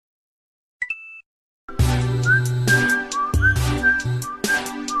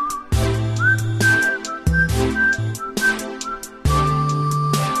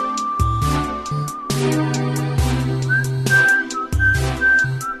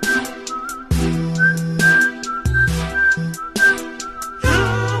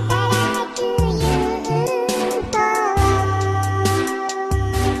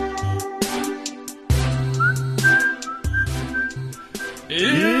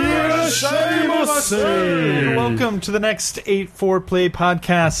Welcome to the next 8-4-Play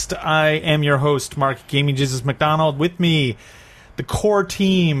podcast. I am your host, Mark Gaming Jesus McDonald. With me, the core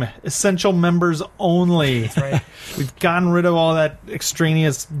team, essential members only. That's right. We've gotten rid of all that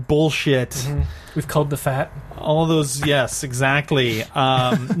extraneous bullshit. Mm-hmm. We've culled the fat. All those, yes, exactly.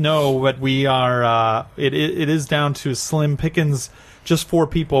 No, but we are, it is down to slim pickings, just 4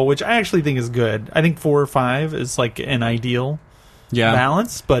 people, which I actually think is good. I think 4 or 5 is like an ideal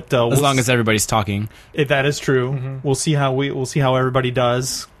balance, but as long as everybody's talking, if that is true, we'll see how everybody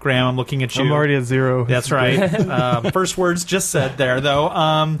does. Graham, I'm looking at you. I'm already at 0. That's right. First words just said there,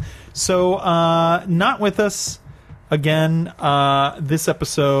 though. So not with us again. This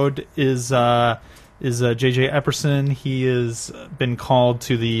episode is JJ Epperson. He has been called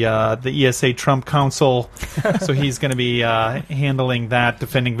to the ESA Trump Council, so he's going to be handling that,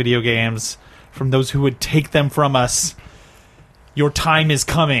 defending video games from those who would take them from us. Your time is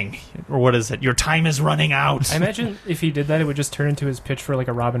coming, or what is it? Your time is running out. I imagine if he did that, it would just turn into his pitch for like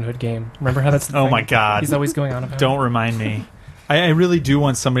a Robin Hood game. Remember how that's the thing? My god, he's always going on about. Don't remind me. I really do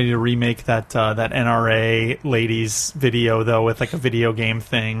want somebody to remake that NRA ladies video though, with like a video game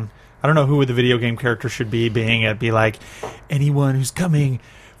thing. I don't know who the video game character should be. It'd be like, anyone who's coming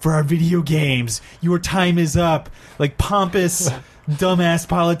for our video games, your time is up. Like pompous, dumbass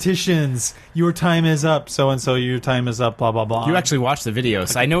politicians, your time is up. So and so, your time is up. Blah blah blah. You actually watched the video,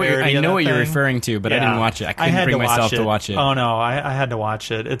 so I know what you're referring to, but I didn't watch it. I couldn't bring myself to watch it. Oh no, I had to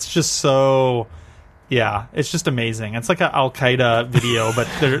watch it. It's just so. Yeah, it's just amazing. It's like an Al Qaeda video, but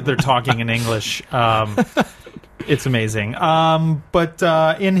they're talking in English. It's amazing. But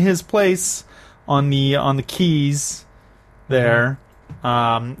in his place on the keys there,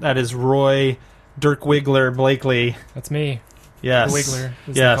 that is Roy Dirk Wiggler Blakely. That's me. Yes. The Wiggler,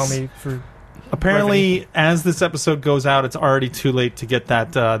 as yes. they call me for apparently, brevity. as this episode goes out, it's already too late to get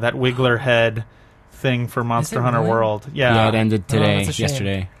that Wiggler head thing for Monster Hunter really? World. Yeah, it ended today, that's a shame.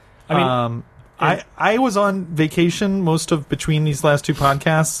 yesterday. I mean, I was on vacation most of between these last 2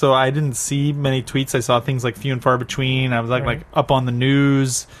 podcasts, so I didn't see many tweets. I saw things like few and far between. I was like up on the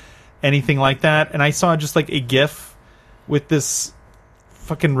news, anything like that, and I saw just like a GIF with this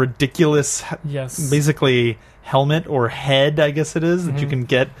fucking ridiculous, basically helmet or head, I guess it is, that you can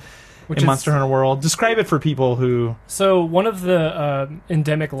get in Monster Hunter World. Describe it for people who. So one of the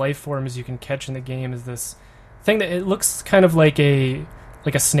endemic life forms you can catch in the game is this thing that it looks kind of like a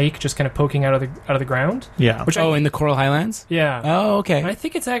snake just kind of poking out of the ground. Yeah. In the Coral Highlands? Yeah. Oh, okay. And I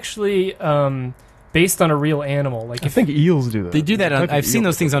think it's actually based on a real animal. Like I think eels do that. They do that. I've seen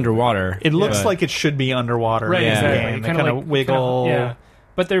those things underwater. It looks like it should be underwater. Right, exactly. They kind of wiggle. Yeah.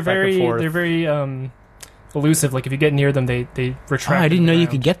 But they're very elusive. Like if you get near them, they retract. I didn't know you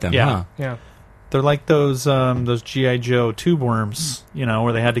could get them. Yeah. Huh? Yeah. They're like those G.I. Joe tube worms,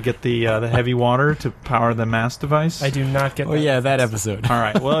 where they had to get the heavy water to power the mass device. I do not get that. Oh, yeah, that episode. All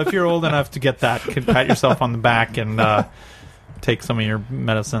right. Well, if you're old enough to get that, pat yourself on the back and take some of your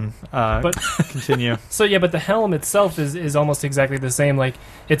medicine. But continue. So, yeah, but the helm itself is almost exactly the same. Like,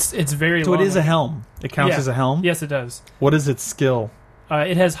 it's very long. So it is a helm. It counts as a helm? Yes, it does. What is its skill?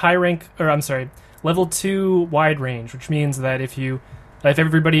 It has level 2 wide range, which means that if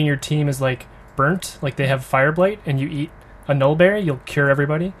everybody in your team is, like, burnt, like they have fire blight, and you eat a nullberry, you'll cure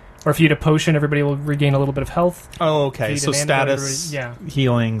everybody. Or if you eat a potion, everybody will regain a little bit of health. Oh, okay. So status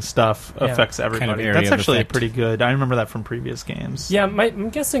healing stuff affects everybody. Kind of That's actually pretty good. I remember that from previous games. Yeah, I'm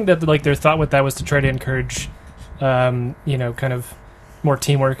guessing that like their thought with that was to try to encourage, kind of more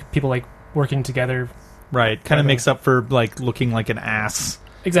teamwork, people like working together. Right. Kind of makes up for like looking like an ass.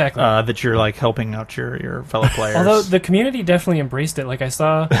 Exactly. That you're like helping out your fellow players. Although the community definitely embraced it. Like I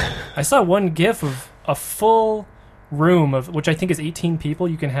saw one GIF of a full room of which I think is 18 people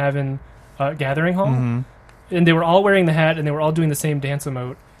you can have in gathering hall, and they were all wearing the hat and they were all doing the same dance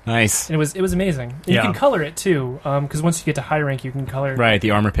emote. Nice. And it was amazing. And you can color it too, because once you get to high rank, you can color. Right,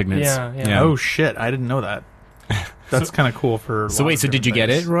 the armor pigments. Yeah. Oh shit! I didn't know that. That's kind of cool for. So wait, so did you get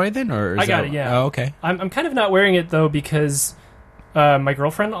it, Roy? Then, or I got it. Yeah. Oh, okay. I'm kind of not wearing it though because. My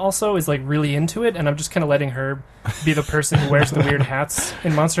girlfriend also is like really into it, and I'm just kind of letting her be the person who wears the weird hats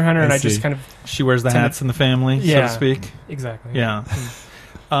in Monster Hunter, and I just kind of she wears the hats in the family, so to speak. Exactly. Yeah.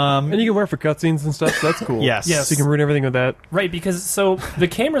 And you can wear it for cutscenes and stuff, so that's cool. Yes. So you can ruin everything with that. Right, because so the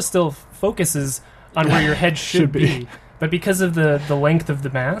camera still focuses on where your head should be, but because of the length of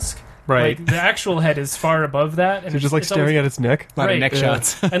the mask, right, like, the actual head is far above that. And so just like staring at its neck? A lot of neck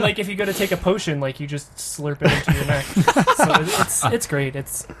shots. And like if you go to take a potion, like you just slurp it into your neck. So it's great.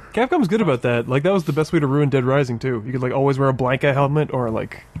 Capcom's good about that. Like that was the best way to ruin Dead Rising too. You could like always wear a Blanca helmet or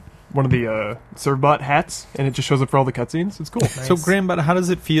like one of the Servbot hats, and it just shows up for all the cutscenes. It's cool. Nice. So, Graham, but how does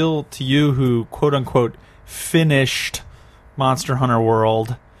it feel to you who, quote-unquote, finished Monster Hunter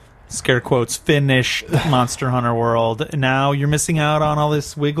World, scare quotes, finished Monster Hunter World, and now you're missing out on all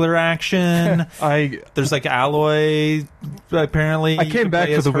this Wiggler action? There's like Alloy, apparently. I came back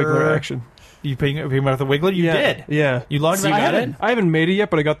for the Wiggler action. You came back with the Wiggler? You did? Yeah. You logged back in? I haven't made it yet,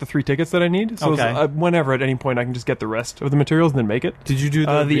 but I got the 3 tickets that I need. So whenever, at any point, I can just get the rest of the materials and then make it. Did you do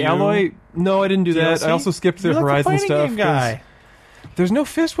the Alloy? No, I didn't do that. I also skipped the Horizon stuff. Game guy. There's no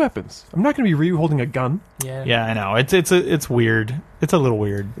fist weapons. I'm not going to be re-holding a gun. Yeah, I know. It's weird. It's a little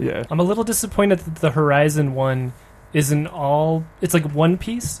weird. Yeah. I'm a little disappointed that the Horizon one isn't all... It's like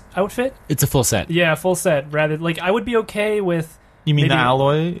one-piece outfit. It's a full set. Yeah, full set. Rather, like, I would be okay with... You mean the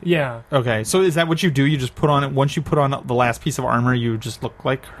Alloy? Yeah. Okay, so is that what you do? You just put on it, once you put on the last piece of armor, you just look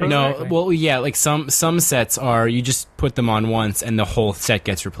like her? No, well, yeah, like some sets are, you just put them on once and the whole set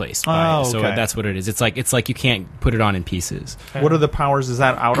gets replaced by it. So that's what it is. It's like you can't put it on in pieces. Okay. What are the powers? Is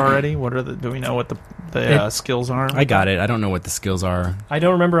that out already? Do we know what the skills are? I got it. I don't know what the skills are. I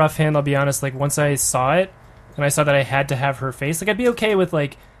don't remember offhand, I'll be honest. Like, once I saw it, and I saw that I had to have her face, like, I'd be okay with,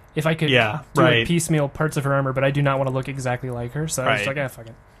 like, if I could do piecemeal parts of her armor, but I do not want to look exactly like her, so I was like, fuck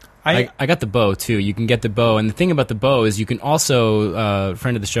it. I got the bow, too. You can get the bow, and the thing about the bow is you can also,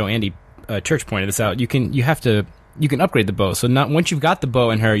 friend of the show, Andy Church pointed this out, you can upgrade the bow. So once you've got the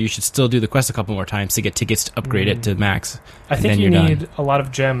bow in her, you should still do the quest a couple more times to get tickets to upgrade it to max. I think you need a lot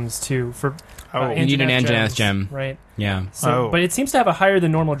of gems, too, for... you need an Anjanath gem. Right. Yeah. So, but it seems to have a higher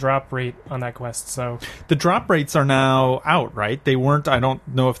than normal drop rate on that quest, so... The drop rates are now out, right? They weren't, I don't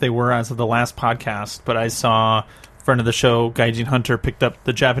know if they were as of the last podcast, but I saw friend of the show, Gaijin Hunter, picked up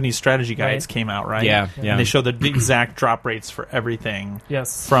the Japanese strategy guides came out, right? Yeah. And they show the exact drop rates for everything.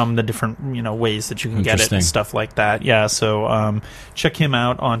 Yes. From the different, ways that you can get it and stuff like that. Yeah, so check him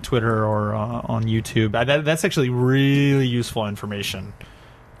out on Twitter or on YouTube. That's actually really useful information.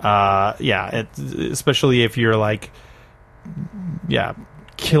 Especially if you're like,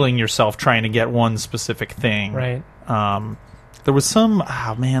 killing yourself trying to get one specific thing. Right. There was some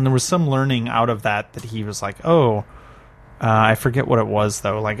learning out of that he was like, I forget what it was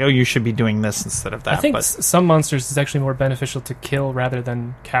though. Like, you should be doing this instead of that. I think some monsters is actually more beneficial to kill rather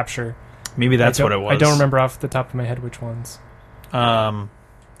than capture. Maybe that's what it was. I don't remember off the top of my head which ones.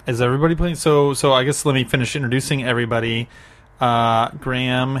 Is everybody playing? So I guess let me finish introducing everybody.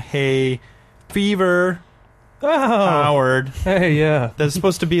 Graham, hey, Fever, Howard. Hey, yeah. That's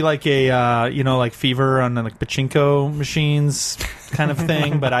supposed to be like a, like Fever on like pachinko machines kind of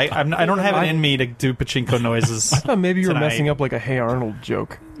thing, but I don't have it in me to do pachinko noises. I thought maybe you were tonight. messing up like a Hey Arnold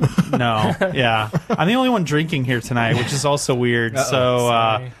joke. No, yeah. I'm the only one drinking here tonight, which is also weird. So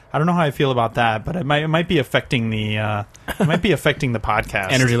I don't know how I feel about that, but it might be affecting the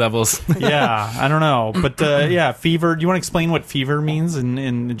podcast energy levels. Yeah, I don't know, but fever. Do you want to explain what fever means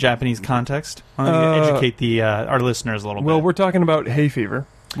in the Japanese context? I want to educate our listeners a little bit. Well, we're talking about hay fever,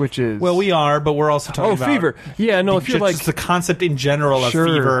 which is we are, but we're also talking about fever. Yeah, no, if you're like just the concept in general of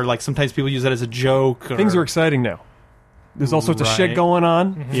fever, like sometimes people use that as a joke. Things are exciting now. There's all sorts of shit going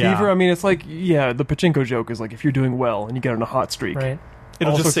on. Mm-hmm. Fever, I mean, it's like, the pachinko joke is like if you're doing well and you get on a hot streak. Right.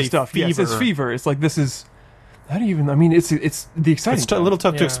 It'll just say stuff. fever. Yeah, it says fever. It's like, this is... How do you even... I mean, it's the exciting It's a little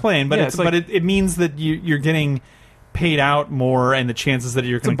tough to explain, but it means that you're getting paid out more and the chances that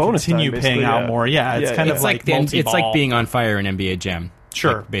you're going to continue paying out more. Yeah, it's kind of like multi-ball. It's like being on fire in NBA Jam.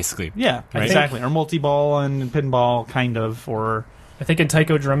 Sure. Like, basically. Yeah, right? Exactly. Or multi-ball and pinball, kind of, or... I think in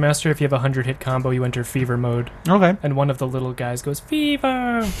Taiko Drum Master, if you have a 100-hit combo, you enter Fever mode. Okay. And one of the little guys goes, Fever!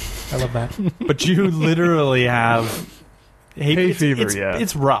 I love that. But you literally have... Hay fever,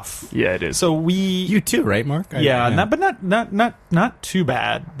 It's rough. Yeah, it is. So You too, right, Mark? Not too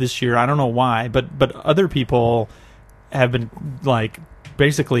bad this year. I don't know why, but other people have been, like,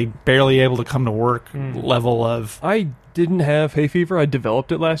 basically barely able to come to work level of... I didn't have hay fever. I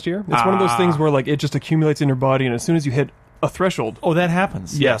developed it last year. It's one of those things where, like, it just accumulates in your body, and as soon as you hit a threshold... Oh, that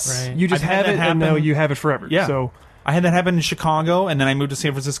happens. Yes. Right. You just have it, and now you have it forever. Yeah. So I had that happen in Chicago, and then I moved to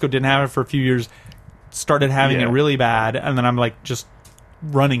San Francisco, didn't have it for a few years, started having it really bad, and then I'm, like, just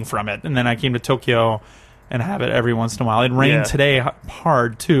running from it. And then I came to Tokyo and have it every once in a while. It rained today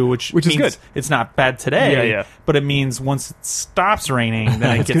hard, too, which means is good. It's not bad today, but it means once it stops raining,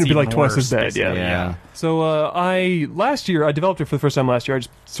 then it it's gets going to be like worse, twice as bad. Yeah. So last year, I developed it for the first time last year. I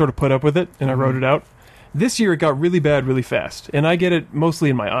just sort of put up with it, and I wrote it out. This year, it got really bad really fast, and I get it mostly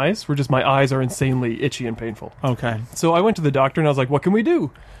in my eyes, where just my eyes are insanely itchy and painful. Okay. So I went to the doctor, and I was like, what can we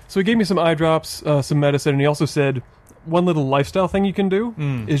do? So he gave me some eye drops, some medicine, and he also said, one little lifestyle thing you can do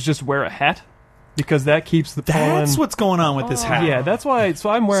is just wear a hat. because that keeps the pollen. That's what's going on with this hat. Yeah, that's why. So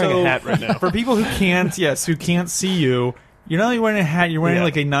I'm wearing a hat right now. For people who can't see you, you're not only wearing a hat, you're wearing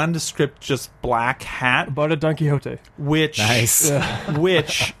like a nondescript, just black hat. Bought a Don Quixote. Which, nice.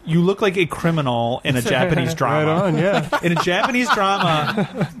 Which you look like a criminal in a Japanese drama. Right on, yeah. In a Japanese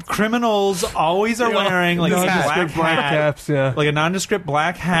drama, criminals always are wearing like a black caps, like a nondescript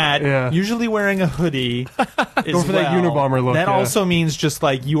black hat, usually wearing a hoodie. Go for that Unabomber look. That also means just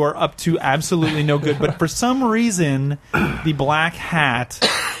like you are up to absolutely no good. But for some reason, the black hat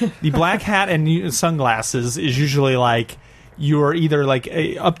and sunglasses is usually like you're either like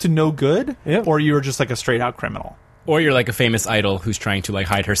up to no good, or you're just like a straight out criminal. Or you're like a famous idol who's trying to like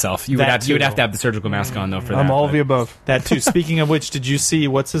hide herself. You would have to have the surgical mask on though for that. I'm all of the above. That too. Speaking of which, did you see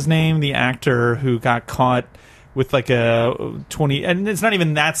what's his name? The actor who got caught with like a 20, and it's not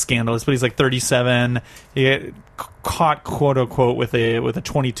even that scandalous, but he's like 37. He got caught, quote unquote, with a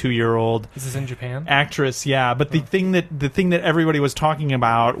 22-year-old. This is in Japan. Actress, yeah. But the thing that everybody was talking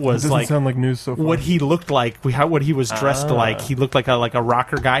about was doesn't sound like news so far. What he looked like, what he was dressed like. He looked like a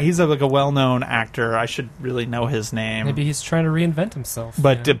rocker guy. He's like a well-known actor. I should really know his name. Maybe he's trying to reinvent himself.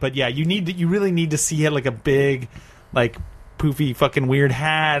 But yeah, you really need to see he had like a big, like, poofy fucking weird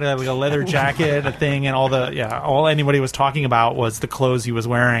hat, like a leather jacket, a thing, and all anybody was talking about was the clothes he was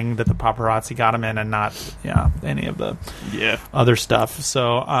wearing that the paparazzi got him in, and not any of the other stuff.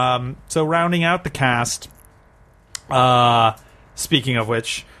 So rounding out the cast. Speaking of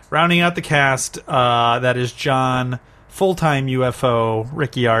which, rounding out the cast, that is John, full-time UFO,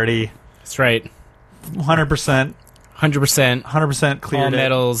 Ricciardi. That's right. 100%. 100% cleared all it.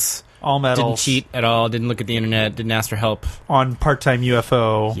 medals. All medals. Didn't cheat at all. Didn't look at the internet. Didn't ask for help. On part-time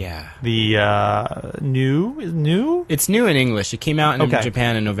UFO. Yeah. The new? It's new in English. It came out in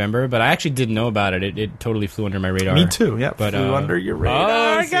Japan in November, but I actually didn't know about it. It totally flew under my radar. Me too. Yeah, but flew under your radar.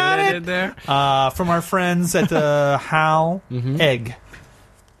 Oh, I got it. I did there. From our friends at HAL Egg.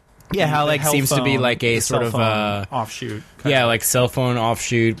 Yeah, HAL Egg seems to be like a sort of offshoot. Yeah, like cell phone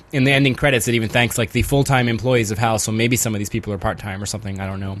offshoot. In the ending credits, it even thanks like the full-time employees of HAL. So maybe some of these people are part-time or something. I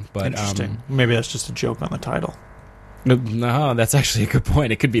don't know. But interesting. Maybe that's just a joke on the title. No, that's actually a good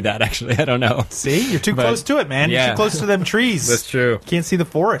point. It could be that, actually. I don't know. See? You're too close to it, man. Yeah. You're too close to them trees. That's true. Can't see the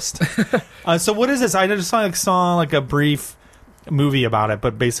forest. So what is this? I just saw like a brief movie about it,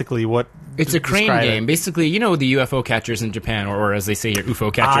 but basically it's a crane game. Basically, you know the UFO catchers in Japan, or as they say here,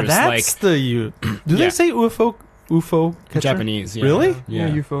 UFO catchers. That's Do they say UFO catcher? Japanese, yeah. Really? Yeah,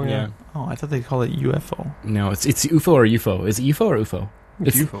 UFO, yeah. Oh, I thought they call it UFO. No, it's UFO or UFO. Is it UFO or UFO?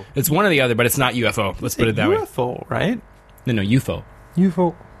 It's UFO. It's one or the other, but it's not UFO. Let's put it that way. UFO, right? No, UFO.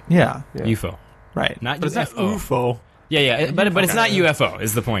 UFO. Yeah. UFO. Right. Not but UFO. It's not UFO. Yeah, but it's not UFO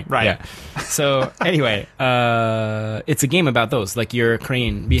is the point. Right. Yeah. So anyway, it's a game about those. Like you're a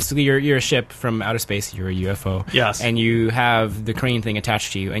crane. Basically, you're a ship from outer space. You're a UFO. Yes. And you have the crane thing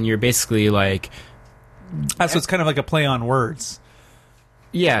attached to you, and you're basically like. So it's kind of like a play on words.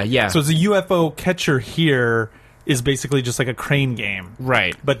 Yeah. So it's a UFO catcher here is basically just like a crane game.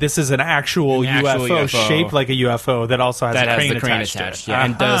 Right. But this is an actual UFO shaped like a UFO that also has a crane attached to it. Yeah,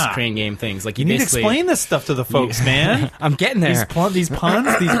 and does crane game things. Like you need to explain this stuff to the folks, man. I'm getting there. These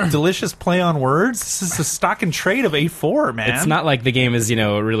puns, these delicious play on words. This is the stock and trade of A4, man. It's not like the game is,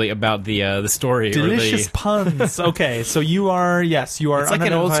 really about the story. Delicious puns. Okay, so you are. It's like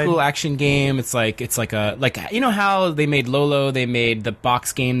an old school action game. It's like how they made Lolo. They made the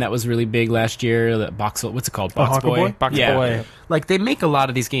box game that was really big last year. The box. What's it called? Box Boy. Boy. Like they make a lot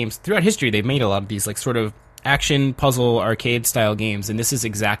of these games throughout history. They've made a lot of these like sort of action puzzle arcade style games, and this is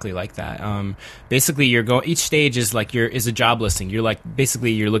exactly like that. Basically, each stage is like is a job listing. You're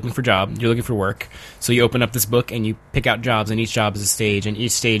looking for job. You're looking for work. So you open up this book and you pick out jobs, and each job is a stage, and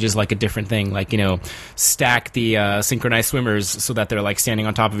each stage is like a different thing. Like stack the synchronized swimmers so that they're like standing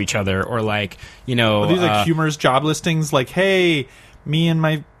on top of each other, or like Are these like humorous job listings? Like, hey, me and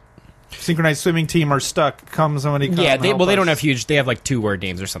my synchronized swimming team are stuck. Somebody come. Yeah, they don't have huge. They have like 2-word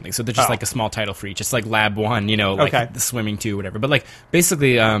names or something, so they're just like a small title for each. It's like Lab 1, like the swimming 2, whatever. But like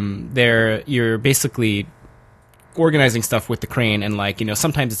basically, you're basically organizing stuff with the crane, and like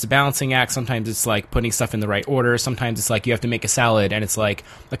sometimes it's a balancing act, sometimes it's like putting stuff in the right order, sometimes it's like you have to make a salad, and it's like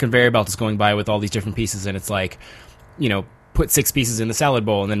a conveyor belt is going by with all these different pieces, and it's like put 6 pieces in the salad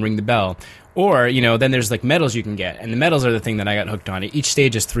bowl and then ring the bell. Or, then there's like medals you can get. And the medals are the thing that I got hooked on. Each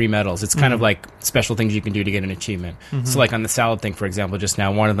stage is 3 medals. It's kind of like special things you can do to get an achievement. Mm-hmm. So like on the salad thing, for example, just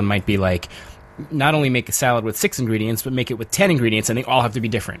now, one of them might be like, not only make a salad with 6 ingredients, but make it with 10 ingredients, and they all have to be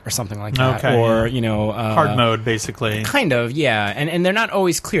different, or something like that. Okay, or hard mode, basically. Kind of, yeah. And they're not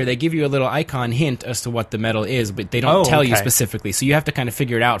always clear. They give you a little icon hint as to what the metal is, but they don't tell you specifically. So you have to kind of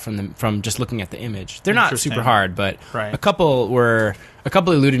figure it out from just looking at the image. They're not super hard, but a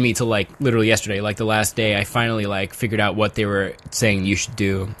couple eluded me till like literally yesterday, like the last day. I finally like figured out what they were saying you should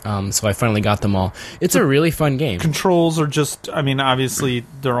do. So I finally got them all. It's a really fun game. Controls are just, I mean, obviously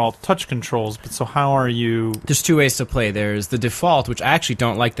they're all touch controls, but so how are you? There's 2 ways to play. There's the default, which I actually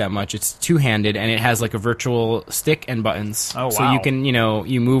don't like that much. It's 2-handed, and it has like a virtual stick and buttons. Oh, wow. So you can,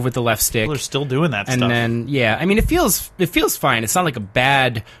 you move with the left stick. People are still doing that and stuff. And then, I mean, it feels fine. It's not like a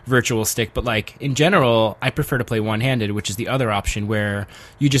bad virtual stick, but like in general, I prefer to play one-handed, which is the other option where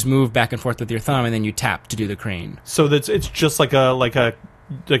you just move back and forth with your thumb, and then you tap to do the crane. So it's just like a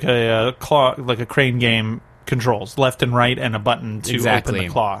claw, like a crane game controls, left and right, and a button to open the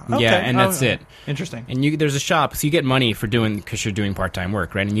claw. Okay. Yeah, and that's it. Interesting. And there's a shop, so you get money because you're doing part-time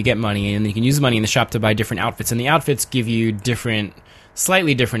work, right? And you get money, and you can use the money in the shop to buy different outfits, and the outfits give you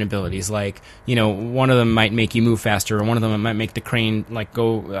slightly different abilities. Like, one of them might make you move faster, or one of them might make the crane like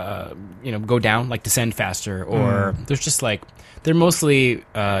go down, like descend faster, or there's just like. They're mostly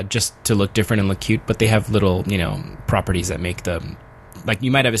just to look different and look cute, but they have little, properties that make them... Like,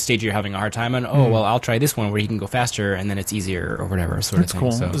 you might have a stage you're having a hard time on, well, I'll try this one where you can go faster, and then it's easier, or whatever sort of thing.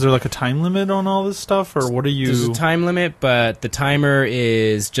 That's cool. So. Is there, like, a time limit on all this stuff, or what are you... There's a time limit, but the timer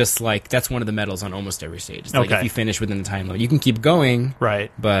is just, like, that's one of the medals on almost every stage. It's like, if you finish within the time limit. You can keep going.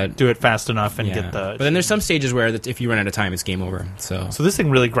 Right. But... do it fast enough and get the... But then there's some stages where if you run out of time, it's game over, So this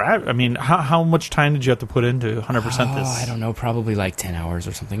thing really grabbed... I mean, how much time did you have to put into 100% this? I don't know, probably, like, 10 hours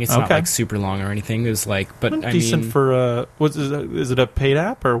or something. It's not, like, super long or anything. It was, like... But, decent for... is it a paid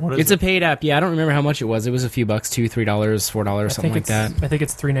app, or what? It's a paid app. Yeah, I don't remember how much it was. It was a few bucks, $2, $3, $4, something like that. I think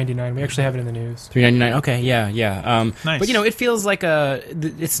it's $3.99. We actually have it in the news. $3.99. Okay, yeah. Nice. But it feels like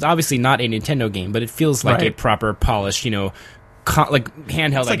it's obviously not a Nintendo game, but it feels like a proper polished, like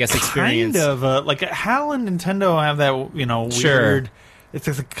handheld, I guess, experience. Kind of like HAL and Nintendo have that, weird. It's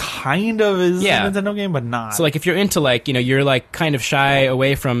like kind of is a Nintendo game, but not. So, like, if you're into, like, you're, like, kind of shy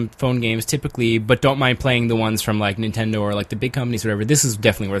away from phone games typically, but don't mind playing the ones from, like, Nintendo or, like, the big companies or whatever, this is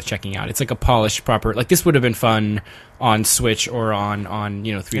definitely worth checking out. It's, like, a polished, proper... Like, this would have been fun on Switch or on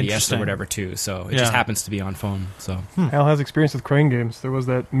 3DS or whatever, too. So, it just happens to be on phone, so... Hal has experience with crane games. There was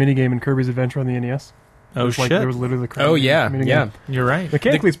that mini-game in Kirby's Adventure on the NES. Oh, shit. There was literally the crane. Oh, yeah. You're right.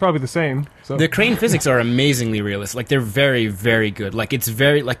 Mechanically, it's probably the same. So. The crane physics are amazingly realistic. Like, they're very, very good. Like,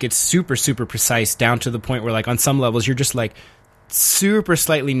 it's super, super precise down to the point where, like, on some levels, you're just, like, super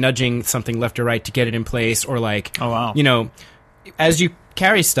slightly nudging something left or right to get it in place, or, like, as you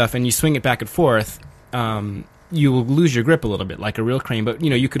carry stuff and you swing it back and forth, you will lose your grip a little bit, like a real crane. But,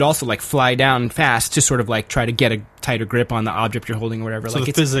 you could also, like, fly down fast to sort of, like, try to get a tighter grip on the object you're holding or whatever. So like,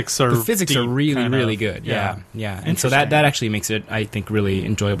 the physics are really, really good. Yeah. And so that actually makes it, I think, really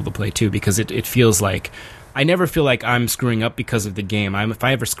enjoyable to play, too, because it feels like... I never feel like I'm screwing up because of the game. If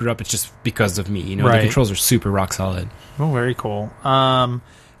I ever screw up, it's just because of me. The controls are super rock solid. Oh, very cool.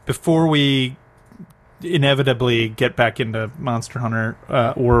 Before we inevitably get back into Monster Hunter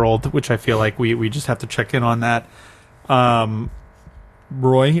World, which I feel like we just have to check in on that.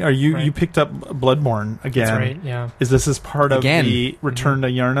 Roy, you picked up Bloodborne again? That's right. Yeah. Is this as part of the Return to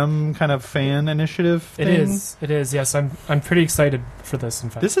Yharnam kind of fan initiative thing? It is. Yes, I'm pretty excited for this. In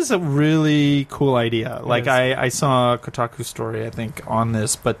fact, this is a really cool idea. Like I saw a Kotaku story, I think, on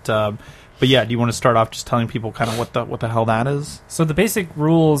this, but yeah, do you want to start off just telling people kind of what the hell that is? So the basic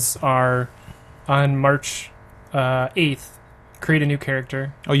rules are on March 8th. Create a new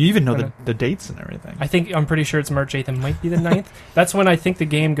character. Oh, you even know the dates and everything. I'm pretty sure it's March 8th. It might be the 9th. That's when I think the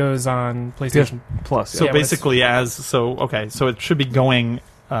game goes on PlayStation Plus. So basically, so it should be going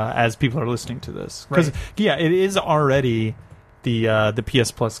as people are listening to this, because it is already the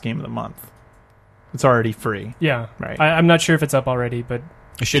PS Plus game of the month. It's already free. Yeah, right. I'm not sure if it's up already, but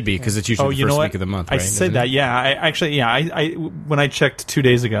it should be, because it's usually the first week of the month. Right? I said that. Yeah, I when I checked 2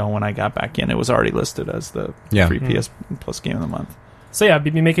 days ago when I got back in, it was already listed as the free PS Plus game of the month. So yeah,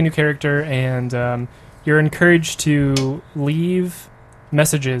 be make a new character, and you're encouraged to leave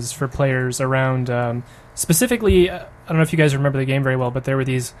messages for players around. Specifically, I don't know if you guys remember the game very well, but there were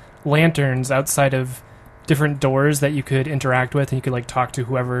these lanterns outside of different doors that you could interact with, and you could like talk to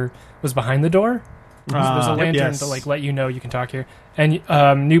whoever was behind the door. There's a lantern to like let you know you can talk here, and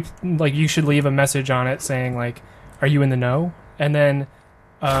you should leave a message on it saying like, "Are you in the know?" And then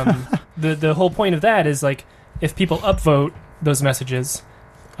the whole point of that is like, if people upvote those messages,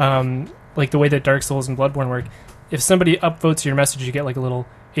 like the way that Dark Souls and Bloodborne work, if somebody upvotes your message, you get like a little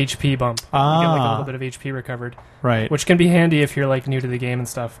HP bump. You get like a little bit of HP recovered, right? Which can be handy if you're like new to the game and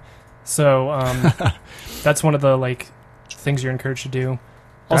stuff. So that's one of the like things you're encouraged to do.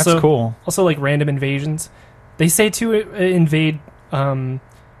 Also, That's cool. Also, like random invasions, they say to invade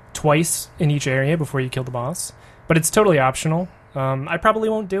twice in each area before you kill the boss, but it's totally optional. I probably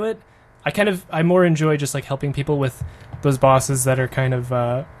won't do it. I more enjoy just like helping people with those bosses that are kind of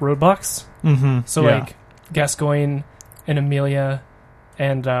roadblocks. Mm-hmm. So like Gascoigne and Amelia,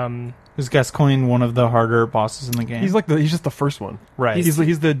 and is Gascoigne one of the harder bosses in the game? He's just the first one, right? He's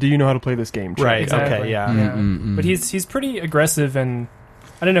the do you know how to play this game? Right. Exactly. Okay. Yeah. Mm-mm-mm. But he's pretty aggressive, and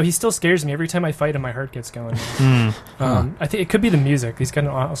I don't know. He still scares me every time I fight him. My heart gets going. I think it could be the music. He's got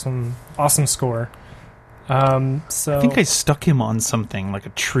an awesome score. So I think I stuck him on something like a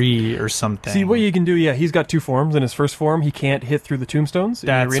tree or something. See what you can do. Yeah, he's got 2 forms. In his first form, he can't hit through the tombstones in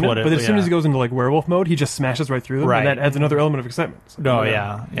the That's arena. what it- but as soon yeah. as he goes into like werewolf mode, he just smashes right through them, Right. and that adds another element of excitement. So, Oh, you know,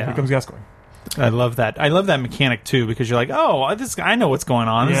 yeah, yeah. Here comes Gascoigne. I love that. I love that mechanic too because you're like, oh, I know what's going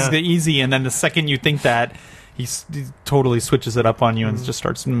on. This is easy, and then the second you think that, he totally switches it up on you and just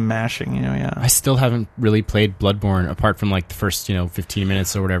starts mashing. I still haven't really played Bloodborne apart from like the first 15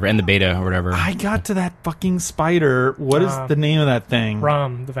 minutes or whatever, and the beta or whatever. I got to that fucking spider. What is the name of that thing?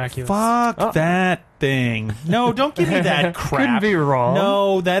 Rom, the vacuous. Fuck that thing. No, don't give me that crap. Couldn't be wrong.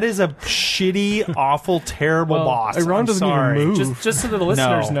 No, that is a shitty, awful, terrible boss. Ron I'm doesn't sorry. even move. Just so that the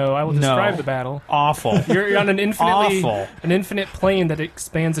listeners know, I will describe the battle. Awful. You're on an Awful. infinite plane that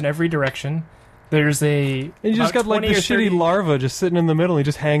expands in every direction. There's And you just about got like 20 this or 30 shitty larva just sitting in the middle. And he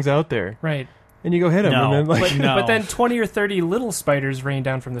just hangs out there, right. and you go hit him. No. And then, like, No. But then 20 or 30 little spiders rain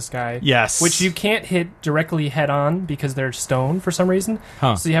down from the sky. Yes. Which you can't hit directly head on because they're stone for some reason.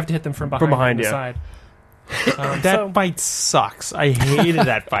 Huh. So you have to hit them from behind yeah. the side. That fight sucks. I hated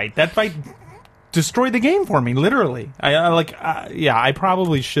that fight. That fight destroyed the game for me, literally. I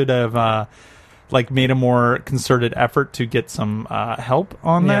probably should have made a more concerted effort to get some help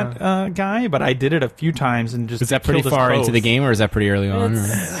on that guy, but I did it a few times and just Is that pretty killed his far into pose. the game, or is that pretty early on?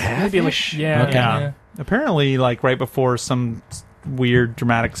 Or? Maybe like, yeah. Apparently, like right before some weird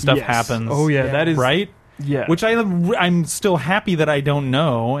dramatic stuff Yes. happens. Oh yeah, that is right. Yeah, Which I'm still happy that I don't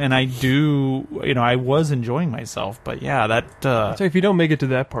know, and I do. I was enjoying myself, but yeah, that. So if you don't make it to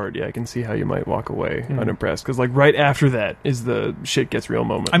that part, I can see how you might walk away unimpressed. Because like right after that is the shit gets real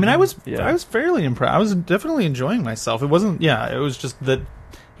moment. I mean, I was Yeah. fairly impressed. I was definitely enjoying myself. It wasn't. Yeah, it was just that.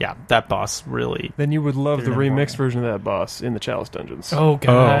 Yeah, that boss really, Then you would love the Did it remixed for me. version of that boss in the Chalice dungeons. Oh,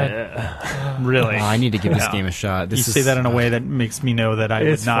 God. yeah. really. Oh, I need to give this Yeah. game a shot. This You is, say that in a way that makes me know that I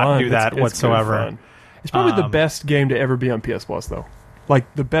would not fun. do that It's whatsoever. good fun. It's probably the Um, best game to ever be on PS Plus, though.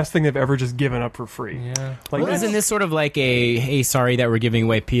 Like the best thing they've ever just given up for free. Yeah. Like Well, isn't this sort of like a hey, sorry that we're giving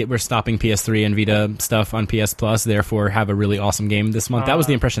away, we're stopping PS3 and Vita stuff on PS Plus, therefore have a really awesome game this month? That was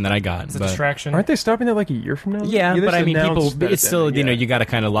the impression that I got. It's a but- distraction. Aren't they stopping that like a year from now? Yeah, they but I just mean, announced people. that It's still ending, you got to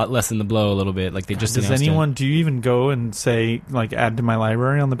kind of lessen the blow a little bit. Like they just Does announced it. anyone? Do you even go and say like add to my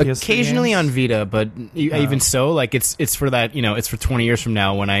library on the PS3 Occasionally games? on Vita, but even so, like it's for that it's for 20 years from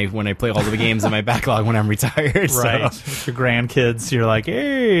now when I play all of the games in my backlog when I'm retired. Right, So. with your grandkids, you're like,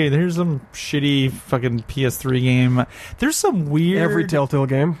 hey, there's some shitty fucking PS3 game. There's some weird Every Telltale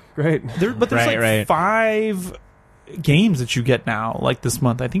game, great. but there's Right. 5 games that you get now, like this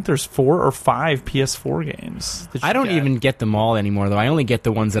month. I think there's 4 or 5 PS4 games. That you I don't get. even get them all anymore, though. I only get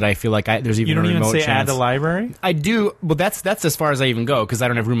the ones that I feel like there's even You don't a even remote say add chance. to library. I do. Well, that's as far as I even go because I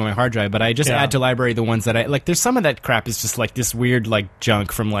don't have room on my hard drive. But I just Yeah. add to library the ones that I like. There's some of that crap is just like this weird like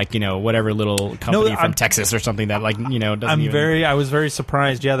junk from like whatever little company from I'm- Texas or something that like doesn't even. I was very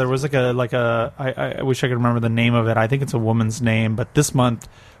surprised. Yeah, there was I wish I could remember the name of it. I think it's a woman's name, but this month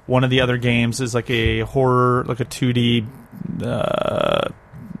one of the other games is like a horror, like a 2D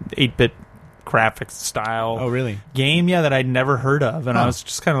 8-bit graphics style Oh, really? game, that I'd never heard of, and I was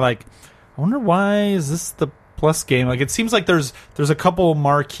just kind of like, I wonder why is this the Plus game? Like, it seems like there's a couple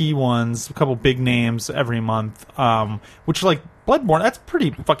marquee ones, a couple big names every month, which like Bloodborne, that's pretty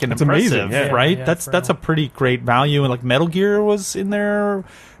fucking That's impressive, amazing, yeah. right? Yeah, that's for a real. pretty great value, and like Metal Gear was in there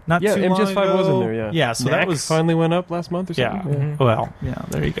not Yeah, too long MGS5 ago. was in there, yeah. Yeah, so Knack that was finally went up last month or yeah. something. Well, yeah,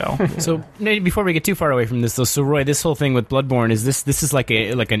 there you go. So Nate, before we get too far away from this, though, so Roy, this whole thing with Bloodborne is this is like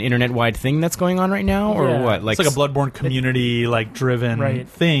an internet wide thing that's going on right now, or Yeah. what? Like It's like a Bloodborne community like driven Right.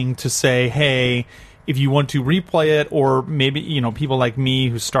 thing to say, hey, if you want to replay it, or maybe people like me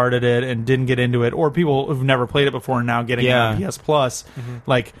who started it and didn't get into it, or people who've never played it before and now getting it on PS Plus,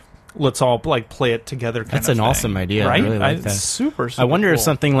 like let's all like play it together. That's an awesome idea. right? I really like that. Super. I wonder cool. if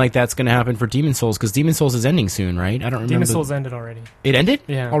something like that's going to happen for Demon Souls, because Demon Souls is ending soon, right? I don't remember. Demon Souls ended already. It ended?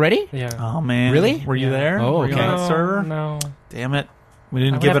 Yeah. Already? Yeah. Oh man, Really? Were you Yeah. there? Oh, Were you okay. on that server? No. Damn it, we I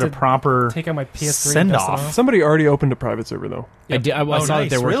didn't would give have it a to proper Take out my PS3 send and dust it off. off. Somebody already opened a private server though. I saw nice, that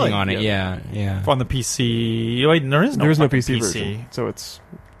they're working really? on it. Yeah. on the PC. Wait, there is no fucking PC version, so it's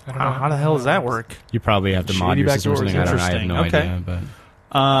I don't know. How the hell does that work? You probably have to mod Shady your system or backdoors. something. I have no Interesting. idea. But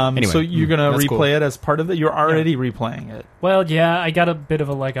Anyway, So you're gonna that's replay cool. it as part of it. You're already replaying it. Well, yeah, I got a bit of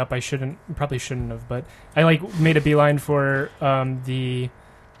a leg up. I probably shouldn't have, but I made a beeline for the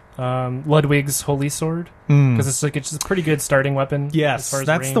Ludwig's Holy Sword because it's a pretty good starting weapon. as Yes, far as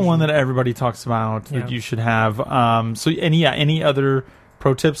that's range the one and- that everybody talks about that Yeah. you should have. Any other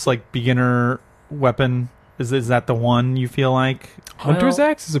pro tips like beginner weapon? Is that the one you feel like? Hunter's Well-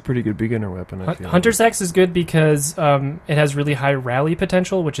 Axe is a pretty good beginner weapon. I feel Hunter's Axe is good because it has really high rally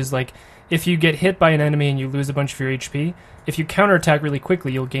potential, which is like if you get hit by an enemy and you lose a bunch of your HP, if you counterattack really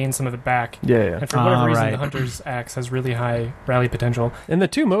quickly, you'll gain some of it back. Yeah. And for whatever reason, right. the Hunter's Axe has really high rally potential. And the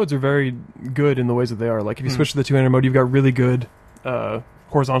two modes are very good in the ways that they are. Like if you switch to the two-handed mode, you've got really good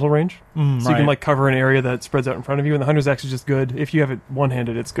horizontal range, so you can like cover an area that spreads out in front of you. And the Hunter's Axe is just good. If you have it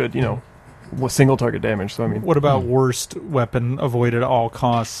one-handed, it's good. You know, with single target damage. So I mean, What about worst weapon? Avoid at all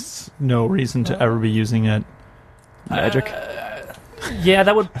costs. No reason to ever be using it. magic, Yeah,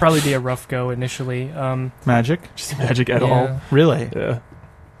 that would probably be a rough go initially. Magic? just magic at yeah. all. Really? Yeah.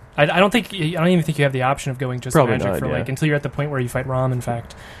 I don't even think you have the option of going just Probably magic not, for yeah. until you're at the point where you fight Rom. In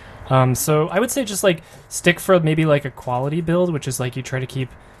fact, so I would say just stick for maybe a quality build, which is you try to keep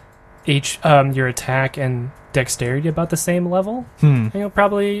your attack and dexterity about the same level.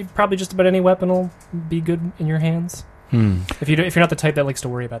 Probably just about any weapon will be good in your hands. If you're not the type that likes to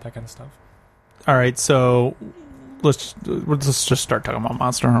worry about that kind of stuff. All right, so let's just start talking about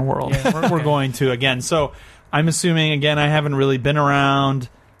Monster Hunter World. Yeah. We're going to again. So I'm assuming again. I haven't really been around.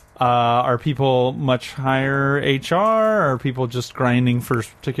 Are people much higher HR? Are people just grinding for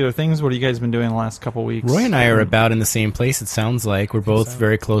particular things? What have you guys been doing the last couple weeks? Roy and I are about in the same place. It sounds like we're both so.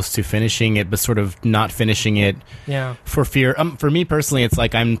 very close to finishing it, but sort of not finishing it Yeah. for fear. For me personally, it's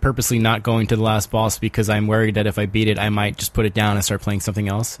like I'm purposely not going to the last boss because I'm worried that if I beat it, I might just put it down and start playing something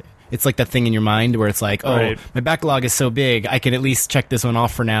else. It's like that thing in your mind where it's like, oh, Right. my backlog is so big, I can at least check this one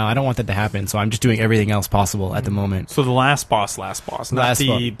off for now. I don't want that to happen, so I'm just doing everything else possible at the moment. So the last boss, not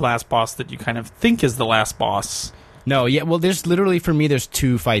the last boss that you kind of think is the last boss. No, yeah, well, there's literally, for me, there's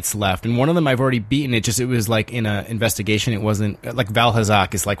 2 fights left, and one of them I've already beaten. It was like in a investigation. It wasn't like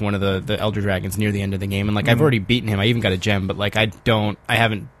Valhazak is like one of the Elder Dragons near the end of the game, and I've already beaten him. I even got a gem, but I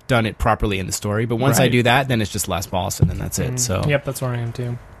haven't done it properly in the story. But once I Right. do that, then it's just last boss, and then that's it. So Yep, that's where I am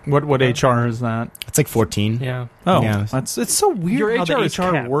too. What HR is that? it's like 14. Yeah. Oh, Yeah. it's so weird Your how the HR is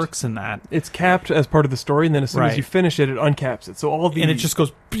HR capped. works in that, It's capped as part of the story, and then as soon Right. as you finish it, it uncaps it. So all the and it just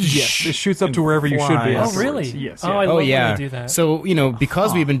goes. yes, it shoots up and to wherever you should be. flies. Oh, afterwards. really? Yes. Oh, yeah. I love Oh when yeah. they do that. So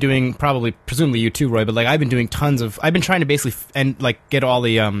because we've been doing presumably you too, Roy, but I've been doing I've been trying to basically get all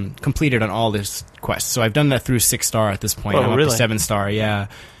the completed on all this quests. So I've done that through 6-star at this point. Oh, I'm up really? to 7-star, yeah.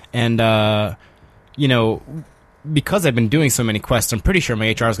 And because I've been doing so many quests, I'm pretty sure my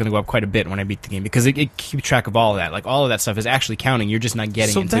HR is going to go up quite a bit when I beat the game because it keeps track of all of that. Like all of that stuff is actually counting. You're just not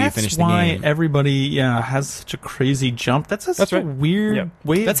getting it until you finish the why game. everybody has such a crazy jump. That's such a right. weird Yep.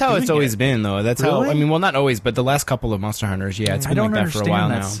 way. That's of how it's doing always it. been, though. That's how. Really? I mean, well, not always, but the last couple of Monster Hunters, yeah, it's I been don't like that for a understand while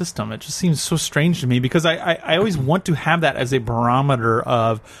that now. system. It just seems so strange to me because I always want to have that as a barometer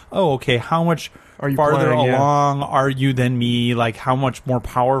of, oh, okay, how much Are you farther playing, yeah. along are you than me? Like, how much more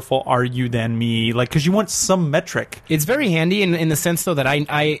powerful are you than me? Like, because you want some metric. It's very handy in the sense though that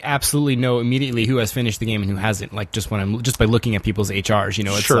I absolutely know immediately who has finished the game and who hasn't. Like just by looking at people's HRs,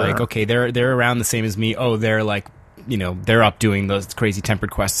 it's Sure. like okay, they're around the same as me. Oh, they're like they're up doing those crazy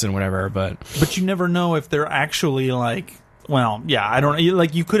tempered quests and whatever. But But you never know if they're actually like, well, yeah, I don't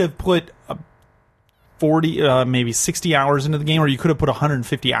like. You could have put 40, maybe 60 hours into the game, or you could have put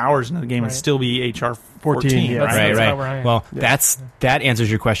 150 hours into the game and Right. still be HR 14, yeah. That's right. about where I am. Well, that answers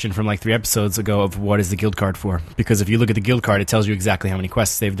your question from like 3 episodes ago of what is the guild card for? Because if you look at the guild card, it tells you exactly how many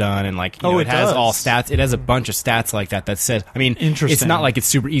quests they've done, and like Oh, it it has does. all stats. It has a bunch of stats like that says. I mean, Interesting. it's not like it's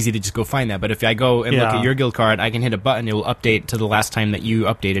super easy to just go find that. But if I go and look Yeah. at your guild card, I can hit a button. It will update to the last time that you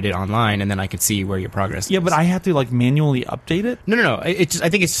updated it online, and then I can see where your progress. Yeah, is. but I have to like manually update it. No. I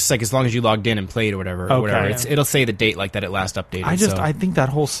think it's just like as long as you logged in and played or whatever. Okay. It'll say the date like that it last updated. I think that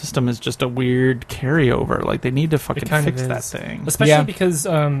whole system is just a weird carryover. Like they need to fucking It kind of fix that is. thing. Especially Yeah. because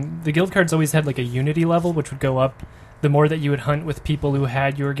the guild cards always had like a unity level, which would go up the more that you would hunt with people who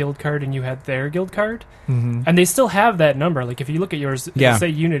had your guild card and you had their guild card. Mm-hmm. And they still have that number. Like, if you look at yours, it'll say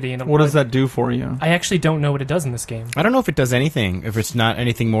Unity. And what does that do for you? I actually don't know what it does in this game. I don't know if it does anything, if it's not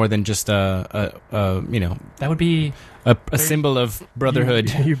anything more than just That would be a symbol of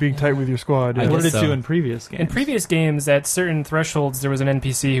brotherhood. You being tight with your squad. I Yeah. What did guess it do so. in previous games? In previous games, at certain thresholds, there was an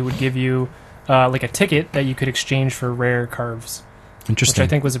NPC who would give you like a ticket that you could exchange for rare carves, which Interesting. I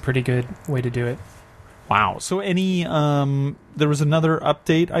think was a pretty good way to do it. Wow. So there was another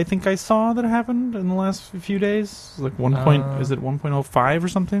update I think I saw that happened in the last few days. Like is it 1.05 or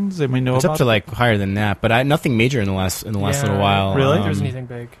something? Does anybody know It's about up to like higher than that, but nothing major in the last little while. I Really? don't think there was anything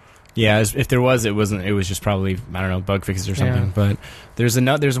big. Yeah, if there was, it wasn't. It was just probably, I don't know, bug fixes or something. But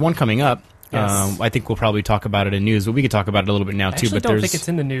there's one coming up. Yes. I think we'll probably talk about it in news, but we could talk about it a little bit now I too. actually But don't think it's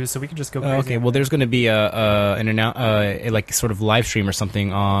in the news, so we could just go crazy. okay, on well, it. there's going to be a like sort of live stream or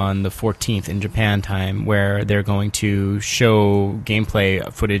something on the 14th in Japan time, where they're going to show gameplay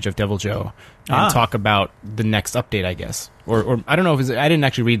footage of Devil Joe and talk about the next update, I guess. Or I don't know if I didn't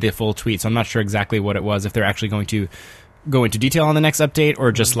actually read the full tweet, so I'm not sure exactly what it was. If they're actually going to go into detail on the next update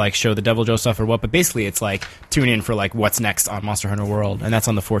or just like show the Devil Joe stuff or what, but basically it's like tune in for like what's next on Monster Hunter World, and that's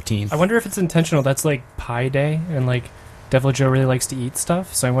on the 14th. I wonder if it's intentional. That's like Pie Day, and like Devil Joe really likes to eat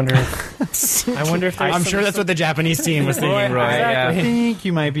stuff. So I wonder if there's I'm sure that's what the Japanese team was thinking, right? Exactly. I think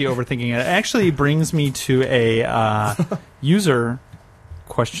you might be overthinking it. It actually brings me to a user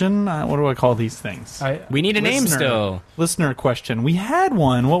question. What do I call these things? We need a name still. Listener question. We had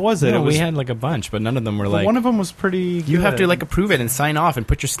one. What was it? No, It was, we had like a bunch, but none of them were but like. one of them was pretty good. You have to like approve it and sign off and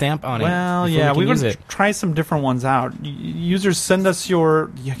put your stamp on it. Well, before yeah, we we're can going use to it. try some different ones out. Users, send us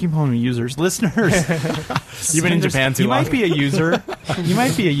your... I keep calling them users. Listeners. You've been in Japan too you long. might be a user. You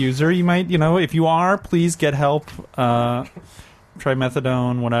might be a user. You might, if you are, please get help. Try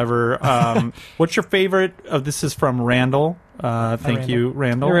methadone, whatever. What's your favorite? This is from Randall. Thank you,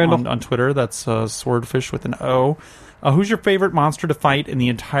 Randall, Hey, Randall. on Twitter. That's Swordfish with an O. Who's your favorite monster to fight in the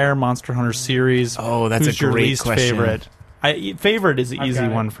entire Monster Hunter series? Oh, that's Who's a your great least question. favorite? Favorite is an I've easy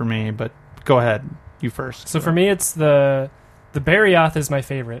got it. one for me, but go ahead. You first. So for me, it's the Barioth is my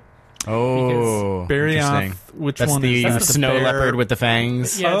favorite. Oh, Barioth, interesting. which That's one the is that? That's the snow bear? leopard with the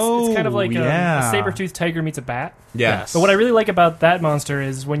fangs. Yeah, it's kind of like yeah. a saber-toothed tiger meets a bat. Yeah. Yes. But what I really like about that monster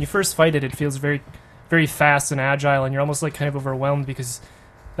is when you first fight it, it feels very, very fast and agile, and you're almost like kind of overwhelmed because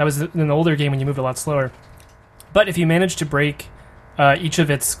that was in the older game when you moved a lot slower. But if you manage to break each of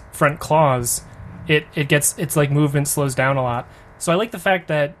its front claws, its like movement slows down a lot. So I like the fact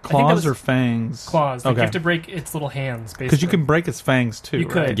that Claws or fangs? claws. Like Okay. you have to break its little hands, basically. Because you can break its fangs too. You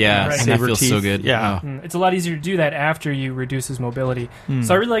could. right? Yeah, Right. and that Saber feels so teeth. good. Yeah. Oh. It's a lot easier to do that after you reduce his mobility. Mm.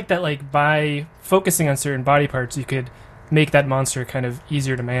 So I really like that. Like by focusing on certain body parts, you could make that monster kind of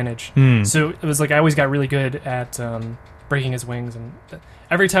easier to manage. Mm. So it was like I always got really good at breaking his wings, and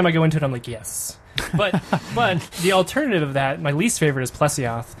every time I go into it, I'm like, yes. But the alternative of that, my least favorite is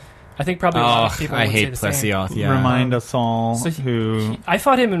Plesioth. I think probably a lot of people I would hate say the same. Plesioth. Yeah. Remind us all So who... I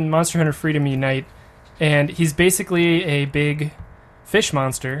fought him in Monster Hunter Freedom Unite, and he's basically a big fish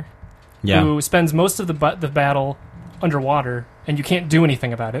monster Yeah. who spends most of the battle underwater, and you can't do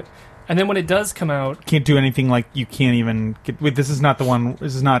anything about it. And then when it does come out, Can't do anything like you can't even... Wait, this is not the one...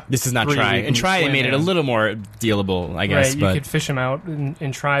 This is not Try. where you And can Try it swim made it a in. little more dealable, I guess. right, you but could fish him out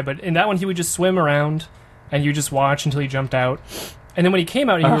and try. But in that one, he would just swim around, and you just watch until he jumped out. And then when he came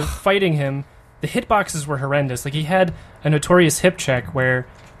out and you were fighting him, the hitboxes were horrendous. Like he had a notorious hip check where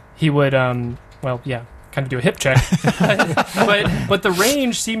he would, kind of do a hip check, but the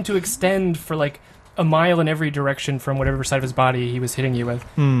range seemed to extend for like a mile in every direction from whatever side of his body he was hitting you with.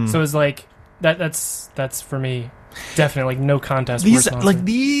 Hmm. So it was like that's for me definitely like no contest. These worst monster.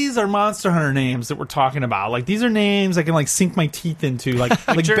 these are Monster Hunter names that we're talking about. Like these are names I can like sink my teeth into. Like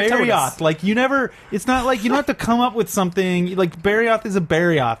Geratotus. Barioth. Like you never. It's not like you don't have to come up with something. Like Barioth is a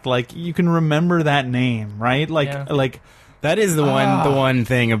Barioth. Like you can remember that name, right? Like Yeah. like that is the one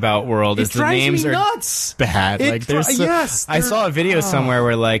thing about World it is the drives names me are nuts. bad. Like there's yes. I saw a video somewhere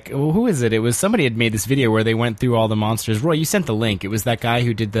where like who is it? It was somebody had made this video where they went through all the monsters. Roy, you sent the link. It was that guy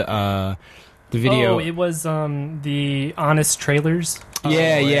who did the video. Oh, it was the Honest Trailers.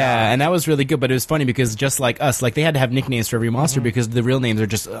 Yeah, and that was really good. But it was funny because just like us, like they had to have nicknames for every monster because the real names are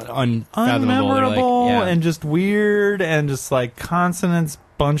just unfathomable. They're like, unmemorable yeah. and just weird and just like consonants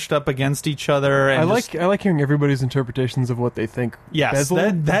bunched up against each other. And I like hearing everybody's interpretations of what they think. Yes, Bezel,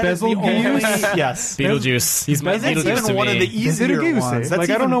 that is the only yes. Beetlejuice. He's my That's Beetlejuice even to one me. of the easier ones. That's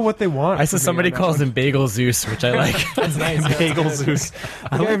I don't know what they want. I saw somebody calls him Bagel Zeus, which I like. That's nice. Bagel Zeus.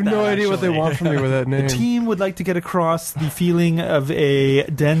 I have no idea what they want from me with that name. The team would like to get across the feeling of a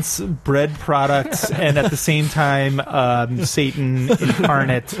dense bread product and at the same time Satan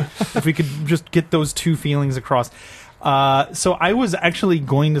incarnate. If we could just get those two feelings across. So I was actually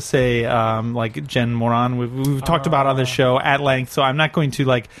going to say, like Jen Moran, we've talked about on this show at length, so I'm not going to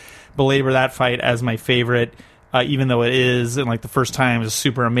like belabor that fight as my favorite, even though it is, and like the first time was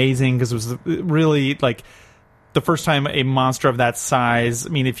super amazing because it was really like the first time a monster of that size. I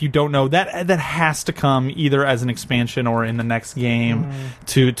mean, if you don't know that has to come either as an expansion or in the next game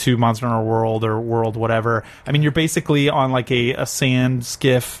to Monster Hunter World or World whatever. I mean, you're basically on like a sand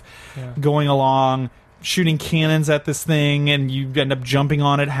skiff going along, shooting cannons at this thing, and you end up jumping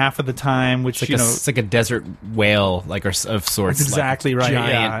on it half of the time, which it's like a desert whale, like of sorts. That's exactly like right.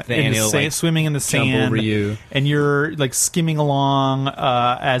 Giant thing, like, swimming in the sand, Ryu. And you're like skimming along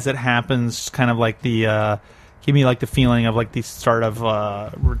as it happens, kind of like the. Give me like the feeling of like the start of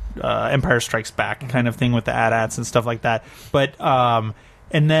Empire Strikes Back kind of thing with the AT-ATs and stuff like that. But and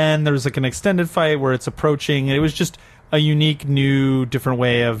then there's like an extended fight where it's approaching. It was just a unique, new, different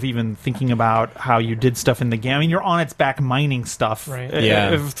way of even thinking about how you did stuff in the game. I mean, you're on its back mining stuff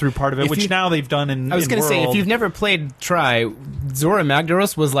through part of it, which now they've done in I was going to say, if you've never played Try, Zora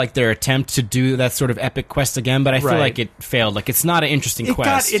Magdaros was like their attempt to do that sort of epic quest again, but I feel like it failed. Like, it's not an interesting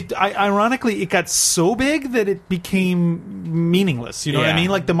quest. Ironically, it got so big that it became meaningless. You know what I mean?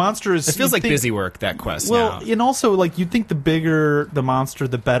 Like, the monster is... It feels like busy work, that quest now. Well, and also, like, you'd think the bigger the monster,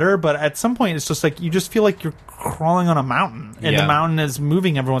 the better, but at some point, it's just like, you just feel like you're crawling on a mountain, and the mountain is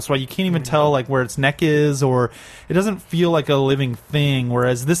moving every once in a while. You can't even tell like where its neck is, or it doesn't feel like a living thing.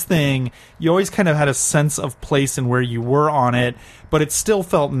 Whereas this thing, you always kind of had a sense of place and where you were on it, but it still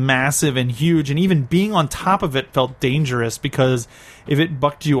felt massive and huge. And even being on top of it felt dangerous, because if it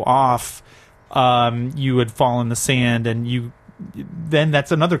bucked you off, you would fall in the sand, and then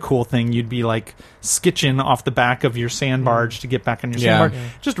that's another cool thing. You'd be like skitching off the back of your sand barge to get back on your sand barge.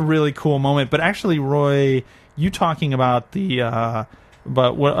 Just a really cool moment. But actually, Roy, you talking about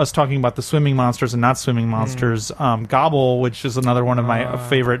us talking about the swimming monsters and not swimming monsters. Gobble, which is another one of my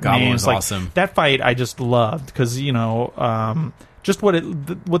favorite Gobble names. Is awesome. That fight I just loved, because just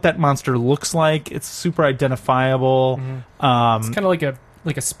what that monster looks like. It's super identifiable. It's kind of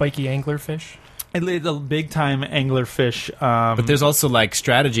like a spiky anglerfish. A big time anglerfish. But there's also like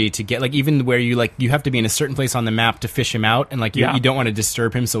strategy to get, like, even where you have to be in a certain place on the map to fish him out, and like you don't want to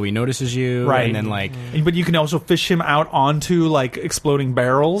disturb him so he notices you, right? And then like, but you can also fish him out onto like exploding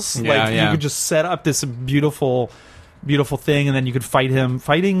barrels. You could just set up this beautiful thing, and then you could fight him.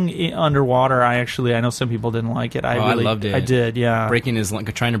 Fighting underwater, I know some people didn't like it. I loved it. I did, yeah.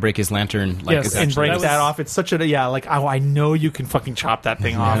 Trying to break his lantern, like, and break that off. It's such a I know you can fucking chop that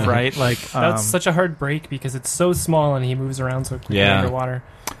thing off, right? Like that's such a hard break because it's so small and he moves around so quickly underwater.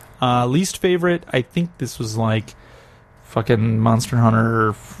 Least favorite, I think this was like fucking Monster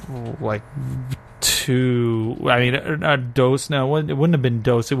Hunter, like 2. I mean, DOS. No, it wouldn't have been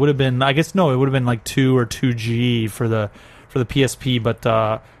DOS. It would have been, I guess, no, it would have been like 2 or 2G for the PSP. But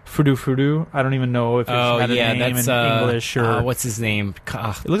Fudu, I don't even know if it had a name in English or what's his name.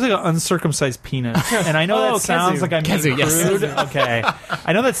 It looks like an uncircumcised penis, and I know that sounds like I'm being crude. Yes. Okay,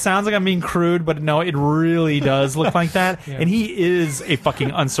 I know that sounds like I'm being crude, but no, it really does look like that. And he is a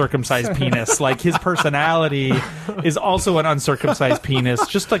fucking uncircumcised penis. Like, his personality is also an uncircumcised penis,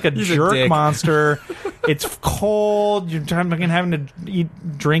 just like a jerk monster. It's cold. You're having to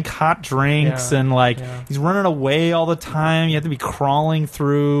drink hot drinks, and like he's running away all the time. You have to be crawling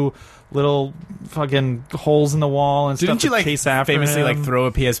through little fucking holes in the wall and Didn't stuff to you, chase after famously him. Like throw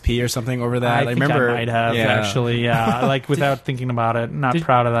a PSP or something over that? I remember I might have actually, like without thinking about it. Not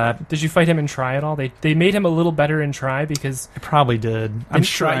proud of that. Did you fight him in Try at all? They made him a little better in Try because I probably did. I'm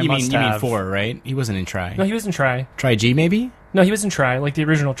sure I must have. You mean 4, right? He wasn't in Try. No, he was in Try. Try G, maybe? No, he was in Try, like the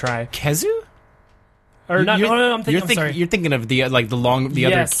original Try. Kezu? Or not? No, I'm sorry. You're thinking of the other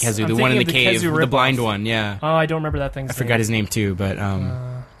Kezu, the one in the cave, the blind one. Yeah. Oh, I don't remember that thing. I forgot his name too, but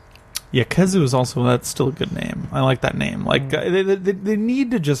yeah, Kezu is also, that's still a good name. I like that name. Like they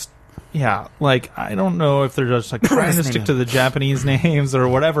need to just like, I don't know if they're just like trying to stick to the Japanese names or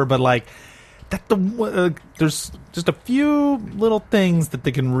whatever, but like that there's just a few little things that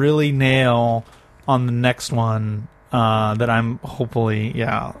they can really nail on the next one that I'm hopefully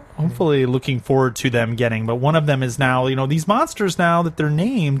looking forward to them getting. But one of them is now, these monsters now that they're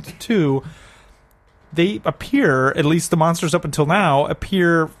named too, they appear, at least the monsters up until now,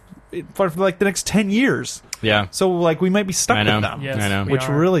 appear for like the next 10 years. Yeah. So like we might be stuck with them. Yes, I know. we Which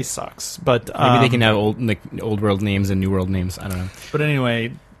are. really sucks. But Maybe they can have old world names and new world names. I don't know. But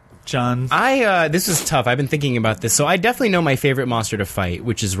anyway, John. This is tough. I've been thinking about this. So I definitely know my favorite monster to fight,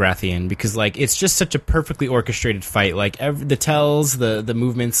 which is Rathian, because like it's just such a perfectly orchestrated fight. Like the tells, the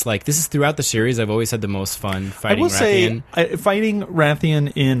movements. Like this is throughout the series. I've always had the most fun fighting I will Rathian. say, fighting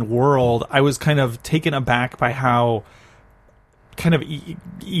Rathian in World, I was kind of taken aback by how kind of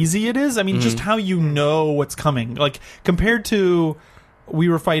easy it is. I mean, just how you know what's coming. Like compared to, we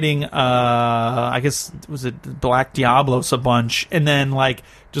were fighting, I guess, was it Black Diablos a bunch, and then like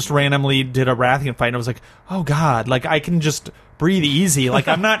just randomly did a Rathian fight, and I was like, oh god, like I can just breathe easy. Like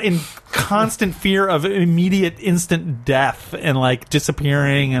I'm not in constant fear of immediate instant death and like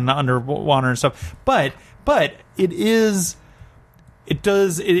disappearing and underwater and stuff. But it is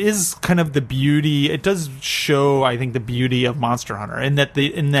kind of the beauty. It does show, I think, the beauty of Monster Hunter, in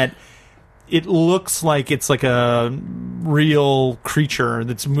that it looks like it's like a real creature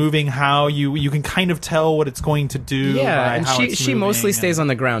that's moving. How you can kind of tell what it's going to do. Yeah, by and how it's she mostly moving stays on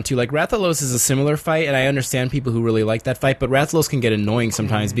the ground too. Like Rathalos is a similar fight, and I understand people who really like that fight, but Rathalos can get annoying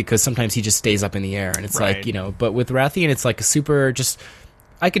sometimes because sometimes he just stays up in the air, and it's Right. like, you know. But with Rathian, it's like a super just.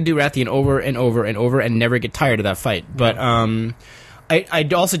 I could do Rathian over and over and over and never get tired of that fight. But I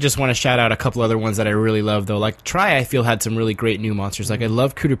also just want to shout out a couple other ones that I really love, though. Like Try, I feel, had some really great new monsters. Like I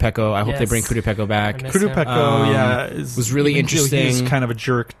love Kudupeko. I hope they Yes. bring Kudupeko back. I miss Kudupeko, was really even though interesting. He's kind of a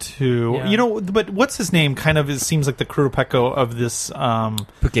jerk too. Yeah. You know, but what's his name? Kind of seems like the Kudupeko of this.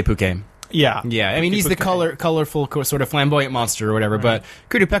 Puke Puke. Yeah, Yeah, I mean, he's the colorful, sort of flamboyant monster or whatever, but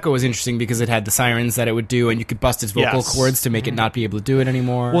Kudupeko was interesting because it had the sirens that it would do, and you could bust its vocal Yes. cords to make it not be able to do it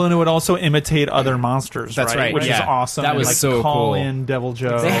anymore. Well, and it would also imitate other monsters. That's right, Which is yeah. awesome. That was and, like, so call cool. in Devil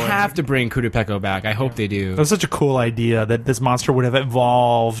Joe. They have to bring Kudupeko back. I hope they do. It was such a cool idea that this monster would have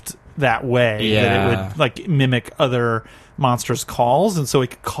evolved that way. That Yeah. it would like mimic other monsters' calls, and so it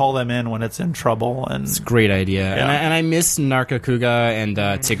could call them in when it's in trouble. And It's a great idea. Yeah. And I miss Narcokuga and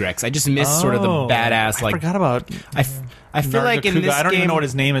Tigrex. I just miss sort of the badass, I like... forgot about. I feel like in Nargacuga. this I don't game... even know what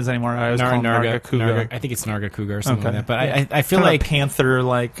his name is anymore. I was calling Nargacuga. I think it's Nargacuga or something Okay. like that. But I feel Kind of like... panther,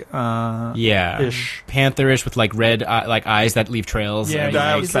 like Yeah. ish. Pantherish with like red like eyes that leave trails. Yeah, And,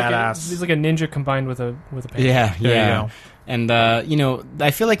 that like, was he's like badass. he's like a ninja combined with a panther. Yeah, There you yeah. go. And you know,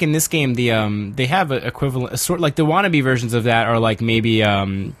 I feel like in this game, they have an equivalent, sort like the wannabe versions of that are like maybe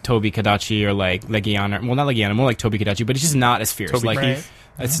Tobi Kadachi or like Legiana. Well, not Legiana, more like Tobi Kadachi, but it's just not as fierce. Toby Like Keith.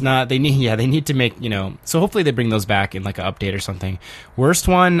 it's not. They need to make, you know. So hopefully they bring those back in like an update or something. Worst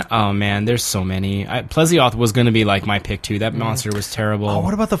one, oh man, there's so many. Plesioth was going to be like my pick too. That monster was terrible. Oh,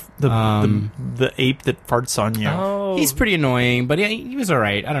 what about the ape that farts on you? Oh, He's pretty annoying, but he was all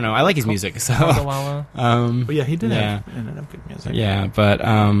right. I don't know. I like his music. So Koala. But yeah, he did yeah. have good music. Yeah, but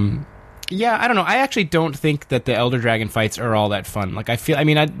yeah, I don't know. I actually don't think that the Elder Dragon fights are all that fun. Like I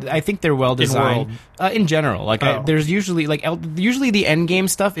think they're well designed in general. Like there's usually like usually the end game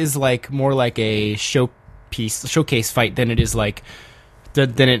stuff is like more like a showcase fight than it is like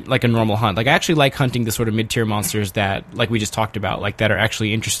like a normal hunt. Like I actually like hunting the sort of mid-tier monsters that like we just talked about, like that are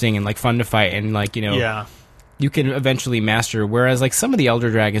actually interesting and like fun to fight and like, you know, Yeah. you can eventually master. Whereas like some of the Elder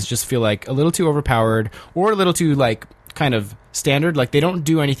Dragons just feel like a little too overpowered or a little too like kind of standard. Like they don't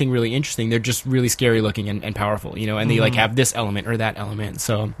do anything really interesting. They're just really scary looking and powerful, you know, and they like have this element or that element.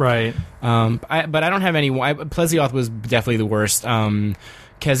 So Right. but I don't have any. Plesioth was definitely the worst.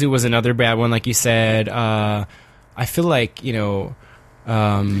 Kezu was another bad one, like you said. I feel like, you know,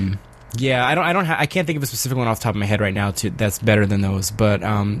 yeah, I can't think of a specific one off the top of my head right now that's better than those. But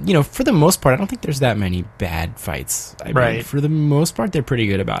you know, for the most part, I don't think there's that many bad fights. I mean, for the most part, they're pretty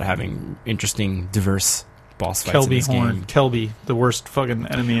good about having interesting, diverse boss fights in this game. Kelby, the worst fucking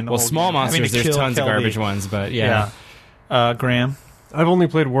enemy in the Well, whole small game. Having monsters, to there's kill tons of Kelby. garbage ones, but yeah. Graham. I've only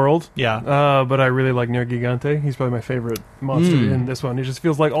played World, Yeah. but I really like Nergigante. He's probably my favorite monster in this one. It just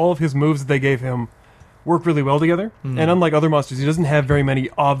feels like all of his moves that they gave him work really well together. And unlike other monsters, he doesn't have very many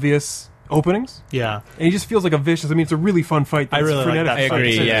obvious openings. Yeah. And he just feels like a vicious. I mean, it's a really fun fight. I really like frenetic that I fight.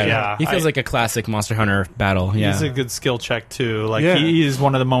 agree. fight, too. Yeah, Yeah. he feels like a classic Monster Hunter battle. Yeah, He's a good skill check too. Like Yeah. he is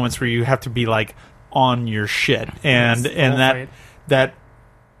one of the moments where you have to be like on your shit, and Full fight.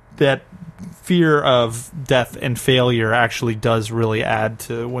 that fear of death and failure actually does really add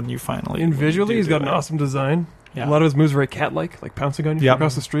to when you finally. And visually, he's got an it. awesome design. Yeah. A lot of his moves are very cat-like pouncing on you Yep.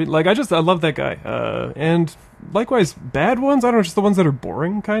 across the street. Like I love that guy. And likewise, bad ones. I don't know, just the ones that are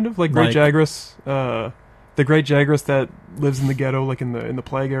boring, kind of like Great Jagras. The Great Jagras that lives in the ghetto, like in the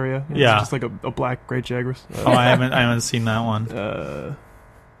plague area. It's Yeah. just like a black Great Jagras. Oh, I haven't seen that one.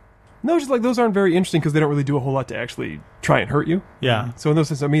 No, just like those aren't very interesting because they don't really do a whole lot to actually try and hurt you. Yeah. So in those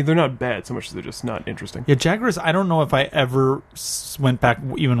sense, I mean, they're not bad so much as they're just not interesting. Yeah, Jaguars, I don't know if I ever went back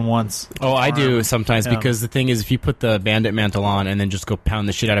even once. Oh, I do sometimes Yeah. because the thing is, if you put the bandit mantle on and then just go pound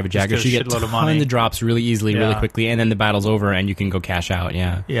the shit out of a Jagger, get a you get shitload of money. tons of drops really easily, really Yeah. quickly, and then the battle's over and you can go cash out.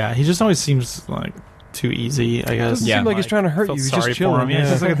 Yeah. Yeah, he just always seems like too easy, I guess. Doesn't Yeah. seem like he's trying to hurt Felt you. He's sorry just chilling. for him. Yeah,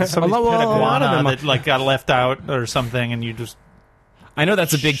 it's just like somebody's A lot- pet a lot of iguana them- that like got left out or something, and you just I know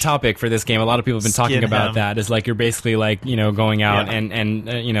that's a big topic for this game. A lot of people have been talking Skin about him. that. Is like you're basically like going out Yeah.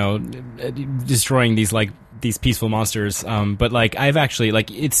 and destroying these peaceful monsters. But like I've actually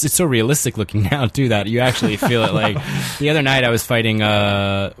like it's so realistic looking now too that you actually feel it. Like the other night I was fighting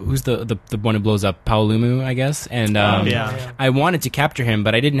who's the one who blows up Paolumu, I guess, and yeah. I wanted to capture him,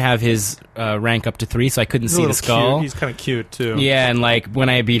 but I didn't have his rank up to 3, so I couldn't He's a see the little skull. cute. He's kind of cute too. Yeah, and like when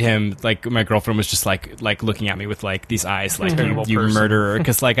I beat him, like my girlfriend was just like looking at me with like these eyes, like Terrible you person. murderer,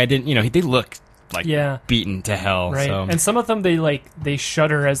 because like I didn't, they look like Yeah. beaten to hell. Right. So. And some of them they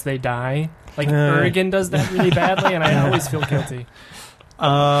shudder as they die. Like Urigan does that really badly, and I always feel guilty.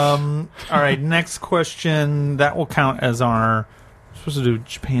 All right, next question. That will count as our. Supposed to do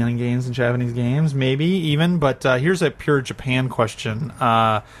Japan games and Japanese games, maybe even. But here's a pure Japan question.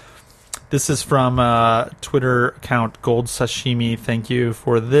 This is from Twitter account Gold Sashimi. Thank you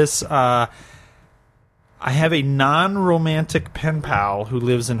for this. I have a non-romantic pen pal who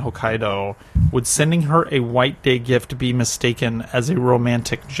lives in Hokkaido. Would sending her a White Day gift be mistaken as a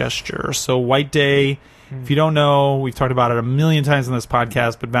romantic gesture? So White Day, if you don't know, we've talked about it a million times on this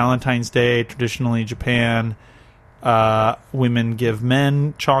podcast, but Valentine's Day, traditionally Japan, women give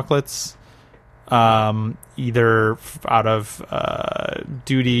men chocolates, either out of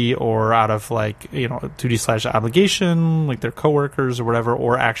duty or out of duty/obligation, like their coworkers or whatever,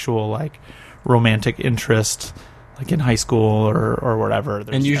 or actual like romantic interest, like in high school or whatever.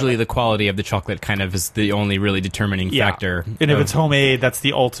 And usually the quality of the chocolate kind of is the only really determining factor. And if it's homemade, that's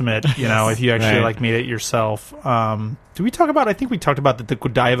the ultimate, if you actually Right. like made it yourself. Did we talk about, I think we talked about that the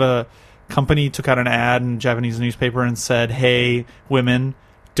Godiva company took out an ad in a Japanese newspaper and said, hey, women,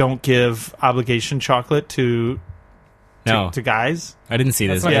 don't give obligation chocolate to guys. I didn't see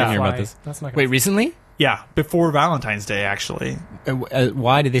this. That's I not didn't gonna hear about fly. this. That's not gonna Wait, recently? Yeah, before Valentine's Day, actually.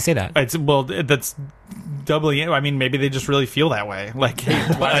 Why did they say that? That's doubly. I mean, maybe they just really feel that way. Like, hey,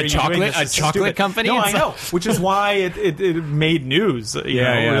 why are you doing this? A This is chocolate stupid. company? No, I It's know. Which is why it made news.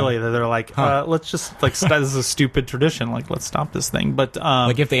 Yeah. Really, that they're like, let's just like this is a stupid tradition. Like, let's stop this thing. But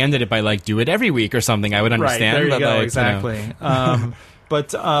Like if they ended it by like do it every week or something, I would understand. Right, there you but go. like, Exactly.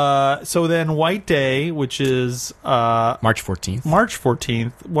 But so then White Day, which is March 14th. March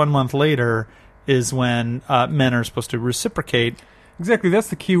 14th, 1 month later, is when men are supposed to reciprocate. Exactly, that's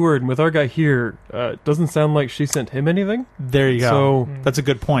the key word. And with our guy here, it doesn't sound like she sent him anything. There you go. So that's a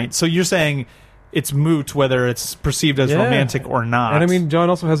good point. So you're saying it's moot whether it's perceived as Yeah. romantic or not. And I mean, John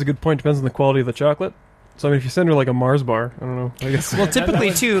also has a good point. Depends on the quality of the chocolate. So I mean, if you send her like a Mars bar, I don't know. I guess. Well,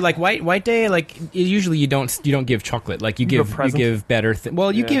 typically too, like White Day, like usually you don't give chocolate. Like you give a give present? better.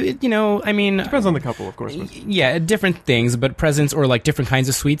 You Yeah. give I mean. Depends on the couple, of course. But Yeah, different things, but presents or like different kinds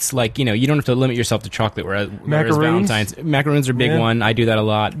of sweets. Like you don't have to limit yourself to chocolate. Whereas Macaroons? Valentine's macaroons are a big Yeah. one. I do that a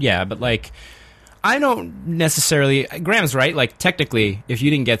lot. Yeah, but like I don't necessarily. Graham's right. Like technically, if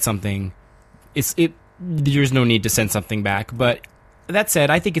you didn't get something, there's no need to send something back. But that said,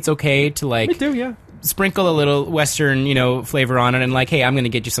 I think it's okay to like me too, yeah. sprinkle a little Western, flavor on it, and like, hey, I'm going to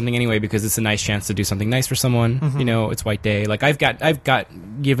get you something anyway because it's a nice chance to do something nice for someone. Mm-hmm. It's White Day. Like I've got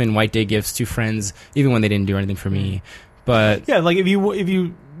given White Day gifts to friends even when they didn't do anything for me. But yeah, like if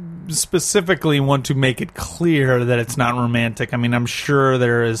you specifically want to make it clear that it's not romantic, I mean, I'm sure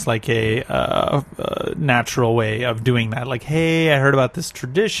there is like a natural way of doing that. Like, hey, I heard about this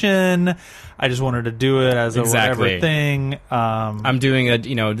tradition. I just wanted to do it as a whatever thing. I'm doing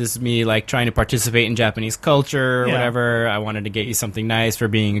this is me like trying to participate in Japanese culture or whatever. I wanted to get you something nice for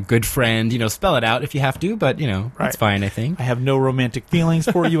being a good friend. Spell it out if you have to, but that's fine. I think I have no romantic feelings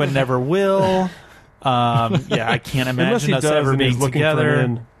for you and never will. I can't Unless imagine he us does ever and he's being looking for an together.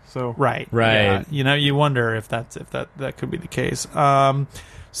 in, so Right. Right. Yeah. You wonder if that could be the case.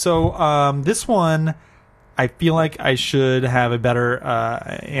 This one, I feel like I should have a better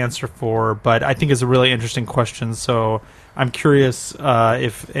answer for, but I think it's a really interesting question. So I'm curious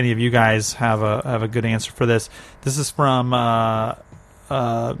if any of you guys have a good answer for this. This is from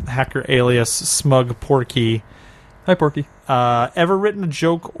hacker alias Smug Porky. Hi, Porky. Ever written a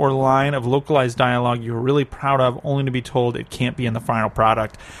joke or line of localized dialogue you were really proud of, only to be told it can't be in the final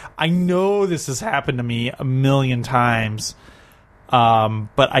product? I know this has happened to me a million times,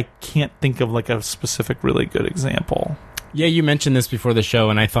 but I can't think of like a specific really good example. Yeah, you mentioned this before the show,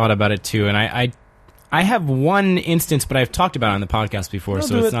 and I thought about it too. And I have one instance, but I've talked about it on the podcast before,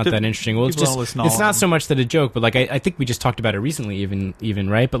 so it's not that interesting. Well, it's not so much that a joke, but like I think we just talked about it recently, even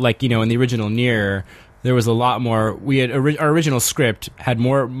right. But like in the original Nier, there was a lot more. We had our original script had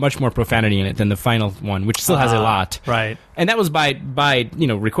much more profanity in it than the final one, which still has a lot, right? And that was by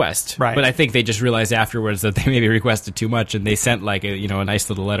request, right? But I think they just realized afterwards that they maybe requested too much, and they sent like a nice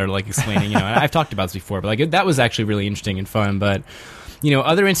little letter like explaining. And I've talked about this before, but like that was actually really interesting and fun, but.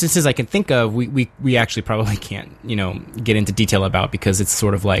 Other instances I can think of, we actually probably can't, get into detail about because it's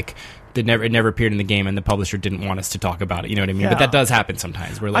sort of like it never appeared in the game and the publisher didn't want us to talk about it. You know what I mean? Yeah. But that does happen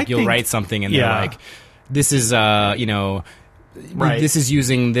sometimes where like you'll write something and they're like, this is, this is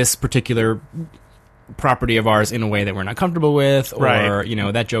using this particular property of ours in a way that we're not comfortable with, or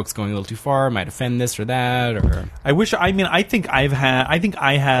that joke's going a little too far, might offend this or that, or I think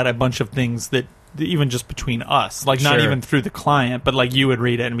I had a bunch of things that even just between us, like not even through the client, but like you would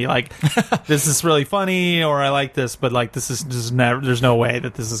read it and be like, this is really funny, or I like this, but like this is just never, there's no way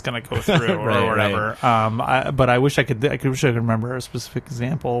that this is going to go through or whatever. Right. But I wish I could remember a specific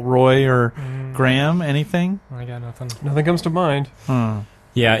example. Roy or Graham, anything? I got nothing. Nothing comes to mind.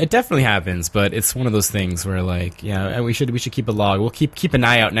 Yeah, it definitely happens, but it's one of those things where like, we should keep a log. We'll keep an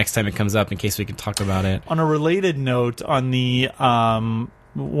eye out next time it comes up in case we can talk about it. On a related note, on the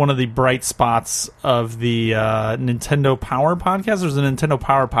one of the bright spots of the Nintendo Power podcast. There's a Nintendo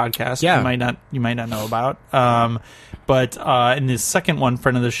Power podcast. Yeah. You might not know about. But in the second one,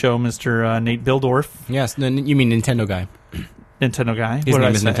 friend of the show, Mr. Nate Bildorf. Yes, you mean Nintendo guy. Nintendo guy. His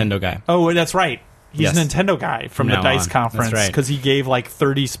name is Nintendo Guy. Oh, that's right. He's a Nintendo guy from the DICE conference because he gave like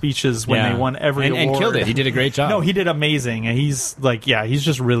 30 speeches when they won every award. And killed it. He did a great job. No, he did amazing. And he's like, he's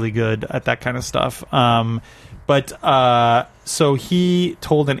just really good at that kind of stuff. So he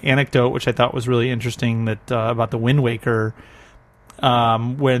told an anecdote, which I thought was really interesting, that about the Wind Waker,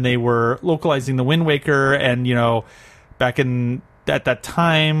 when they were localizing the Wind Waker, and back at that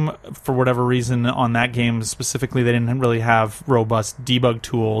time, for whatever reason, on that game specifically, they didn't really have robust debug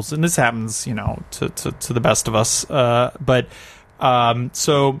tools, and this happens, to the best of us.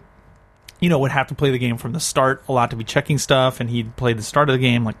 So would have to play the game from the start a lot to be checking stuff, and he'd played the start of the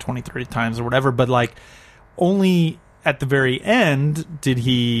game like 20, 30 times or whatever, but like only at the very end did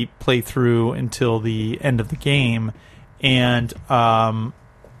he play through until the end of the game, and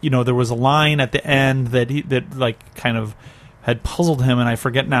there was a line at the end that like kind of had puzzled him, and I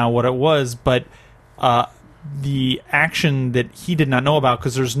forget now what it was, but the action that he did not know about,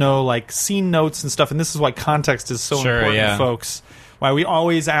 because there's no like scene notes and stuff, and this is why context is so important, folks. Why we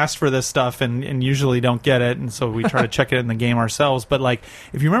always ask for this stuff and usually don't get it, and so we try to check it in the game ourselves. But like,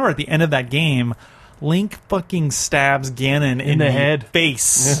 if you remember at the end of that game, Link fucking stabs Ganon in the head,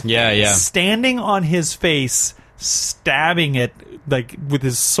 face. Yeah. Standing on his face, stabbing it like with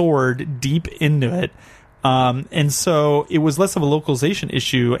his sword deep into it. And so it was less of a localization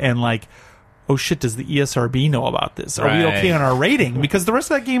issue, and like, oh shit, does the ESRB know about this? Are we okay on our rating? Because the rest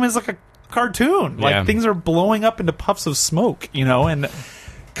of that game is like a cartoon. Like things are blowing up into puffs of smoke, and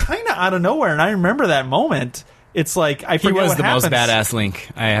kind of out of nowhere. And I remember that moment. It's like I forget what happens. He was the most badass Link,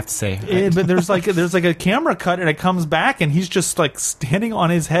 I have to say. But there's like a camera cut, and it comes back, and he's just like standing on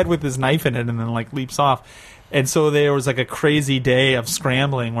his head with his knife in it, and then like leaps off. And so there was like a crazy day of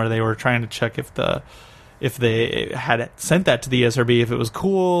scrambling where they were trying to check if they had sent that to the ESRB, if it was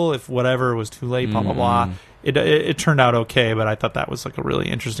cool, if whatever, it was too late, blah blah blah. It turned out okay, but I thought that was like a really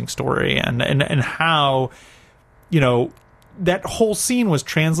interesting story, and how that whole scene was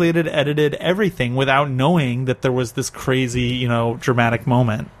translated, edited, everything without knowing that there was this crazy, dramatic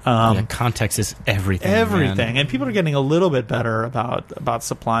moment. Context is everything. Everything, man. And people are getting a little bit better about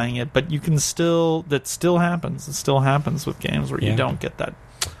supplying it, but that still happens. It still happens with games where you don't get that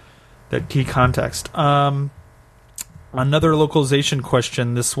key context. Another localization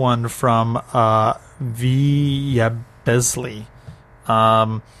question. This one from V. Besley.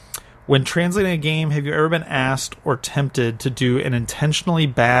 When translating a game, have you ever been asked or tempted to do an intentionally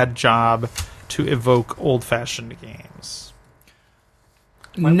bad job to evoke old-fashioned games?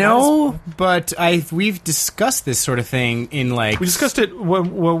 No, but we've discussed this sort of thing in like... We discussed it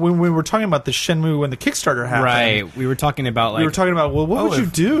when we were talking about the Shenmue when the Kickstarter happened. Right. We were talking about well, what would you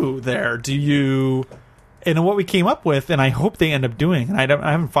do there? Do you... And what we came up with, and I hope they end up doing, and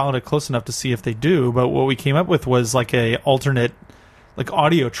I haven't followed it close enough to see if they do, but what we came up with was like a alternate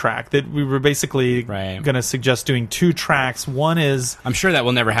audio track that we were basically Right. going to suggest doing 2 tracks. One is I'm sure that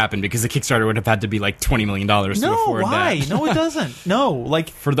will never happen because the Kickstarter would have had to be like $20 million to afford why? that. No, it doesn't. No, like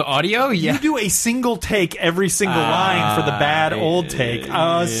For the audio, yeah. you do a single take every single line for the bad old take.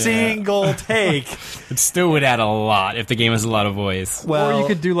 A single take. It still would add a lot if the game has a lot of voice. Well, or you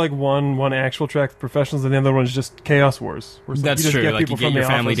could do like one actual track with professionals, and the other one's just Chaos Wars. Where it's like That's you just true. Get Like, people you get from your the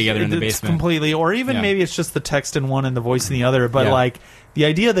family office. together in the it's basement. completely, or even Yeah. maybe it's just the text in one and the voice in the other. But Yeah. like the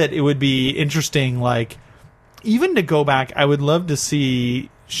idea that it would be interesting, like even to go back, I would love to see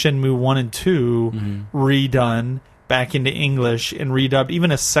Shenmue 1 and 2 redone back into English and redubbed,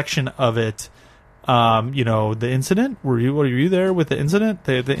 even a section of it. The incident. Were you there with the incident?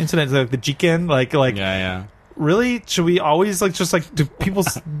 The incident, like the Jiken, like Yeah. really? Should we always do people?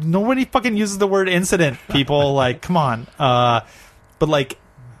 Nobody fucking uses the word incident. People like, come on. But like,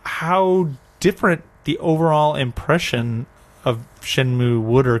 how different the overall impression of Shenmue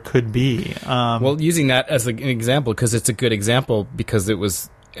would or could be. Well, using that as an example, because it's a good example, because it was,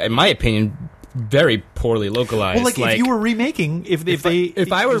 in my opinion, very poorly localized. Well, if you were remaking, if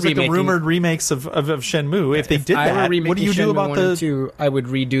I were the remaking- rumored remakes of Shenmue, if they did I were that, remaking what do you do Shenmue about 1 and 2, I would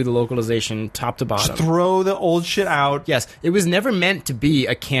redo the localization top to bottom. throw the old shit out? Yes, it was never meant to be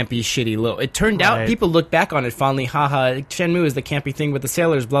a campy, shitty little. It turned out Right. people look back on it fondly. Haha, Shenmue is the campy thing with the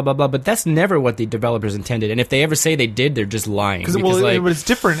sailors, blah blah blah. But that's never what the developers intended. And if they ever say they did, they're just lying. But it's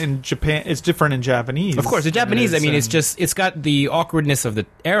different in Japan. It's different in Japanese. Of course, the Japanese. I mean, It's, it's got the awkwardness of the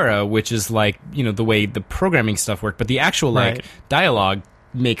era, which is like the way the programming stuff worked. But the actual Right. dialogue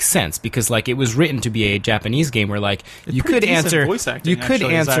makes sense because it was written to be a Japanese game where you pretty could decent answer voice acting, you could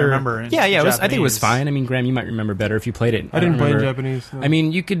actually, as I answer remember, in yeah it was, I think it was Japanese. fine. I mean, Graham, you might remember better if you played it. I didn't play in remember. Japanese. No. I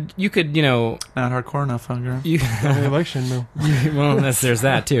mean, you could not hardcore enough, Hunger. you I really like Shenmue. well, there's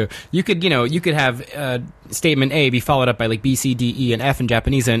that too. You could have statement A be followed up by like B, C, D, E, and F in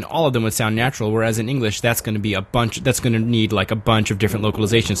Japanese, and all of them would sound natural. Whereas in English, that's going to be that's going to need like a bunch of different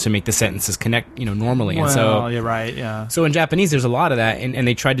localizations to make the sentences connect, normally. Well, and so you're right. Yeah. So in Japanese, there's a lot of that, and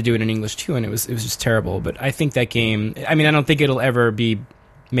they tried to do it in English too, and it was just terrible. But I think that game. I mean, I don't think it'll ever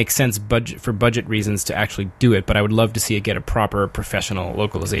make sense for budget reasons to actually do it, but I would love to see it get a proper professional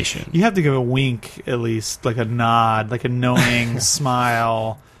localization. You have to give a wink, at least, like a nod, like a knowing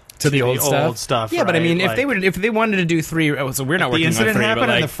smile To the old stuff. Yeah, but I right? mean, Like, if they wanted to do 3, so we're not the working on incident 3, happened,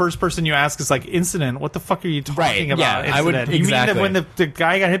 but and the first person you ask is like, incident? What the fuck are you talking Right, about? yeah, I would- Incident? You exactly. mean that when the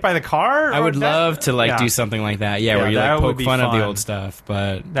guy got hit by the car? I Or would that? love to Yeah. do something like that. Yeah, Yeah, where you that would poke be fun of the fun. old stuff,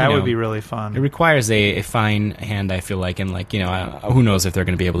 but That would be really fun. It requires a fine hand, I feel like, and who knows if they're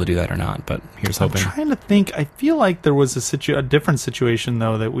going to be able to do that or not. But here's I'm hoping. trying to think. I feel like there was a different situation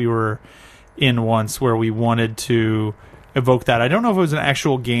though that we were in once where we wanted to evoke that. I don't know if it was an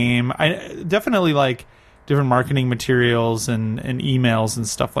actual game. I definitely like different marketing materials and emails and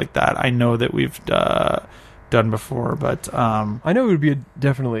stuff like that. I know that we've done before, but I know it would be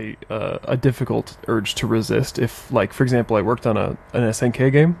definitely a difficult urge to resist if, like, for example, I worked on an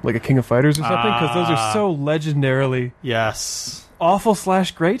SNK game, like a King of Fighters or something, because those are so legendarily yes. awful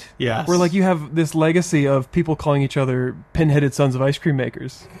 / great. Yes. Where, like, you have this legacy of people calling each other pin-headed sons of ice cream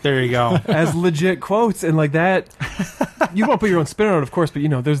makers There you go. as legit quotes, and like that. You won't put your own spin on it, of course, but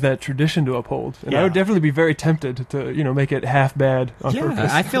there's that tradition to uphold, and I Yeah. would definitely be very tempted to make it half bad on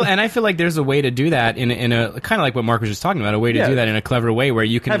purpose. I feel like there's a way to do that in a kind of like what Mark was just talking about, a way to Yeah. do that in a clever way where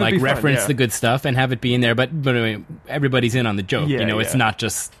you can Have it like be fun, reference yeah. the good stuff and have it be in there, but I mean, everybody's in on the joke. Yeah, It's yeah. not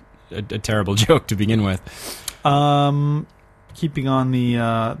just a terrible joke to begin with. Keeping on the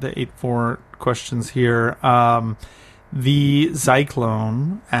 8-4 questions here. The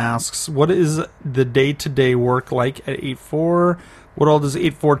Zyklone asks, what is the day-to-day work like at 8-4? What all does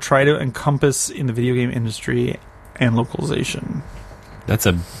 8-4 try to encompass in the video game industry and localization? That's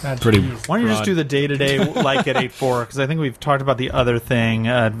a Ah, pretty. geez. Why don't you just broad. do the day-to-day like at 8-4? Because I think we've talked about the other thing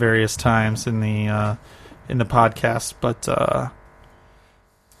at various times in the podcast, but yeah.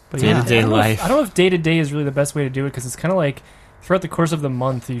 Day-to-day life. I don't know if day to day is really the best way to do it because it's kind of like throughout the course of the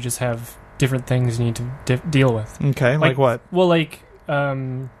month you just have different things you need to deal with. Okay, like what? Well,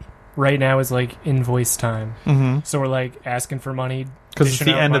 right now is like invoice time, Mm-hmm. so we're like asking for money Because it's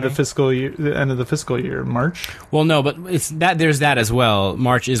dishing the out end of the money. fiscal year. The end of the fiscal year, March. Well, no, but it's that. There's that as well.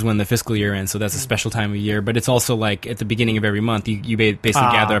 March is when the fiscal year ends, so that's a special time of year. But it's also like at the beginning of every month, you basically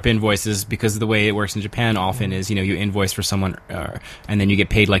gather up invoices because the way it works in Japan often is you invoice for someone, and then you get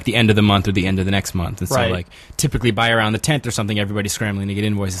paid like the end of the month or the end of the next month. And so Right. like typically by around the 10th or something, everybody's scrambling to get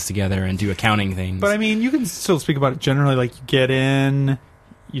invoices together and do accounting things. But I mean, you can still speak about it generally. Like you get in,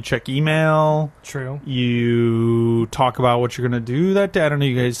 you check email, True. you talk about what you're going to do that day. I don't know.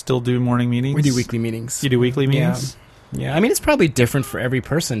 You guys still do morning meetings? we do weekly meetings. You do weekly Yeah. meetings. Yeah, I mean, it's probably different for every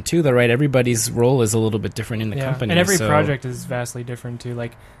person, too, though, right? Everybody's role is a little bit different in the company. And every so... project is vastly different, too.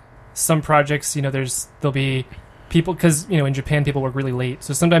 Like, some projects, there'll be people, because, in Japan, people work really late.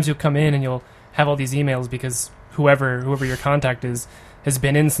 So sometimes you'll come in and you'll have all these emails because whoever your contact is has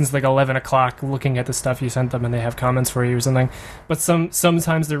been in since like 11 o'clock looking at the stuff you sent them, and they have comments for you or something. But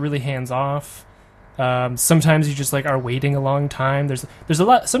sometimes they're really hands-off. Sometimes you just, like, are waiting a long time.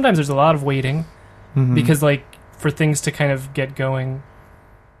 Sometimes there's a lot of waiting because, like, for things to kind of get going.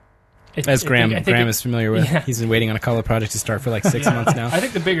 As Graham is familiar with. Yeah. He's been waiting on a Cobbled project to start for like 6 months now. I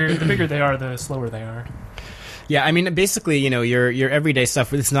think the bigger they are, the slower they are. Yeah, I mean, basically, your everyday stuff.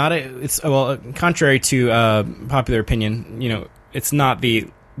 Contrary to popular opinion, it's not the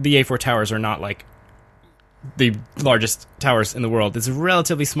A4 towers are not like the largest towers in the world. It's a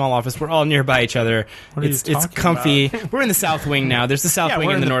relatively small office. We're all nearby each other. It's comfy. About? We're in the south wing now. There's the south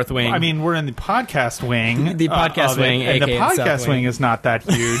wing and the north wing. I mean, we're in the podcast wing. The podcast wing, and the podcast wing is not that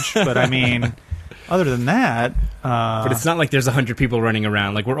huge. But I mean, other than that, but it's not like there's 100 people running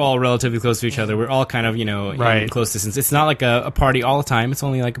around. Like, we're all relatively close to each other. We're all kind of in close distance. It's not like a party all the time. It's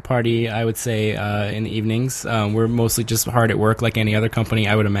only like a party, I would say, in the evenings. We're mostly just hard at work, like any other company,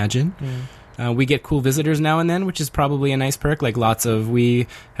 I would imagine. We get cool visitors now and then, which is probably a nice perk. Like, we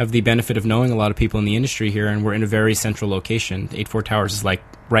have the benefit of knowing a lot of people in the industry here, and we're in a very central location. 84 Towers is like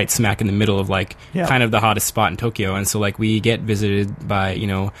right smack in the middle of kind of the hottest spot in Tokyo, and so like we get visited by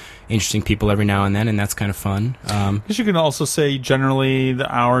interesting people every now and then, and that's kind of fun. Because you can also say generally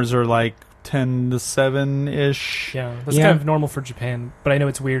the hours are like 10 to 7-ish. Yeah, that's kind of normal for Japan, but I know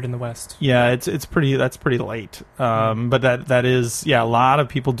it's weird in the West. Yeah, that's pretty late. But that is, a lot of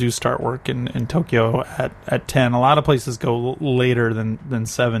people do start work in Tokyo at 10. A lot of places go later than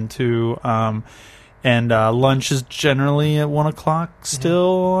 7 too. And lunch is generally at 1 o'clock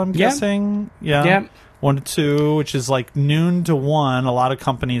still, I'm guessing. Yeah. 1 to 2, which is like noon to 1. A lot of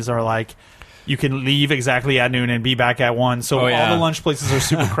companies are like, you can leave exactly at noon and be back at 1. So all the lunch places are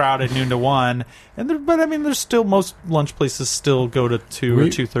super crowded noon to 1. But I mean, there's still, most lunch places still go to 2 or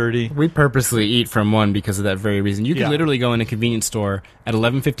 2:30. We purposely eat from 1 because of that very reason. You can literally go in a convenience store at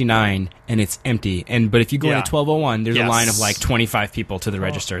 11:59 and it's empty. But if you go in at 12:01, there's a line of like 25 people to the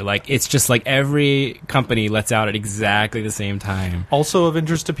register. Like, it's just like every company lets out at exactly the same time. Also of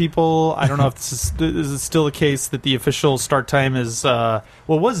interest to people, I don't know if this is still the case, that the official start time is it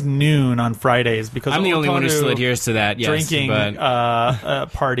was noon on Fridays, because I'm the only one who still adheres to that. Yes, drinking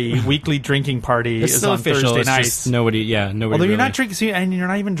weekly drinking party it's is still on official. Thursday It's nights. just nobody. Although you're really. not drinking, and you're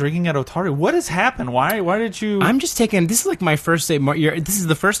not even drinking at Otaru. What has happened? Why did you? I'm just taking. This is like my first day. This is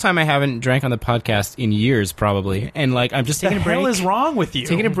the first time I haven't drank on the podcast in years, probably. And like, I'm just taking a break. What the hell is wrong with you?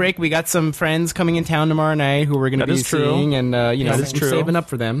 Taking a break. We got some friends coming in town tomorrow night who we're going to be seeing, and I'm saving up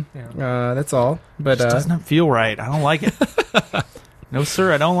for them. Yeah. That's all. But it doesn't feel right. I don't like it. No,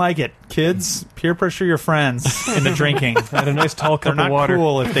 sir, I don't like it. Kids, peer pressure your friends into drinking. Had a nice tall cup of water. They're not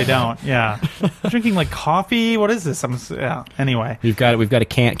cool if they don't. Yeah, drinking like coffee. What is this? Anyway, we've got a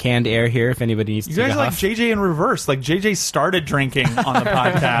canned air here. If anybody needs, you guys are like JJ in reverse. Like, JJ started drinking on the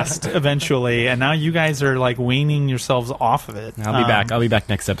podcast eventually, and now you guys are like weaning yourselves off of it. I'll be back. I'll be back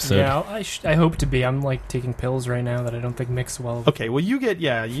next episode. Yeah, I hope to be. I'm like taking pills right now that I don't think mix well. Okay, well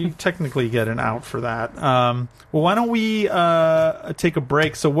you technically get an out for that. Well, why don't we take a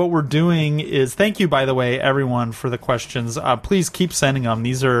break? So what we're doing is, thank you, by the way, everyone, for the questions. Please keep sending them.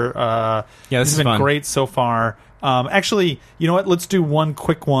 These are this has been fun. Great so far. Actually, you know what? Let's do one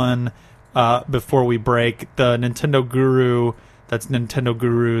quick one before we break. The Nintendo Guru, that's Nintendo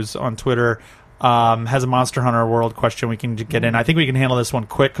Gurus on Twitter, has a Monster Hunter World question we can get in. I think we can handle this one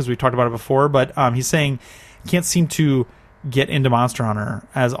quick because we talked about it before. But he's saying, can't seem to get into Monster Hunter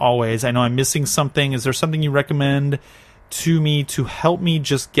as always. I know I'm missing something. Is there something you recommend to me to help me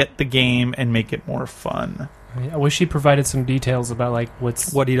just get the game and make it more fun? I wish he provided some details about like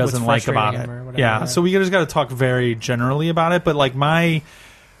what he doesn't like about it. Yeah, so we just got to talk very generally about it. But like, my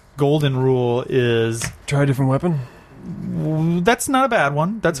golden rule is try a different weapon. That's not a bad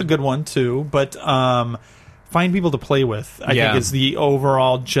one. That's a good one too. But find people to play with, I think, is the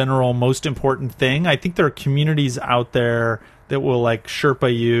overall general most important thing. I think there are communities out there that will like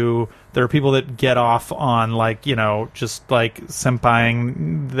Sherpa you. There are people that get off on like, just like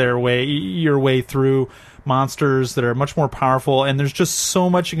senpaiing your way through monsters that are much more powerful, and there's just so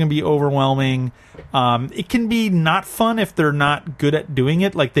much. It can be overwhelming. It can be not fun if they're not good at doing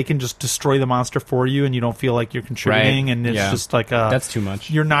it. Like, they can just destroy the monster for you and you don't feel like you're contributing, and it's just like that's too much.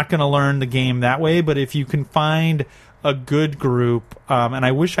 You're not going to learn the game that way. But if you can find a good group, and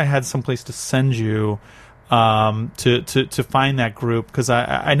I wish I had some place to send you to find that group, because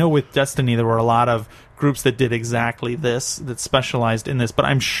I know with Destiny there were a lot of groups that did exactly this, that specialized in this, but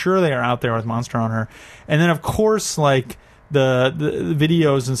I'm sure they are out there with Monster Hunter. And then of course, like the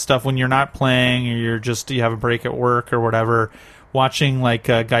videos and stuff when you're not playing or you have a break at work or whatever, watching like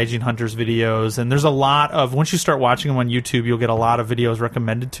Gaijin Hunters videos. And there's a lot of, once you start watching them on YouTube, you'll get a lot of videos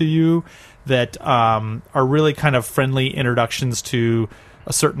recommended to you that are really kind of friendly introductions to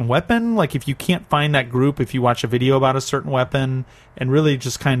a certain weapon. Like if you can't find that group, if you watch a video about a certain weapon and really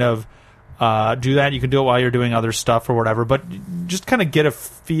just kind of do that, you can do it while you're doing other stuff or whatever, but just kind of get a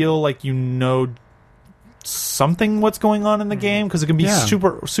feel like you know something what's going on in the game, because it can be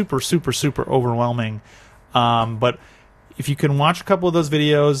super overwhelming. But if you can watch a couple of those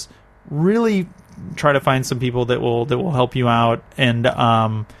videos, really try to find some people that will help you out, and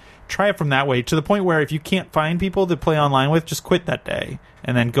try it from that way, to the point where if you can't find people to play online with, just quit that day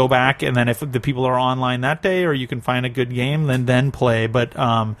and then go back, and then if the people are online that day or you can find a good game, then play. But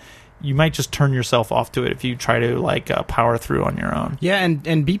you might just turn yourself off to it if you try to like power through on your own. Yeah,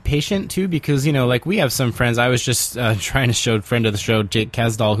 and be patient too, because like we have some friends. I was just trying to show friend of the show, Jake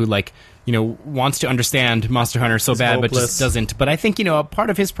Kasdal, who like wants to understand Monster Hunter so bad, but just doesn't. But I think, a part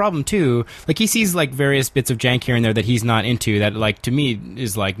of his problem too, like he sees like various bits of jank here and there that he's not into, that like to me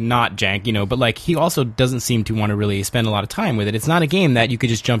is like not jank, but like he also doesn't seem to want to really spend a lot of time with it. It's not a game that you could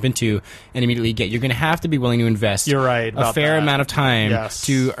just jump into and immediately get. You're going to have to be willing to invest a fair amount of time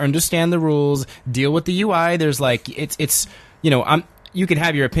to understand the rules, deal with the UI. There's like, you can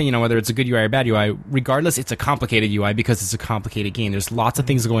have your opinion on whether it's a good UI or bad UI. Regardless, it's a complicated UI because it's a complicated game. There's lots of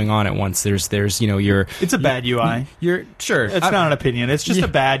things going on at once. There's it's a bad UI. You're sure. It's not an opinion. It's just a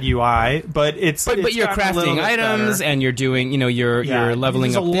bad UI, but it's you're crafting items better. And you're doing you're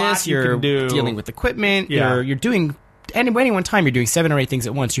leveling up this. You're dealing with equipment. You're doing any one time you're doing 7 or 8 things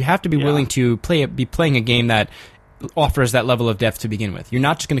at once. You have to be willing to be playing a game that offers that level of depth to begin with. You're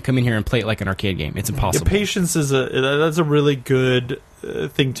not just going to come in here and play it like an arcade game. It's impossible. Patience that's a really good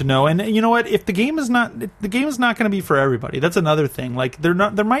thing to know. And you know what? If the game is not going to be for everybody. That's another thing. Like there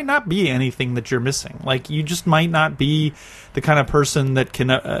might not be anything that you're missing. Like you just might not be the kind of person that can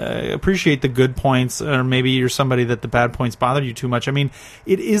appreciate the good points, or maybe you're somebody that the bad points bother you too much. I mean,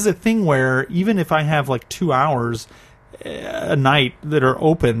 it is a thing where even if I have like 2 hours a night that are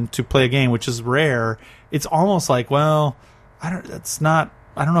open to play a game, which is rare, it's almost like, well, I don't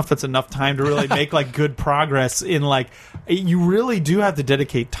know if that's enough time to really make like good progress in like. You really do have to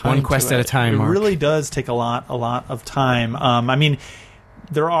dedicate time. One quest to at it. a time. Mark. It really does take a lot of time. I mean,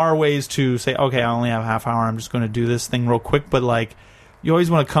 there are ways to say, okay, I only have a half hour. I'm just going to do this thing real quick. But like, you always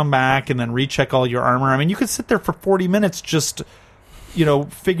want to come back and then recheck all your armor. I mean, you could sit there for 40 minutes just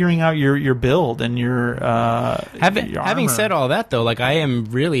figuring out your build and your having said all that, though, like I am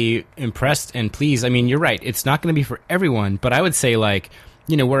really impressed and pleased. I mean, you're right. It's not going to be for everyone, but I would say like,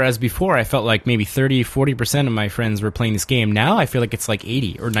 whereas before I felt like maybe 30-40% of my friends were playing this game. Now I feel like it's like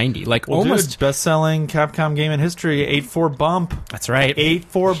 80 or 90. Like almost best-selling Capcom game in history, 8-4 bump. That's right.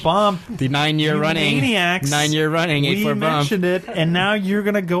 8-4 bump. The 9-year running. Maniacs. 9-year running, 8-4 bump. We mentioned it, and now you're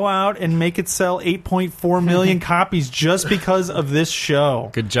going to go out and make it sell 8.4 million copies just because of this show.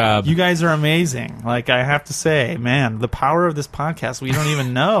 Good job. You guys are amazing. Like, I have to say, man, the power of this podcast, we don't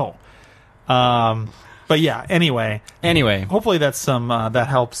even know. But yeah, anyway, hopefully that's that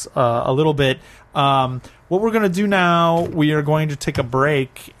helps a little bit. What we're going to do now, we are going to take a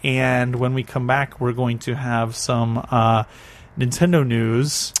break, and when we come back, we're going to have some Nintendo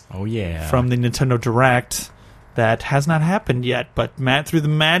news. Oh yeah, from the Nintendo Direct that has not happened yet, but through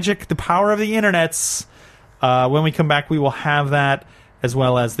the power of the internets, when we come back, we will have that as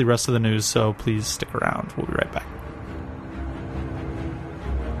well as the rest of the news. So please stick around. We'll be right back.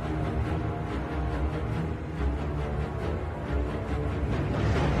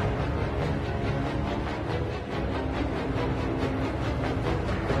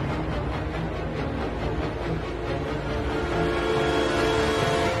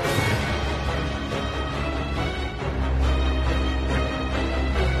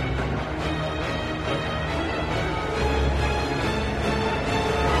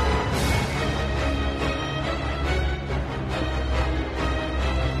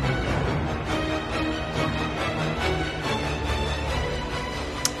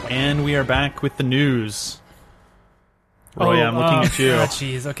 And we are back with the news. Roy, I'm looking at you. Oh,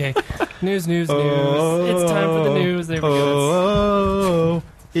 jeez. Okay. News. It's time for the news. There we go.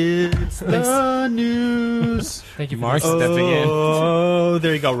 It's the news. Thank you, Mark, stepping in. Oh,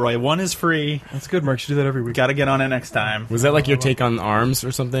 there you go, Roy. One is free. That's good, Mark. You should do that every week. Got to get on it next time. Was that like your take on ARMS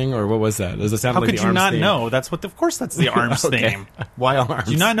or something, or what was that? Does it sound How like could the you ARMS not theme? know? That's what. Of course, that's the ARMS Okay. theme. Why ARMS?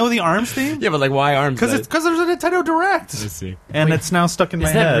 Do you not know the ARMS theme? Yeah, but like why ARMS? Because there's a Nintendo Direct, Let's see. and it's now stuck in my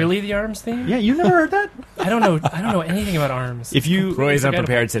Is head. that really the ARMS theme? Yeah, you never heard that? I don't know anything about ARMS. If you Roy's Forgettable.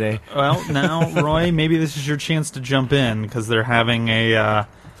 unprepared today. well, now Roy, maybe this is your chance to jump in because they're having a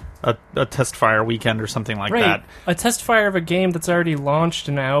test fire weekend or something like right, that. a test fire of a game that's already launched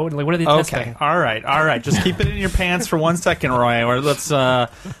and out. Like, what are they Okay, testing? all right. Just keep it in your pants for 1 second, Roy. Or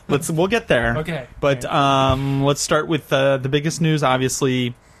we'll get there. Okay, But let's start with the biggest news.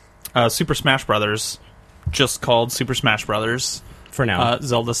 Obviously, Super Smash Brothers, just called Super Smash Brothers, For now.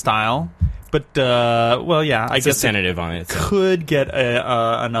 Zelda style. But well, yeah, I It's guess a tentative on it. So. could get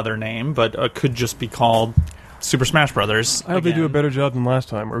another name, but could just be called Super Smash Brothers. I hope they do a again. better job than last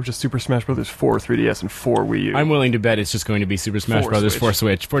time, or just Super Smash Brothers 4 3DS and 4 Wii U. I'm willing to bet it's just going to be Super Smash For Brothers Switch. for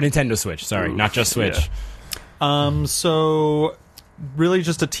Switch. For Nintendo Switch, sorry. Oof, Not just Switch. yeah. So really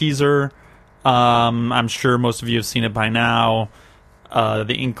just a teaser. I'm sure most of you have seen it by now.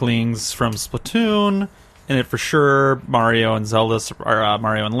 The Inklings from Splatoon. In it for sure. Mario and Zelda, or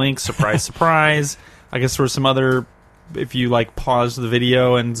Mario and Link. Surprise, surprise. I guess there were some other. If you paused the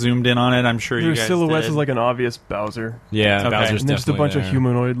video and zoomed in on it, I'm sure you There's guys silhouettes did. as like an obvious Bowser. Yeah, Okay. Bowser's And there's just a definitely bunch there. of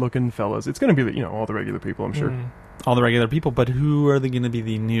humanoid-looking fellas. It's going to be, all the regular people, I'm sure. all the regular people, but who are they going to be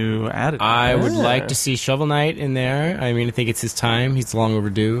the new added? I would Yeah. like to see Shovel Knight in there. I mean, I think it's his time. He's long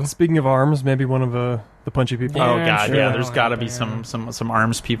overdue. Speaking of arms, maybe one of the punchy people. Yeah, Oh god, sure. yeah. There's got to be Yeah. some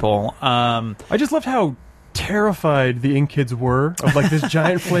arms people. I just loved how terrified the Ink Kids were of this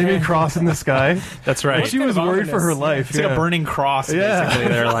giant flaming cross in the sky. That's right. She was worried for her life. It's like a burning cross, Yeah. basically.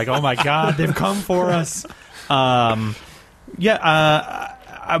 They're like, oh my god, they've come for us.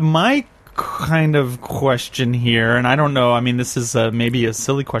 My kind of question here, and I don't know, I mean, this is maybe a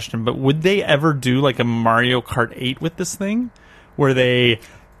silly question, but would they ever do like a Mario Kart 8 with this thing? Where they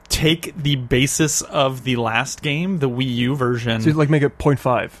take the basis of the last game, the Wii U version. So you'd make it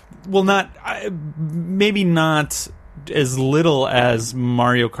 0.5. Well, maybe not as little as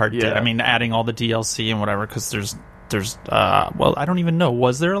Mario Kart did. Yeah. I mean, adding all the DLC and whatever, because there's well, I don't even know.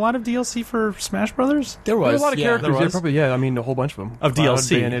 Was there a lot of DLC for Smash Brothers? There There was a lot of characters. there Yeah, was. probably. Yeah, I mean, a whole bunch of them. Of Cloud,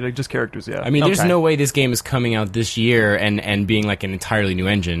 DLC. Bayonetta, just characters. Yeah. I mean, there's Okay. no way this game is coming out this year and being like an entirely new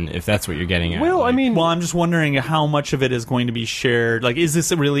engine, if that's what you're getting at. well, Like, I mean, Well, I'm just wondering how much of it is going to be shared. Like, is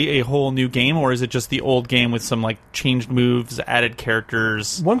this really a whole new game, or is it just the old game with some changed moves, added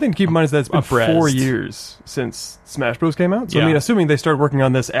characters? one thing to keep in mind is that it's been Up-resed. 4 years since Smash Bros. Came out. So, Yeah. I mean, assuming they started working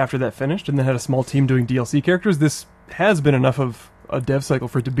on this after that finished and then had a small team doing DLC characters, this has been enough of a dev cycle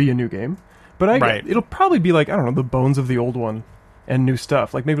for it to be a new game. But Right. it'll probably be I don't know, the bones of the old one and new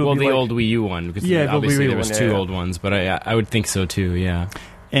stuff. Maybe it'll well, be the old Wii U one, because Yeah, the obviously Wii U there was one, two yeah. old ones, but I would think so too, yeah.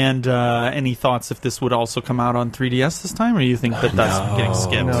 And any thoughts if this would also come out on 3DS this time, or you think that that's getting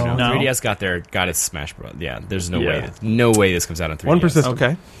skipped? No. 3DS got its Smash Bros. Yeah, there's no Yeah. way this comes out on 3DS. one per system.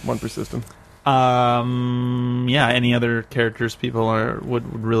 Okay. One per system. Yeah. Any other characters people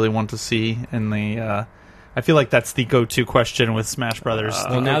would really want to see in the? I feel like that's the go-to question with Smash Brothers. The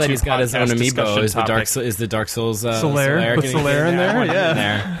Well, now that go-to he's got his own podcast amiibo, discussion is the Dark Souls Solaire? Put gonna Solaire in there? I want him Yeah. in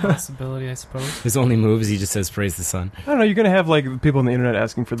there. Possibility, I suppose. His only moves, he just says praise the sun. I don't know. You're gonna have people on the internet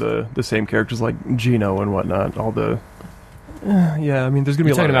asking for the same characters like Gino and whatnot. All the yeah. I mean, there's gonna be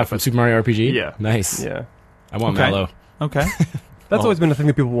You're a lot talking of about from Super Mario RPG? Yeah. Nice. Yeah, I want Okay. Mallow. Okay. that's Well- always been a thing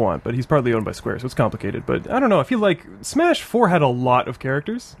that people want. But he's partly owned by Square, so it's complicated. But I don't know. I feel like Smash 4 had a lot of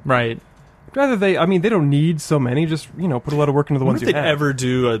characters. Right. Rather they don't need so many. Just put a lot of work into the I wonder ones if you they'd have. ever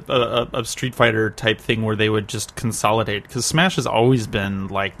do a Street Fighter type thing where they would just consolidate, because Smash has always been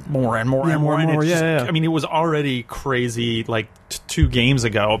more and more Yeah, and more. more and And more, it's just, yeah. I mean, it was already crazy 2 games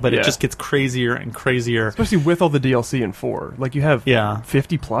ago, but Yeah. it just gets crazier and crazier. Especially with all the DLC in 4. You have Yeah.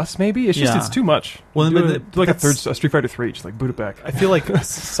 50 plus maybe. It's just Yeah. it's too much. Well, Do but a that's- a Street Fighter 3. Just boot it back. I feel like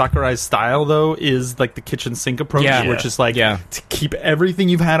Sakurai's style though is the kitchen sink approach, Yeah. which is Yeah. to keep everything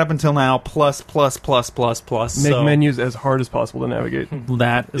you've had up until now plus. Make So menus as hard as possible to navigate.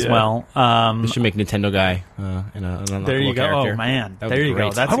 that as Yeah. well. They should make Nintendo guy in a There you go. character. Oh man, That would there be you go.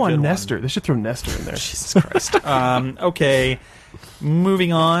 great. That's I a want good Nestor. one. They should throw Nestor in there. Jesus Christ. Okay,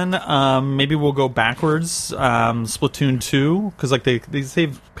 moving on. Maybe we'll go backwards. Splatoon 2, because they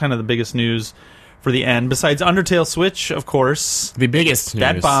saved kind of the biggest news for the end. Besides Undertale Switch, of course, The biggest news.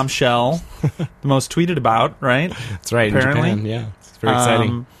 that bombshell, the most tweeted about, right? That's right, apparently. in Japan, yeah. It's very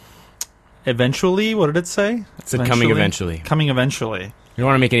exciting. Eventually, what did it say? It said coming eventually. Coming eventually. We don't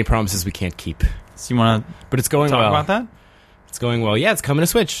want to make any promises we can't keep. So you want But it's to going talk well. about that? It's going well. Yeah, it's coming to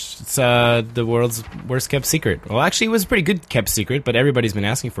Switch. It's the world's worst kept secret. Well, actually, it was a pretty good kept secret, but everybody's been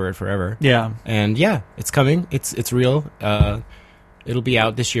asking for it forever. Yeah. And yeah, it's coming. It's real. It'll be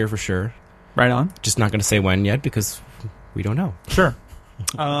out this year for sure. Right on. Just not going to say when yet because we don't know. Sure.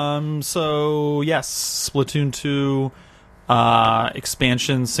 So yes, Splatoon 2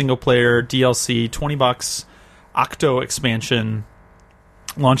 expansion, single player, DLC, $20. Octo expansion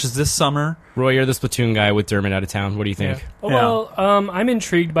launches this summer. Roy, you're the Splatoon guy with Dermot out of town. What do you think? Yeah. Well, I'm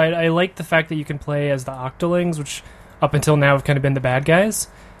intrigued by it. I like the fact that you can play as the Octolings, which up until now have kind of been the bad guys,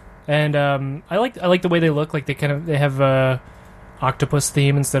 and I like the way they look. Like they have a octopus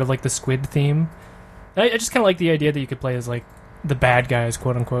theme instead of like the squid theme. I just kind of like the idea that you could play as like the bad guys,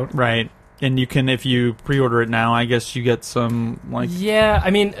 quote unquote. Right. And you can, if you pre-order it now, I guess you get some like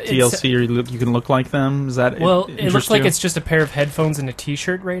DLC, or you can look like them. Is that it looks like it's just a pair of headphones and a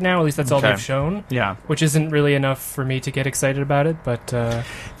T-shirt right now. At least that's all they've shown. Yeah, which isn't really enough for me to get excited about it. But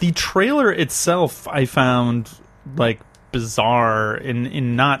the trailer itself, I found like bizarre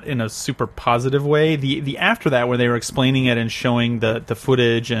in not in a super positive way. The after that, where they were explaining it and showing the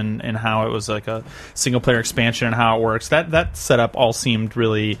footage and how it was like a single player expansion and how it works, that setup all seemed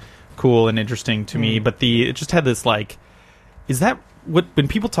really cool and interesting to me, but it just had this like, is that what when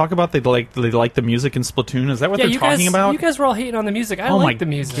people talk about they like the music in Splatoon? Is that what they're talking about? You guys were all hating on the music. I like the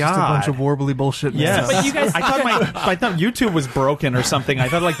music. God. Just a bunch of warbly bullshit. Yes. But you guys, I thought YouTube was broken or something. I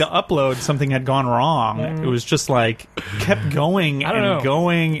thought like the upload something had gone wrong. It was just like kept going and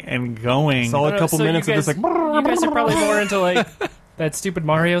going and going. Solid couple minutes of just like. You guys are probably more into like that stupid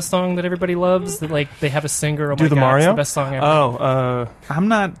Mario song that everybody loves. That like they have a singer. Oh my god, Mario? it's the best song ever. I'm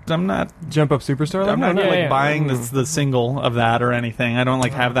not Jump Up Superstar. I'm not buying the single of that or anything. I don't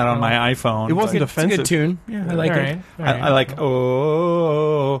like have that on my iPhone. It wasn't offensive. It's a good tune. Yeah, I like it. I like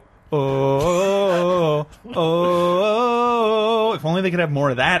oh. If only they could have more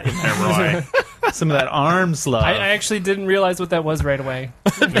of that in there, Roy. Some of that arms love. I actually didn't realize what that was right away.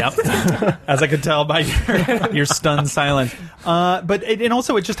 Yep, as I could tell by your stunned silence. But it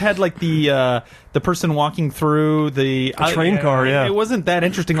also just had like the person walking through the train car. Yeah, it wasn't that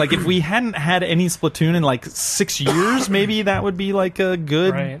interesting. Like if we hadn't had any Splatoon in like 6 years, maybe that would be like a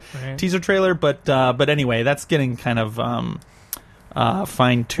good teaser trailer. But anyway, that's getting kind of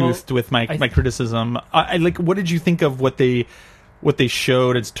fine-toothed with my criticism. I like. What did you think of what they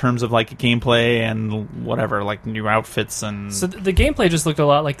showed in terms of like gameplay and whatever, like new outfits and... So the gameplay just looked a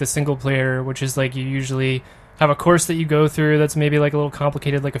lot like the single player, which is like you usually have a course that you go through that's maybe like a little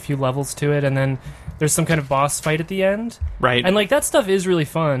complicated, like a few levels to it, and then there's some kind of boss fight at the end. Right. And like that stuff is really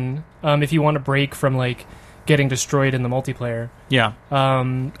fun if you want to break from like getting destroyed in the multiplayer. Yeah.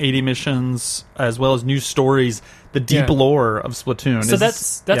 80 missions, as well as new stories, the deep lore of Splatoon. So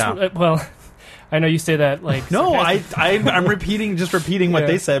that's well... I know you say that like no, I'm repeating what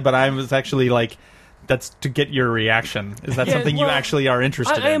they said, but I was actually like, that's to get your reaction. Is that something you actually are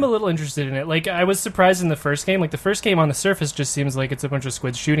interested in? I am a little interested in it. Like I was surprised in the first game. Like the first game on the surface just seems like it's a bunch of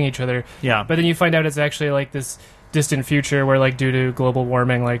squids shooting each other. Yeah. But then you find out it's actually like this distant future where like due to global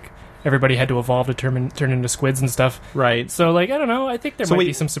warming, like everybody had to evolve to turn into squids and stuff. Right. So like I don't know. I think there might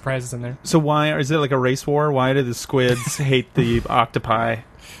be some surprises in there. So why is it like a race war? Why do the squids hate the octopi?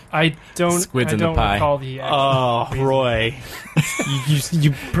 I don't. Squids I in the don't pie. recall the. Reason. Roy,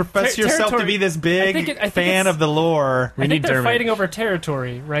 you profess yourself to be this big fan of the lore. I think they're fighting over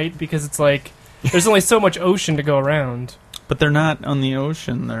territory, right? Because it's like there's only so much ocean to go around. But they're not on the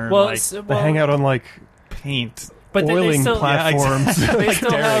ocean. They're they hang out on like paint. But oiling platforms. Yeah, exactly. They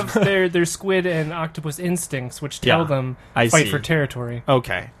still have their squid and octopus instincts, which tell them fight for territory.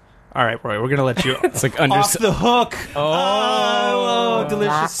 Okay. All right, Roy, we're going to let you it's like off the hook. Oh,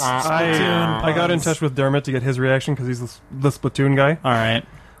 delicious Splatoon. I got in touch with Dermot to get his reaction because he's the Splatoon guy. All right.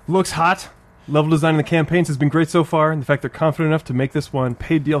 Looks hot. Level design in the campaigns has been great so far, and the fact they're confident enough to make this one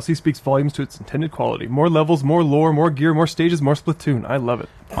paid DLC speaks volumes to its intended quality. More levels, more lore, more gear, more stages, more Splatoon. I love it.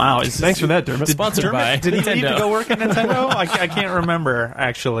 Wow. Thanks for that, Dermot. Sponsored by Did he Nintendo. leave to go work at Nintendo? I can't remember,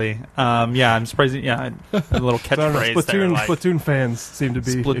 actually. I'm surprised. Yeah, a little catchphrase Splatoon, there. Like, Splatoon fans seem to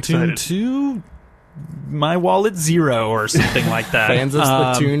be Splatoon excited. 2, my wallet 0 or something like that. Fans of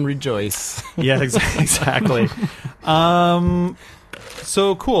Splatoon rejoice. Yeah, exactly.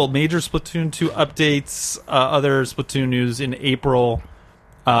 So cool. Major Splatoon 2 updates. Other Splatoon news in April.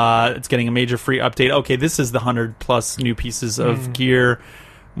 It's getting a major free update. Okay, this is the 100+ new pieces of gear.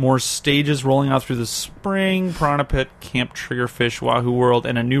 More stages rolling out through the spring. Piranha Pit, Camp Triggerfish, Wahoo World,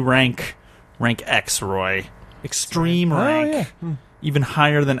 and a new rank. Rank X, Roy. Extreme rank. Yeah. Even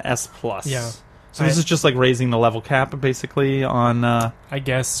higher than S+. Yeah. So this is just like raising the level cap, basically, on... I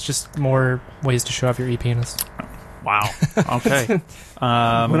guess just more ways to show off your e-penis. Wow. Okay. When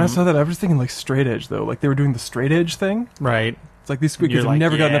I saw that, I was thinking like straight edge though. Like they were doing the straight edge thing. Right. It's like these squeakers You're have like,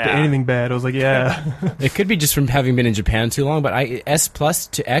 never gotten up to yeah. anything bad. I was like, yeah. It could be just from having been in Japan too long, but S plus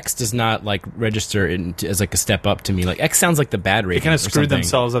to X does not like register as like a step up to me. Like X sounds like the bad rating. They kind of or screwed something.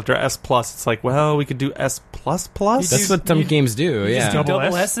 themselves after S plus. It's like, well, we could do S plus plus. That's what some games do. You Yeah. just do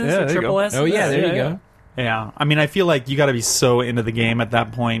double S? S's Yeah, or there you triple go. S's. Oh yeah, there you go. Yeah, I mean, I feel like you got to be so into the game at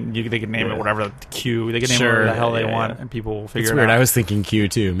that point. They can name it whatever Q. They can name it whatever the hell they want, and people will figure It's it weird. out. I was thinking Q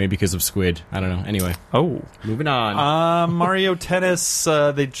too, maybe because of Squid. I don't know. Anyway, moving on. Mario Tennis.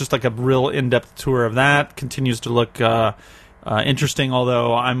 They just like a real in-depth tour of that. Continues to look interesting.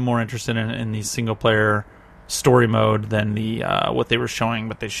 Although I'm more interested in the single-player story mode than the what they were showing.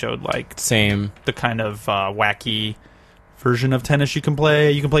 But they showed like Same. the kind of wacky version of tennis you can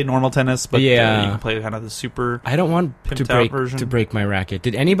play. You can play normal tennis, but you can play kind of the super. I don't want pimped out version. to break my racket.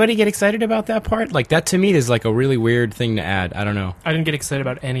 Did anybody get excited about that part? Like that to me is like a really weird thing to add. I don't know. I didn't get excited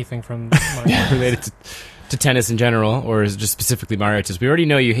about anything from Mario. Related to tennis in general, or is it just specifically Mario Tennis? We already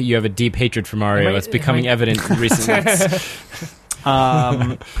know you have a deep hatred for Mario. It's becoming evident in recent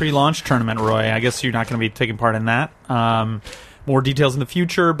months. Pre-launch tournament, Roy. I guess you're not going to be taking part in that. More details in the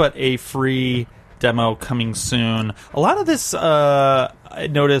future, but a free demo coming soon. A lot of this I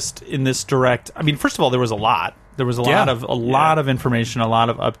noticed in this direct. I mean, first of all, there was a lot. There was a lot of information, a lot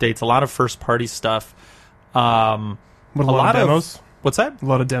of updates, a lot of first-party stuff. A lot of demos. What's that? A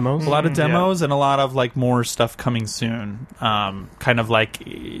lot of demos. A lot of demos and a lot of like more stuff coming soon. Kind of like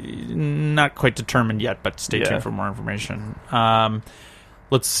not quite determined yet, but stay tuned for more information.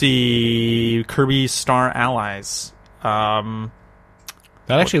 Let's see, Kirby Star Allies.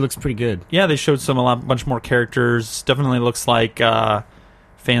 That actually looks pretty good. Yeah, they showed bunch more characters. Definitely looks like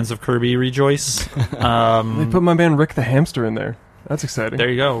fans of Kirby rejoice. They put my man Rick the Hamster in there. That's exciting. There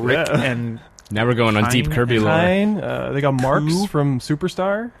you go, Rick and. Now we're going on deep Kirby lore. They got Marks from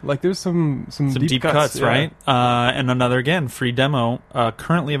Superstar. Like, there's some deep cuts, right? And another, again, free demo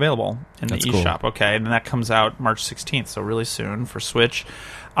currently available in the eShop. Cool. Okay, and that comes out March 16th, so really soon for Switch.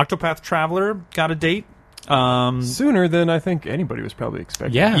 Octopath Traveler got a date. Sooner than I think anybody was probably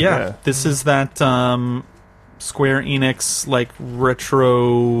expecting. Yeah. This is that Square Enix, like,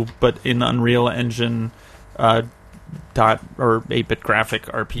 retro, but in Unreal Engine dot or 8-bit graphic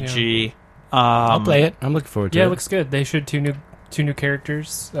RPG. Yeah. I'll play it. I'm looking forward to it. Yeah, it looks good. They showed two new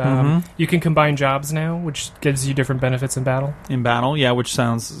characters. You can combine jobs now, which gives you different benefits in battle. Yeah, which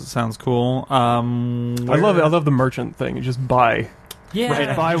sounds cool. I love it. I love the merchant thing. You just buy. Yeah,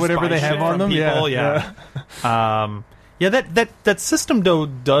 right, buy whatever they have on them. People. Yeah. That system though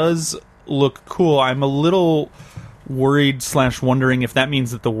does look cool. I'm a little worried / wondering if that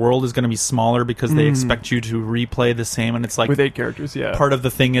means that the world is going to be smaller because they expect you to replay the same, and it's like with 8 characters. Yeah, part of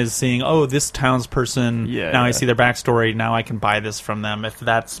the thing is seeing, this townsperson. Now I see their backstory. Now I can buy this from them. If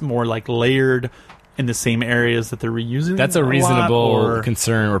that's more like layered in the same areas that they're reusing, that's a reasonable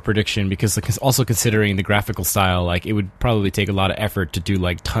concern or prediction, because also considering the graphical style, like it would probably take a lot of effort to do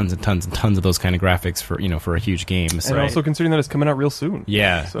like tons and tons and tons of those kind of graphics for a huge game. And also considering that it's coming out real soon.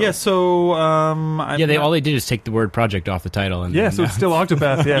 Yeah. So all they did is take the word project off the title, and so it's still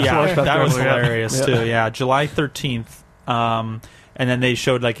Octopath. That was hilarious too. Yeah, July 13th, and then they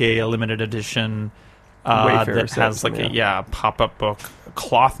showed like a limited edition that has like a pop-up book,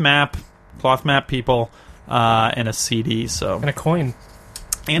 cloth map people, and a CD. And a coin.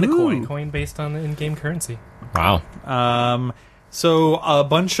 And a coin. A coin based on the in-game currency. Wow. So a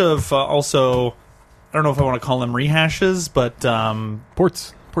bunch of also, I don't know if I want to call them rehashes, but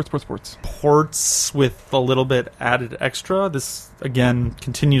ports with a little bit added extra. This again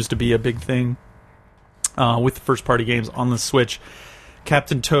continues to be a big thing with first-party games on the Switch.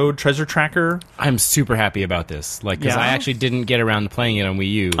 Captain Toad Treasure Tracker. I'm super happy about this, because I actually didn't get around to playing it on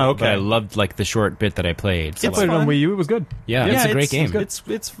Wii U. But I loved like the short bit that I played. So I played it on Wii U. It was good. Yeah, it's a great game.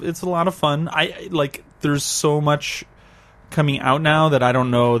 It's a lot of fun. I like. There's so much coming out now that I don't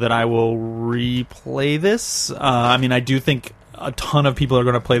know that I will replay this. I mean, I do think a ton of people are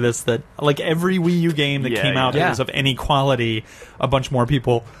going to play this. That like every Wii U game that came out that was of any quality, a bunch more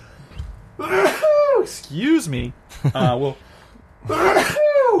people. Excuse me.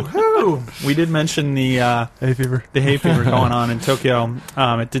 We did mention the hay fever. The hay fever going on in Tokyo.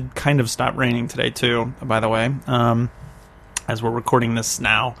 It did kind of stop raining today too, by the way, as we're recording this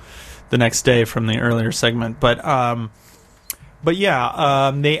now, the next day from the earlier segment. But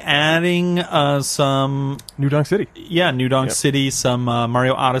yeah, they adding some New Donk City. Yeah, New Donk City. Some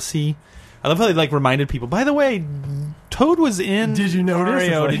Mario Odyssey. I love how they like reminded people. By the way, Toad was in. Did you notice?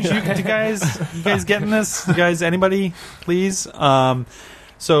 Mario. Did you guys getting this? You guys, anybody, please?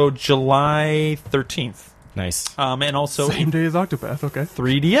 So July 13th Nice. And also Same day as Octopath. Okay.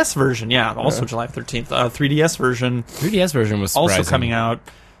 3DS version. Yeah, also July 13th. 3DS version 3DS version was surprising. also coming out.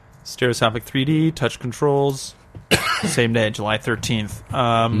 Stereoscopic 3D, touch controls. Same day, July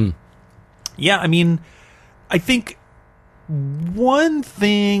 13th. Yeah, I mean, I think one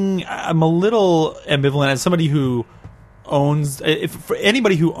thing I'm a little ambivalent as somebody who owns, for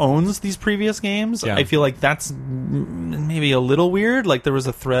anybody who owns these previous games, I feel like that's maybe a little weird. Like there was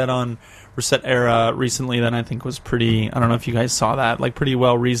a thread on Reset Era recently that I think was pretty, I don't know if you guys saw that, like pretty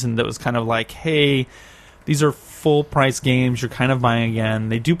well reasoned, that was kind of like, hey, these are full price games you're kind of buying again.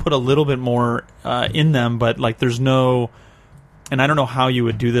 They do put a little bit more in them, but like there's no, and I don't know how you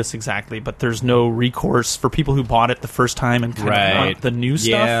would do this exactly, but there's no recourse for people who bought it the first time and kind of want the new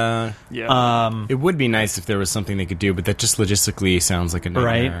stuff. Yeah. It would be nice if there was something they could do, but that just logistically sounds like a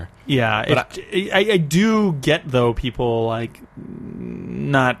nightmare. Right? Yeah. But I do get, though, people like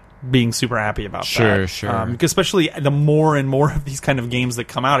not being super happy about that. Sure. Especially the more and more of these kind of games that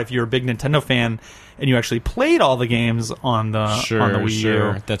come out. If you're a big Nintendo fan and you actually played all the games on the Wii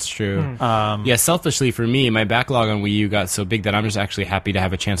U. That's true. Yeah, selfishly for me, my backlog on Wii U got so big that I'm just actually happy to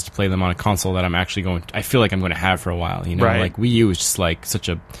have a chance to play them on a console that I'm actually I feel like I'm going to have for a while. You know, like Wii U is just like such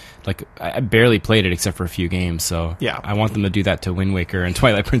a, like I barely played it except for a few games. So yeah, I want them to do that to Wind Waker and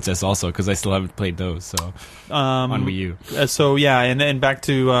Twilight Princess also, because I still haven't played those. So on Wii U. So yeah, and back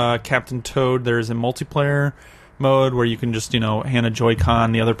to Captain Toad. There's a multiplayer mode where you can just, hand a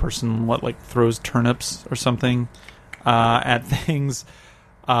Joy-Con, the other person throws turnips or something at things.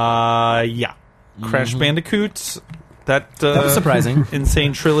 Crash Bandicoot, that was surprising.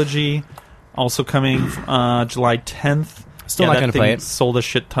 Insane Trilogy, also coming July 10th. Still not going to play it. Sold a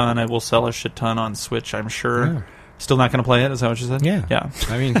shit ton. I will sell a shit ton on Switch, I'm sure. Yeah. Still not going to play it? Is that what you said? Yeah.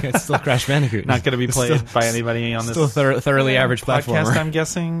 I mean, it's still Crash Bandicoot. Not going to be played by anybody on this. Still thoroughly average podcast, platformer. I'm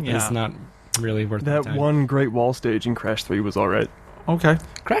guessing. Yeah. It's not really worth that time. one great wall stage in Crash 3 was all right. Okay.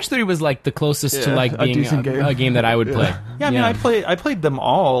 Crash 3 was like the closest to like being a game that I would play. Yeah, I mean, I played them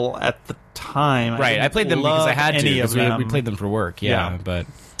all at the time. Right, I played them because I had to. Because we played them for work. Yeah. But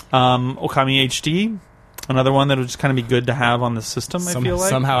Okami HD. Another one that would just kind of be good to have on the system, I feel like.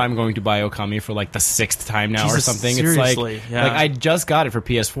 Somehow I'm going to buy Okami for like the 6th time now or something. Seriously, it's like I just got it for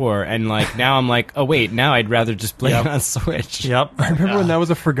PS4, and like now I'm like, oh wait, now I'd rather just play it on Switch. Yep. I remember when that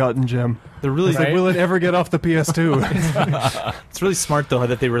was a forgotten gem. They're really like, will it ever get off the PS2? It's really smart though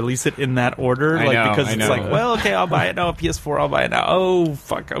that they release it in that order, because it's like, well, okay, I'll buy it now. PS4, I'll buy it now. Oh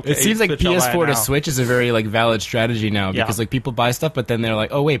fuck, okay. It seems like Switch, PS4 to Switch is a very like valid strategy now, because like people buy stuff, but then they're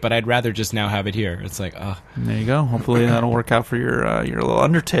like, oh wait, but I'd rather just now have it here. It's like, there you go. Hopefully that'll work out for your little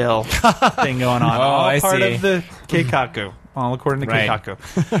Undertale thing going on. All part of the Keikaku. All according to Keikaku.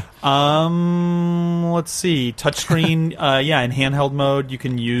 Let's see. Touchscreen. In handheld mode, you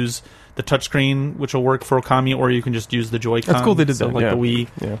can use the touchscreen, which will work for Okami, or you can just use the Joy-Con. That's cool. They did that, the Wii.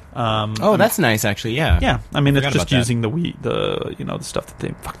 Yeah. That's nice, actually. Yeah. Yeah. I mean, it's just using the Wii, the stuff that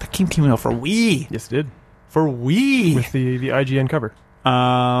they. Fuck, that game came out for Wii. Yes, it did. For Wii with the IGN cover.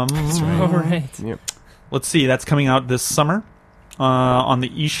 That's right. All right. Yep. Let's see. That's coming out this summer on the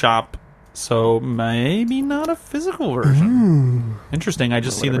eShop. So maybe not a physical version. Interesting. I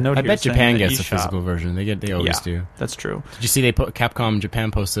just see the note I here. bet Japan saying gets a physical version. They always do. That's true. Did you see Capcom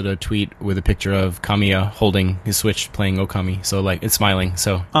Japan posted a tweet with a picture of Kamiya holding his Switch playing Okami? So like it's smiling.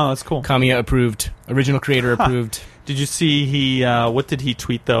 So that's cool. Kamiya approved. Original creator approved. Did you see he? What did he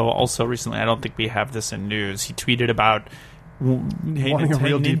tweet though? Also recently, I don't think we have this in news. He tweeted about wanting a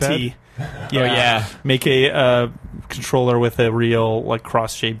real D-pad. Make a controller with a real like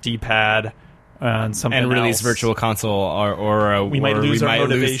cross-shaped D-pad and something and release else. Virtual Console or we might lose our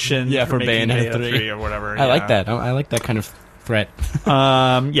motivation for making Bayonetta 3 or whatever. I like that. I like that kind of threat.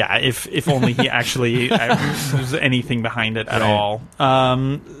 If only he actually was anything behind it at all.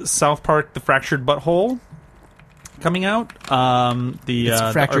 South Park: The Fractured Butthole coming out. The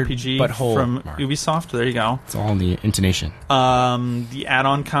RPG butthole, from Mark. Ubisoft. There you go. It's all in the intonation. The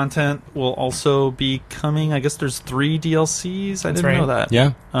add-on content will also be coming. I guess there's 3 DLCs. I didn't know that.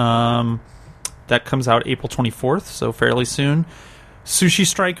 Yeah. That comes out April 24th, so fairly soon. Sushi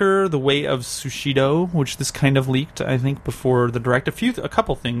Striker: The Way of Sushido, which this kind of leaked, I think, before the Direct. A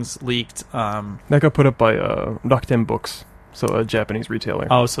couple things leaked. That got put up by Rakuten Books. So a Japanese retailer.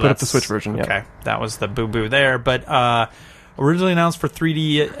 Oh, so put that's up the Switch version. Okay, yeah. That was the boo-boo there. But originally announced for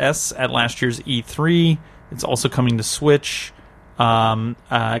 3DS at last year's E3. It's also coming to Switch.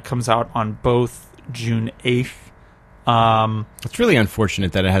 It comes out on both June 8th. It's really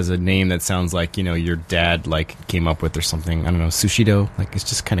unfortunate that it has a name that sounds like, your dad came up with or something. I don't know, Sushido. It's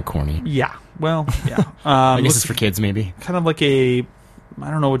just kind of corny. Yeah. Well, yeah. I guess it's for kids, maybe. Kind of like a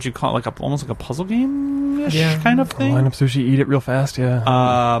I don't know what you call it, like almost like a puzzle game-ish kind of thing. Line up sushi, eat it real fast, yeah.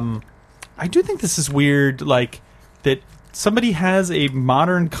 I do think this is weird, like, that somebody has a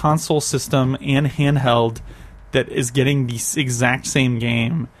modern console system and handheld that is getting the exact same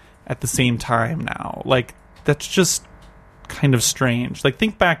game at the same time now. Like, that's just kind of strange. Like,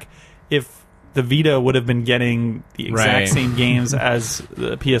 think back if the Vita would have been getting the exact same games as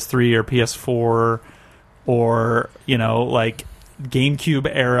the PS3 or PS4 or, you know, like GameCube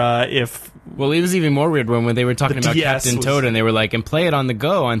era. Well, it was even more weird when they were talking about DS Captain Toad and they were like, and play it on the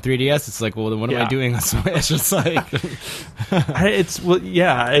go on 3DS. It's like, well, then what am I doing on Switch? It's like, I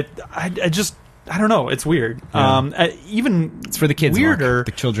don't know. It's weird. Yeah. Even it's for the kids, weirder. Mark,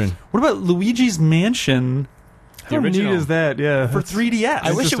 the children. What about Luigi's Mansion? How neat is that? Yeah, for 3DS.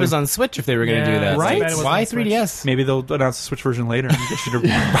 I wish it was on Switch if they were going to do that. Right? Like, why 3DS? Maybe they'll announce the Switch version later and get you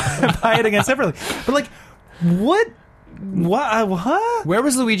to buy it again separately. But like, what? Where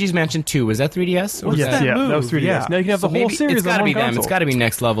was Luigi's Mansion 2? Was that 3DS? Or that was 3DS. Yeah. Now you can have the whole series it's gotta on one be them. console. It's got to be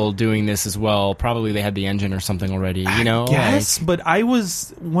Next Level doing this as well. Probably they had the engine or something already. You know? Yes, but I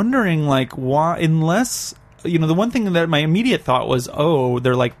was wondering, like, why? Unless, you know, the one thing that my immediate thought was, oh,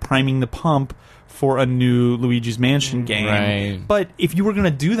 they're like priming the pump for a new Luigi's Mansion game. Right. But if you were going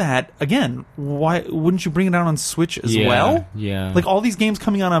to do that, again, why wouldn't you bring it out on Switch as well? Yeah. Like, all these games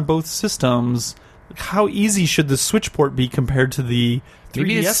coming out on both systems, how easy should the Switch port be compared to the 3DS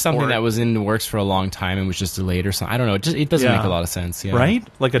Maybe it's something port? that was in the works for a long time and was just delayed or something. I don't know. It doesn't make a lot of sense. Yeah. Right?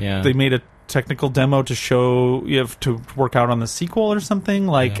 Like, they made a technical demo to show you have to work out on the sequel or something.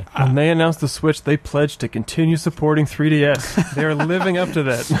 Like, when they announced the Switch, they pledged to continue supporting 3DS. They're living up to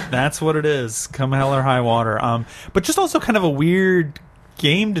that. That's what it is, come hell or high water. But just also kind of a weird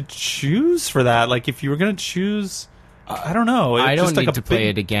game to choose for that. Like, if you were going to choose, I don't know. I don't just need like to play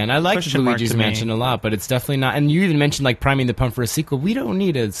it again. I like Luigi's Mansion a lot, but it's definitely not. And you even mentioned like priming the pump for a sequel. We don't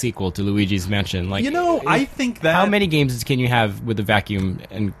need a sequel to Luigi's Mansion. Like, you know, I think that how many games can you have with a vacuum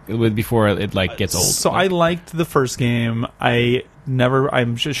and before it like gets old? So I liked the first game.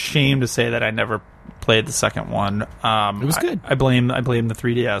 I'm just ashamed to say that I never played the second one. It was good. I blame the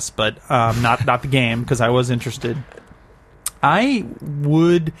 3DS, but not the game because I was interested.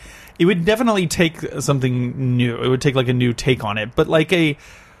 It would definitely take something new. It would take like a new take on it, but like a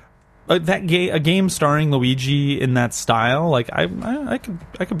game starring Luigi in that style, like I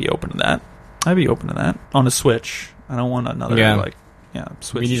could be open to that. I'd be open to that on a Switch. I don't want another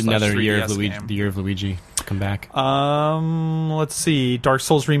Switch. We need another 3DS year of Luigi. game. The year of Luigi to come back. Let's see. Dark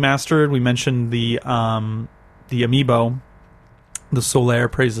Souls Remastered. We mentioned the amiibo. The Solaire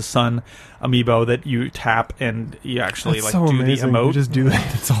Praise the Sun amiibo that you tap and you actually That's like so do amazing. the emote. You just do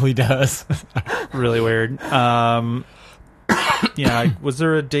that. That's all he does. Really weird. Was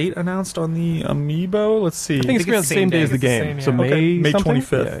there a date announced on the amiibo? Let's see. I think it's going to be on the same day as the game. So May something?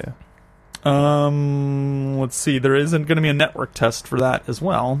 25th. Yeah. Let's see. There isn't going to be a network test for that as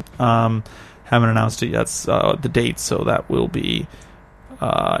well. Haven't announced it yet. The date, so that will be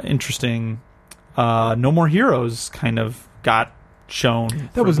interesting. No More Heroes kind of got shown.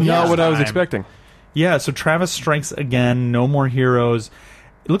 That was not what I was expecting. Yeah, so Travis Strikes Again, No More Heroes.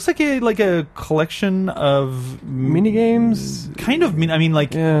 It looks like a collection of mini games. Kind of. I mean,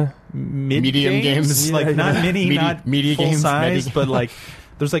 like medium games. Like not mini, not media full games, size, but like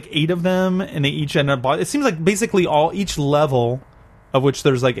there's like 8 of them, and they each end up. It seems like basically each level, of which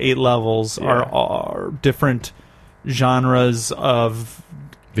there's like 8 levels, are different genres of.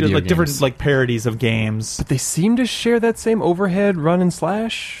 Video like games. Different like parodies of games, But they seem to share that same overhead run and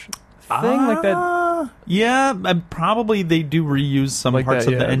slash thing, like that. Yeah, and probably they do reuse some Like parts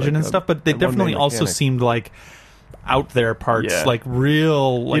that, of the engine and stuff, but they that one definitely main also mechanic. seemed like out there parts, Yeah. like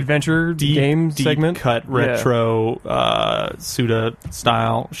real The like adventure game deep segment. cut retro Suda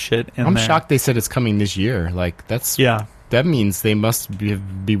style shit. I'm shocked they said it's coming this year. Like that means they must be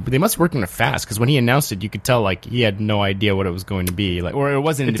working on it fast, because when he announced it, you could tell like he had no idea what it was going to be, like, or it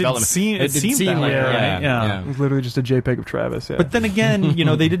wasn't in development. It seemed that way, right? Yeah. It was literally just a JPEG of Travis. Yeah. But then again,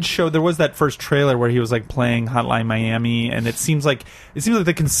 they did show there was that first trailer where he was like playing Hotline Miami, and it seems like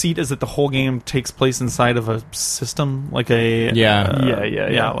the conceit is that the whole game takes place inside of a system, like a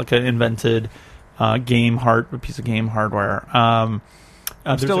like an invented a piece of game hardware. I'm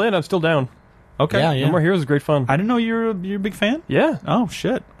still down. Okay. Yeah. No More Heroes is great fun. I didn't know you're a big fan. Yeah. Oh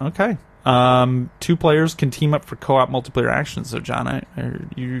shit. Okay. 2 players can team up for co-op multiplayer actions. So John,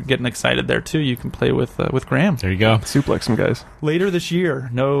 you're getting excited there too. You can play with Graham. There you go. Suplex some guys. Later this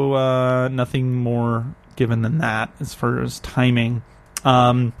year. No, nothing more given than that as far as timing.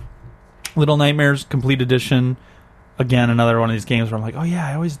 Little Nightmares Complete Edition. Again, another one of these games where I'm like, oh yeah,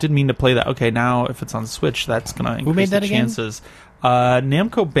 I always did mean to play that. Okay, now if it's on Switch, that's gonna increase made that the again? chances.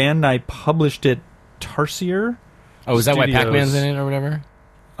 Namco Bandai published it. Tarsier. Oh, is that why Studios. Pac-Man's in it or whatever?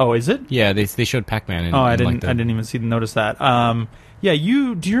 Oh, is it? Yeah, they showed Pac-Man in it. Oh, I in, didn't even notice that. Yeah,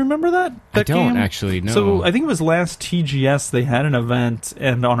 do you remember that I don't game? actually, no. So I think it was last TGS they had an event,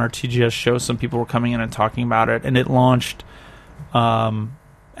 and on our TGS show some people were coming in and talking about it, and it launched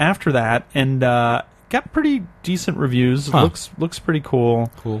after that, and got pretty decent reviews. Huh. Looks pretty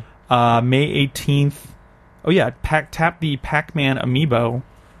cool. Cool. May 18th. Oh yeah, tap the Pac-Man amiibo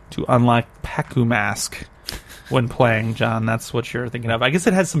to unlock Pacu Mask when playing, John. That's what you're thinking of. I guess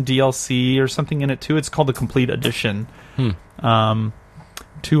it has some DLC or something in it too. It's called the Complete Edition. 2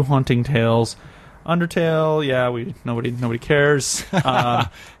 Haunting Tales. Undertale, yeah, nobody cares.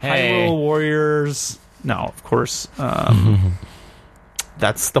 Hyrule Warriors. No, of course.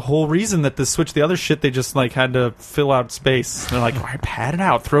 That's the whole reason that the Switch, the other shit, they just like had to fill out space. They're like, all right, pad it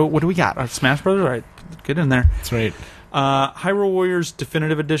out. What do we got? Smash Brothers? All right, get in there. That's right. Hyrule Warriors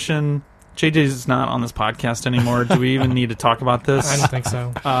Definitive Edition. JJ's not on this podcast anymore. Do we even need to talk about this? I don't think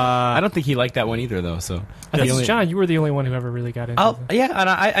so. I don't think he liked that one either, though. So, John, you were the only one who ever really got into it. Yeah, and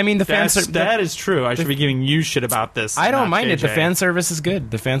I mean the fans. That is true. I should be giving you shit about this. I don't mind JJ. it. The fan service is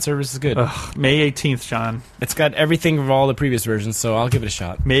good. May 18th, John. It's got everything of all the previous versions, so I'll give it a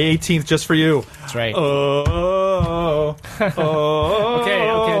shot. May 18th, just for you. That's right. Oh. Okay,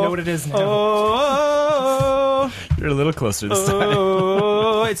 I know what it is now. You're a little closer this time.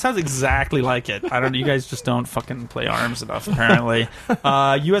 Oh, it sounds exactly like it. I don't. You guys just don't fucking play ARMS enough, apparently.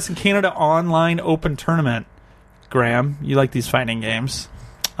 U.S. and Canada online open tournament. Graham, you like these fighting games.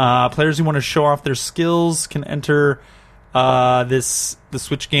 Players who want to show off their skills can enter the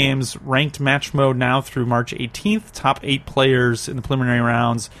Switch games ranked match mode now through March 18th. Top 8 players in the preliminary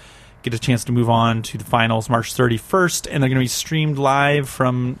rounds get a chance to move on to the finals March 31st, and they're going to be streamed live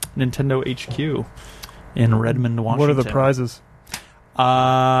from Nintendo HQ in Redmond, Washington. What are the prizes?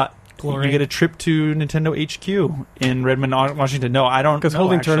 Glory. You get a trip to Nintendo HQ in Redmond, Washington. No, I don't. Because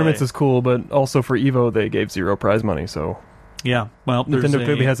holding tournaments is cool, but also for Evo they gave 0 prize money. So yeah, well, Nintendo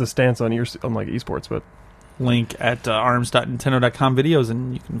clearly has a stance on like esports, but link at arms.nintendo.com videos,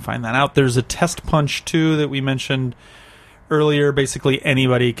 and you can find that out. There's a test punch too that we mentioned earlier. Basically,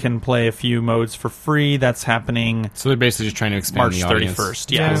 anybody can play a few modes for free. That's happening. So they're basically just trying to expand March the audience.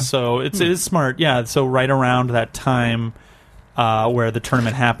 31st. Yeah, so it is smart. Yeah, so right around that time where the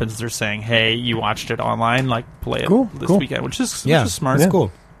tournament happens, they're saying, "Hey, you watched it online, like play it this weekend," which is smart. It's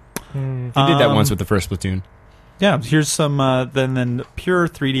cool. They did that once with the first Splatoon. Yeah, here's some then pure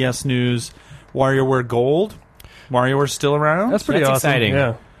 3DS news. WarioWare Gold. WarioWare's still around. That's pretty awesome. Exciting.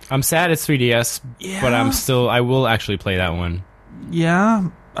 Yeah. I'm sad it's 3DS, but I will actually play that one. Yeah,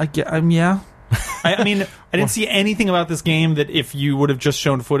 yeah. I mean, I didn't see anything about this game that if you would have just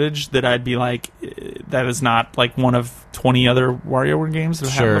shown footage that I'd be like, that is not like one of 20 other WarioWare games that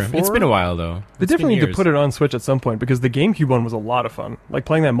have happened before. It's been a while though. They definitely need to put it on Switch at some point because the GameCube one was a lot of fun. Like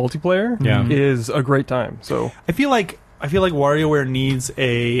playing that multiplayer is a great time. So I feel like WarioWare needs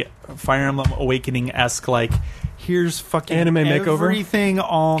a Fire Emblem Awakening-esque like, here's fucking anime makeover. Everything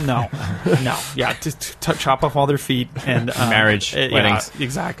no, yeah, just chop off all their feet and marriage, weddings,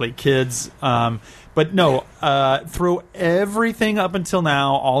 exactly, kids. But no, throw everything up until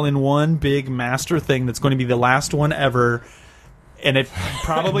now all in one big master thing that's going to be the last one ever. And it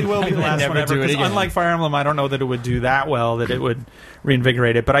probably will be the last one ever. Because unlike Fire Emblem, I don't know that it would do that well, that it would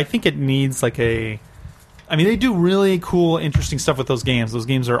reinvigorate it. But I think it needs like they do really cool, interesting stuff with those games. Those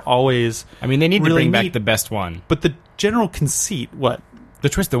games are always. I mean, they need really to bring back the best one. But the general conceit, what? The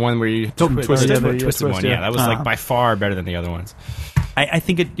Twisted one where you twisted one. Yeah, that was like by far better than the other ones. I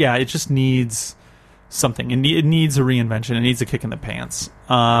think it just needs something. It needs a reinvention. It needs a kick in the pants.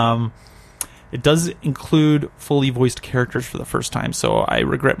 It does include fully voiced characters for the first time, so I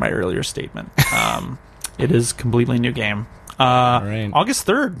regret my earlier statement. It is a completely new game. Right. August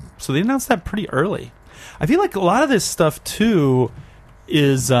 3rd, so they announced that pretty early. I feel like a lot of this stuff, too,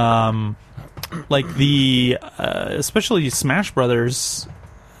 is like the... especially Smash Brothers,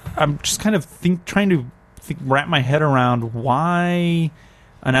 I'm just kind of trying to wrap my head around why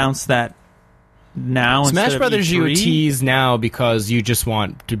announce that now Smash Brothers E3? you tease now because you just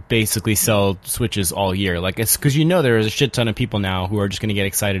want to basically sell Switches all year. Like, it's because there is a shit ton of people now who are just going to get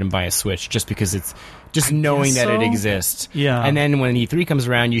excited and buy a Switch just because it's just knowing that it exists. Yeah. And then when E3 comes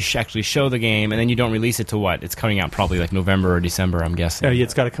around, you actually show the game, and then you don't release it to what? It's coming out probably like November or December, I'm guessing. Yeah,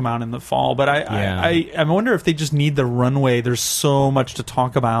 it's got to come out in the fall. But I wonder if they just need the runway. There's so much to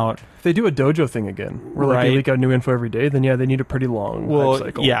talk about. If they do a dojo thing again, where like they leak out new info every day, then yeah, they need a pretty long hype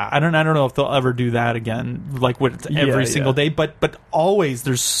cycle. Yeah, I don't know if they'll ever do that again, like with every single day. But always,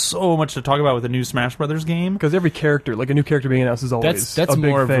 there's so much to talk about with a new Smash Brothers game. Because every character, like a new character being announced, is always that's a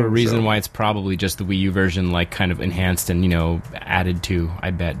big more of thing, a reason why it's probably just the Wii U version, like kind of enhanced and added to. I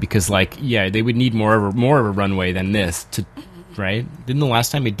bet because they would need more of a runway than this to. Right? Didn't the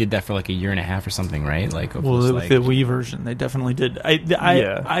last time they did that for like a year and a half or something? Right? Like, with the Wii version, they definitely did.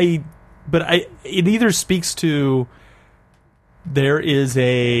 But it either speaks to there is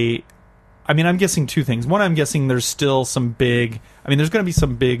I'm guessing two things. One, I'm guessing there's still some there's going to be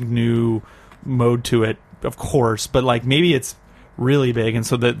some big new mode to it, of course, but like maybe it's really big, and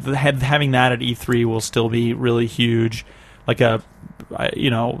so having that at E3 will still be really huge, like a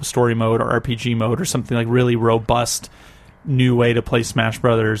story mode or RPG mode or something like really robust new way to play Smash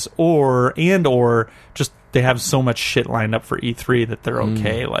Brothers, or just they have so much shit lined up for E3 that they're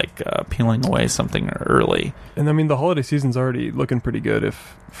okay peeling away something early. And I mean, the holiday season's already looking pretty good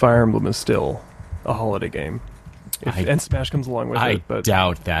if Fire Emblem is still a holiday game. And Smash comes along with it. But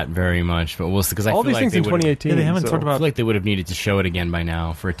doubt that very much, but we'll see. Because all these things in 2018. They haven't talked about. I feel like they would have needed to show it again by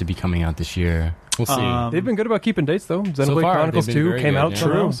now for it to be coming out this year. We'll see. They've been good about keeping dates, though. Xenoblade so far, Chronicles 2 came out.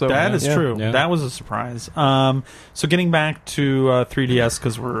 True. So that is true. Yeah. That was a surprise. So getting back to 3DS,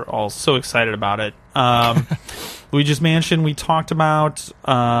 because we're all so excited about it. Luigi's Mansion, we talked about.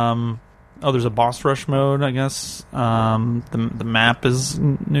 There's a boss rush mode, I guess. The map is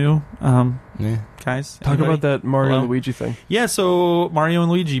new. Guys, talk about that Mario and Luigi thing. Yeah, so Mario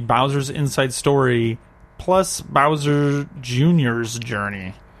and Luigi, Bowser's Inside Story, plus Bowser Jr.'s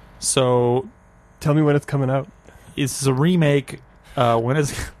Journey. So, tell me when it's coming out. It's a remake. When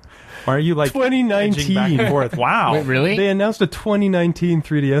is? Why are you 2019 back and forth? Wow, wait, really? They announced a 2019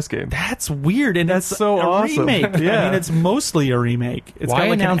 3DS game. That's weird, and that's so awesome. Remake. Yeah, I mean, it's mostly a remake. It's Why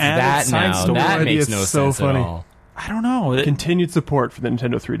got announce that now? Story. That makes no so sense funny. at all. I don't know. Continued support for the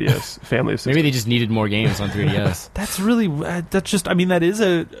Nintendo 3DS family of systems. Maybe they just needed more games on 3DS. That's really. That's just. I mean, that is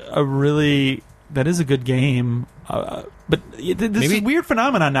a good game. But this is a weird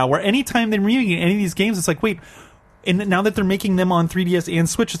phenomenon now, where anytime they're remaking any of these games, it's like, wait. And now that they're making them on 3DS and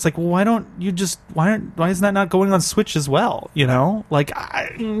Switch, it's like, well, why is that not going on Switch as well? Like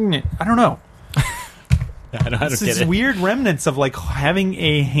I don't know. I don't get it. Weird remnants of like having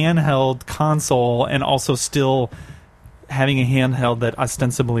a handheld console and also still having a handheld that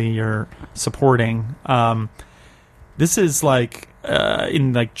ostensibly you're supporting. This is like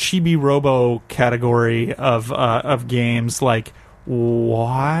in like Chibi Robo category of games. Like,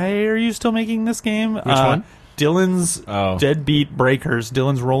 why are you still making this game? Which one? Dylan's Deadbeat Breakers,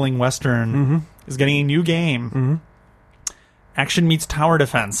 Dylan's Rolling Western, is getting a new game. Mm-hmm. Action meets tower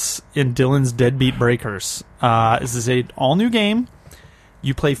defense in Dylan's Deadbeat Breakers. This is a all-new game.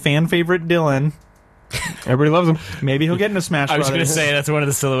 You play fan favorite Dylan. Everybody loves him. Maybe he'll get into Smash Brothers. I was going to say, that's one of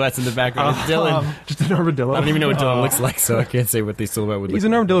the silhouettes in the background. It's Dylan. Just an armadillo. I don't even know what Dylan looks like, so I can't say what the silhouette would look like. He's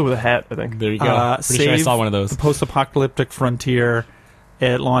an armadillo with a hat, I think. There you go. Pretty sure I saw one of those. The post-apocalyptic frontier.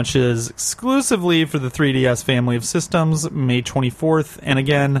 It launches exclusively for the 3DS family of systems May 24th. And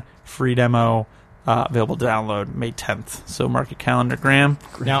again, free demo available to download May 10th. So mark your calendar, Graham.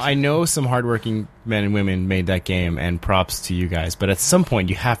 Now, I know some hardworking men and women made that game, and props to you guys. But at some point,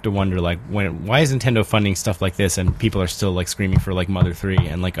 you have to wonder, like, why is Nintendo funding stuff like this, and people are still like screaming for like Mother 3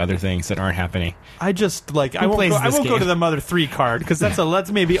 and like other things that aren't happening? I just like I won't go to the Mother 3 card because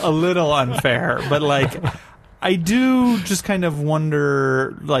that's maybe a little unfair, but like. I do just kind of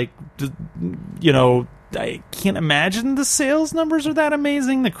wonder, like, I can't imagine the sales numbers are that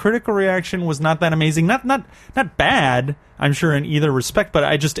amazing. The critical reaction was not that amazing. Not bad, I'm sure, in either respect, but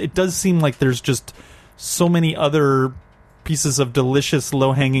it does seem like there's just so many other pieces of delicious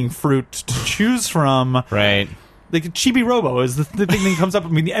low-hanging fruit to choose from. Right. Like, Chibi Robo is the thing that comes up. I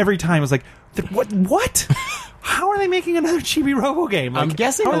mean, every time it's like, what? How are they making another Chibi Robo game? Like, I'm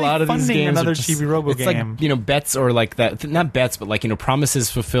guessing a lot of these games another are just, Chibi Robo game. Like, bets or like that, not bets, but like, promises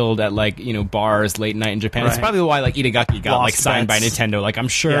fulfilled at like, bars late night in Japan. Right. It's probably why like Itagaki got like signed by Nintendo. Like, I'm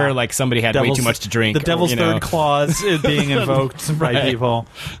sure like somebody had way too much to drink. The Devil's Third Clause is being invoked by people.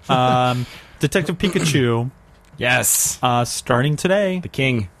 Detective Pikachu. Yes. Starting today. The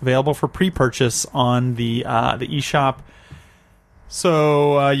King. Available for pre-purchase on the eShop.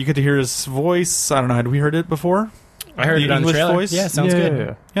 So you get to hear his voice. I don't know. Had we heard it before? I heard it on the trailer. Voice? Yeah, sounds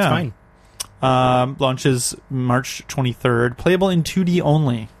good. Yeah. It's fine. Launches March 23rd. Playable in 2D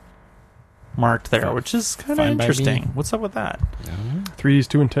only. marked there, which is kind of Fine by me. interesting. What's up with that? 3D's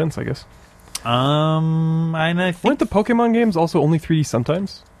too intense, I guess. And I think Weren't the Pokemon games also only 3D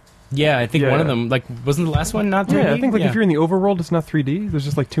sometimes? Yeah, I think Yeah. one of them, like, wasn't the last one not 3D? Yeah, I think like if you're in the overworld, it's not 3D. There's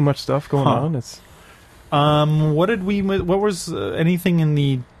just like too much stuff going on. It's what was anything in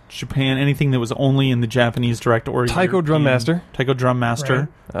the Japan? Anything that was only in the Japanese direct or Taiko Drum Master. Taiko Drum Master.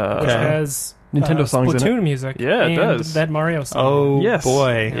 Which has Nintendo songs in Splatoon it. music. Yeah, it and does. that Mario song. Oh Yes.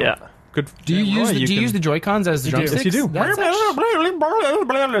 boy! Yeah. Good. Do you use the Joy-Cons as the You do. drumsticks? Yes, you do. That's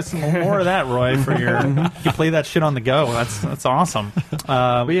More of that, Roy, for your. You can play that shit on the go. That's awesome.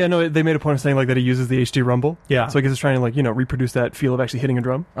 But yeah, no, they made a point of saying like that he uses the HD rumble. Yeah. So I guess it's trying to like reproduce that feel of actually hitting a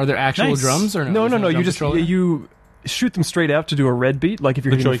drum. Are there actual Nice. drums or No. There's You drum just controller? you shoot them straight out to do a red beat, like if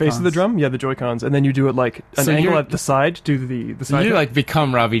you're The hitting the face of the Joy-Cons. drum. Yeah, the Joy-Cons, and then you do it like an So angle you're- at the side to do the So side. you cut. like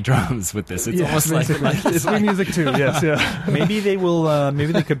become Ravi drums with this. It's Yeah, almost like it's Wii music too. Yes, yeah. Maybe they will.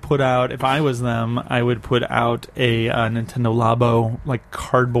 Maybe they could put out. If I was them, I would put out a Nintendo Labo like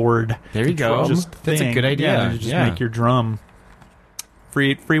cardboard. there you go. Just That's a thing. good idea. Yeah, just Yeah. make your drum.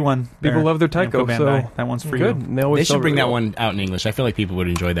 Free one. People there. love their Namco Taiko, so Bandai. That one's for good. you. And they always They sell should bring really that well. one out in English. I feel like people would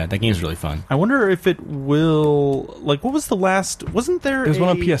enjoy that. That game's really fun. I wonder if it will. Like, what was the last? Wasn't there? There's one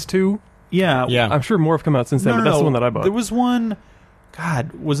on PS2. Yeah, Yeah. I'm sure more have come out since then, No, but that's no, the one that I bought. There was one.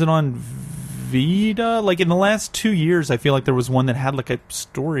 God, was it on Vita? Like in the last 2 years, I feel like there was one that had like a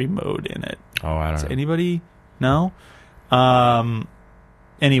story mode in it. Oh, I Does don't know. anybody know?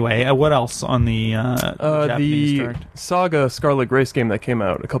 Anyway, what else on the Japanese the direct? Saga Scarlet Grace game that came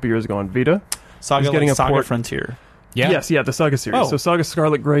out a couple years ago on Vita. Saga, is getting like a Saga port- Frontier. Yeah. Yes, the Saga series. Oh. So Saga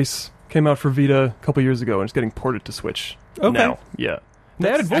Scarlet Grace came out for Vita a couple years ago, and it's getting ported to Switch Okay. now. Yeah. They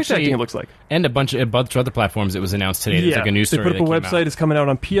added voice actually- acting, it looks like. And a bunch of other platforms. It was announced today. There's like a news they story put up a that came website. out. It's coming out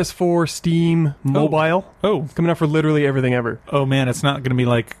on PS4, Steam, mobile. Oh, It's coming out for literally everything ever. oh man, it's not going to be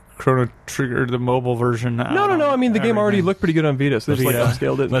like Chrono Trigger, the mobile version. No. I mean, the game already looked pretty good on Vita, so they just like Vita.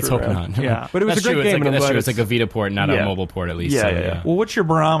 upscaled it. and Let's threw hope it around. not. Yeah. But it was That's a great true. game, and I'm That's glad true. It's like a Vita port, not Yeah. a mobile port, at least. Yeah, so, yeah. Well, what's your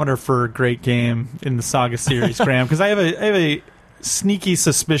barometer for a great game in the Saga series, Graham? Because I have a sneaky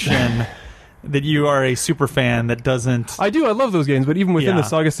suspicion that you are a super fan that doesn't. I do. I love those games, but even within Yeah. the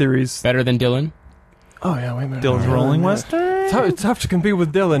Saga series. Better than Dylan? Oh yeah, wait a minute. Dylan's Rolling West. Western. It's tough to compete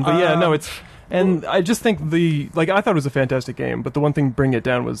with Dylan, but yeah, no, it's. And I just think I thought it was a fantastic game, but the one thing bringing it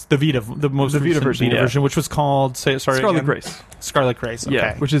down was The Vita, the most The Vita recent version, yeah. which was called Scarlet again? Grace. Scarlet Grace. Okay.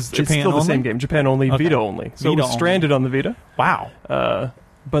 Yeah, which is it's Japan still the only? same game. Japan only, Okay. Vita only. So Vita it was only. stranded on the Vita. Wow.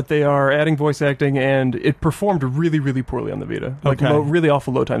 But they are adding voice acting, and it performed really, really poorly on the Vita. Like Okay. really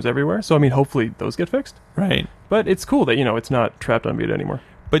awful load times everywhere. So I mean, hopefully those get fixed. Right. But it's cool that it's not trapped on Vita anymore.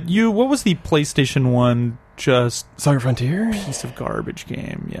 But what was the PlayStation 1 just Saga Frontier. piece of garbage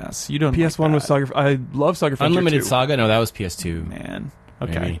game? Yes. You don't PS1 like was that. Saga. I love Saga Frontier. Unlimited 2. Saga? No, that was PS2. Man.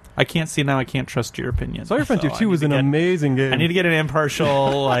 Okay. Maybe. I can't see now. I can't trust your opinion. Saga Frontier So I 2 need was to an get- amazing game. I need to get an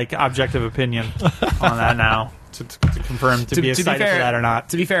impartial, objective opinion on that now to confirm to be excited for that or not.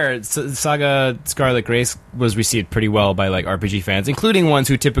 To be fair, Saga Scarlet Grace was received pretty well by RPG fans, including ones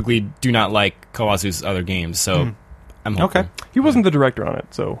who typically do not like Kawasu's other games. So I'm hopeful. Okay. He wasn't the director on it,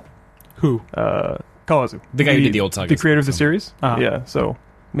 so Who? Kawazu, The guy who did the old Sagas. the creator of the series. Ah. Yeah, so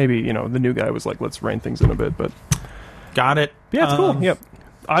maybe the new guy was like, let's rein things in a bit, but Got it. yeah, it's cool. Yep,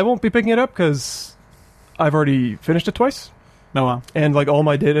 I won't be picking it up because I've already finished it twice, No. and all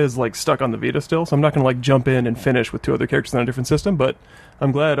my data is stuck on the Vita still, so I'm not gonna jump in and finish with two other characters on a different system. But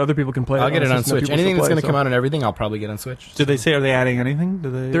I'm glad other people can play. I'll get it a on system that Switch. people Anything still that's play, going to so. come out on everything, I'll probably get on Switch. Did they say, are they adding anything?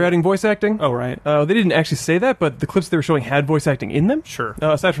 Do they? They're adding voice acting. Oh, right. They didn't actually say that, but the clips they were showing had voice acting in them. Sure.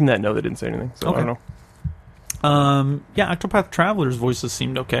 Aside from that, no, they didn't say anything. So I Okay. don't know. Yeah, Octopath Traveler's voices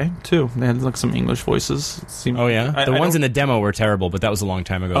seemed okay too. They had some English voices. It seemed, Oh, yeah? I The ones don't- in the demo were terrible, but that was a long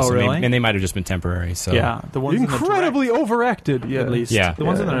time ago. Oh, so really? and they might have just been temporary. So yeah, the ones Incredibly in overacted. the Yeah, direct, at least. Yeah. The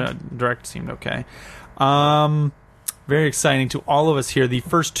ones in the direct seemed okay. Very exciting to all of us here. The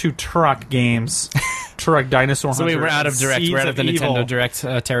first two Turok games, Turok Dinosaur So Hunter. we're out of and Direct. Seeds We're out of the Evil. Nintendo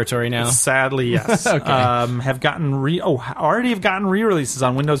Direct territory now. Sadly, yes. Okay. Have gotten already have gotten re-releases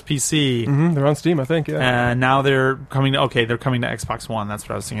on Windows PC. They're on Steam, I think. Yeah. And now they're coming. They're coming to Xbox One. That's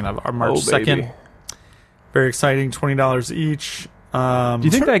what I was thinking of. March Oh, baby. 2nd. Very exciting. $20 each. Do you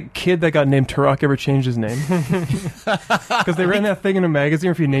think that kid that got named Turok ever changed his name? Because they ran that thing in a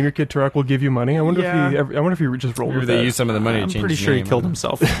magazine. If you name your kid Turok, we'll give you money. I wonder if he just rolled Maybe with they that. used some of the money to I'm change pretty his sure he name. killed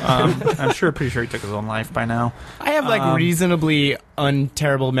himself. I'm pretty sure he took his own life by now. I have reasonably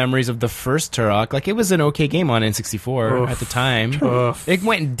unterrible memories of the first Turok. It was an okay game on N64 at the time. It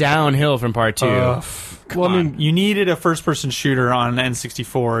went downhill from part 2. Well, I mean, you needed a first-person shooter on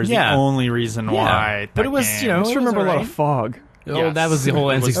N64 is Yeah. the only reason why. But it was, game. I just remember a lot of fog. Oh, Yes. that was the whole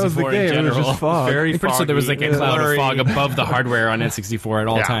It was- N64 That was the game. in It was general. just fog. Very I'm pretty sure there was like a cloud blurry. of fog above the hardware on N64 at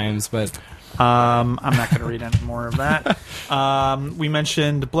all Yeah. times, but I'm not going to read any more of that. We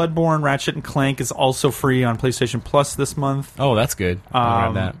mentioned Bloodborne, Ratchet and Clank is also free on PlayStation Plus this month. oh, that's good.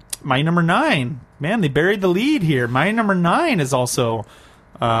 I'll grab that. My number 9, man, they buried the lead here. My number 9 is also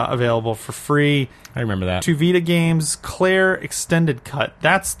available for free. I remember that. 2 Vita games, Claire Extended Cut.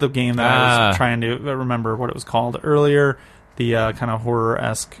 That's the game that I was trying to remember what it was called earlier. The kind of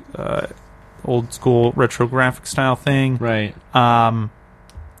horror-esque, old school retro graphic style thing. Right.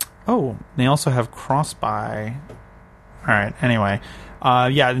 Oh, they also have cross-buy. All right, anyway.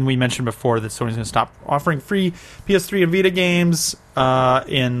 And we mentioned before that Sony's going to stop offering free PS3 and Vita games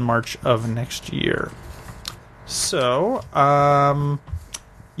in March of next year. So,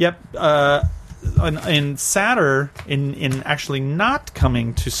 in sadder, in actually not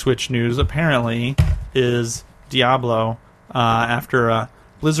coming to Switch news, apparently, is Diablo. After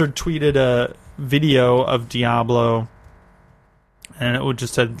Blizzard tweeted a video of Diablo, and it would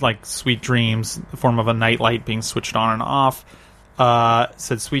just said like "Sweet Dreams," the form of a nightlight being switched on and off.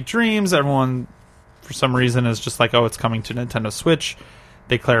 Said "Sweet Dreams." Everyone, for some reason, is just like, "Oh, it's coming to Nintendo Switch."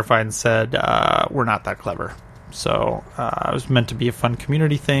 They clarified and said, "We're not that clever." So it was meant to be a fun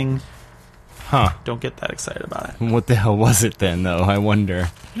community thing. Huh. Don't get that excited about it. What the hell was it then, though? I wonder.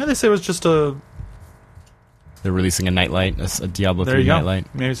 Yeah, they say it was just a. They're releasing a nightlight, a Diablo There 3 you go. nightlight.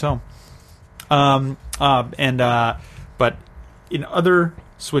 Maybe so. But in other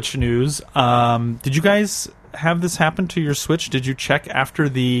Switch news, did you guys have this happen to your Switch? Did you check after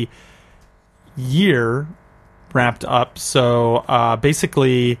the year wrapped up? So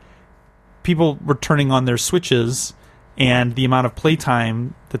basically, people were turning on their Switches, and the amount of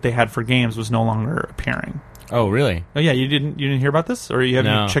playtime that they had for games was no longer appearing. Oh, really? Oh yeah, you didn't hear about this, or you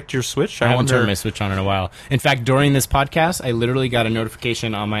haven't No. checked your Switch? I haven't wonder- turned my Switch on in a while. In fact, during this podcast, I literally got a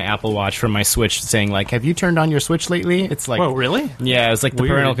notification on my Apple Watch from my Switch saying, like, have you turned on your Switch lately? It's like... Whoa, really? Yeah, it was like the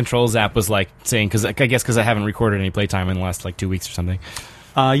Weird. parental controls app was like saying, because I guess because I haven't recorded any playtime in the last like 2 weeks or something.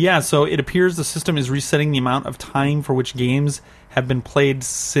 So it appears the system is resetting the amount of time for which games have been played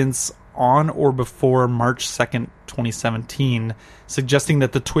since on or before March 2nd, 2017, suggesting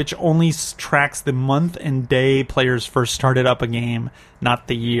that the Twitch only tracks the month and day players first started up a game, not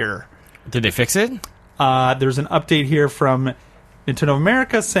the year. Did they fix it? There's an update here from Nintendo of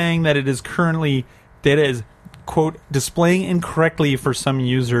America saying that it is currently, data is, quote, displaying incorrectly for some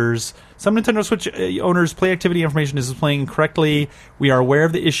users. Some Nintendo Switch owners' play activity information is displaying incorrectly. We are aware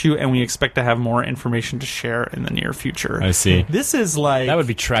of the issue, and we expect to have more information to share in the near future. I see. This is like That would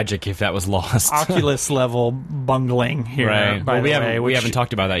be tragic if that was lost. Oculus level bungling here. Right. By Well, the way, we haven't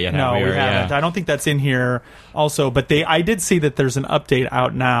talked about that yet, have No, we? we Or- haven't. yeah. I don't think that's in here. Also, but I did see that there's an update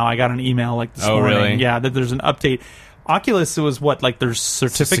out now. I got an email like this Oh, morning. really? Yeah, that there's an update. Oculus, it was what, like their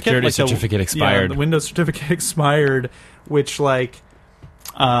certificate, Security like certificate expired. Yeah, the Windows certificate expired, which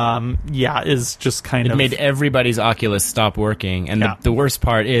is just kind It of made everybody's Oculus stop working, and Yeah. the worst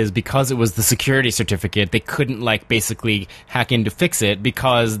part is because it was the security certificate, they couldn't like basically hack in to fix it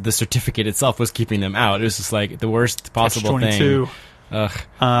because the certificate itself was keeping them out. It was just like the worst possible Catch-22. thing. Ugh.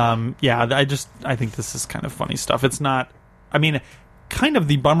 I think this is kind of funny stuff. It's not. I mean, kind of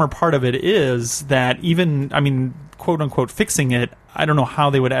the bummer part of it is that even, I mean, quote unquote, fixing it. I don't know how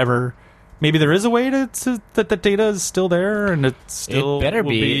they would ever. Maybe there is a way to that the data is still there, and it still It better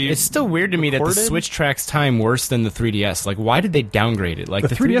will be. It's still weird to me that the recorded. Switch tracks time worse than the 3DS. Like, why did they downgrade it? Like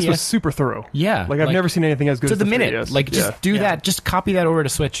The 3DS was super thorough. yeah, Like, I've never seen anything as good to as the the minute. 3DS. Like, just Yeah. do Yeah. that. Just copy that over to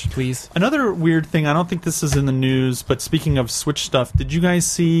Switch, please. Another weird thing, I don't think this is in the news, but speaking of Switch stuff, did you guys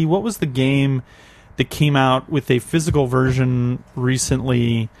see what was the game that came out with a physical version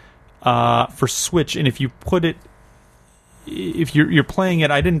recently for Switch? And if you put it, if you're playing it,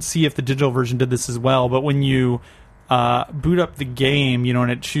 I didn't see if the digital version did this as well, but when you boot up the game,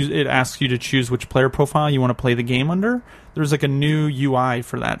 and it asks you to choose which player profile you want to play the game under, there's like a new UI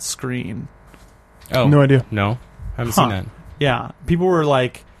for that screen. Oh, No idea. No, haven't Huh. seen that. Yeah, people were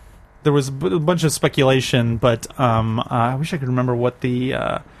like, there was a bunch of speculation, but I wish I could remember what the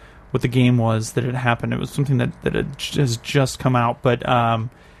game was that had happened. It was something that has just come out, but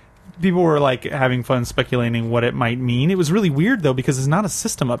people were like having fun speculating what it might mean. It was really weird though because it's not a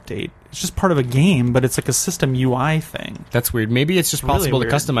system update; it's just part of a game, but it's like a system UI thing. That's weird. Maybe it's just Really possible weird.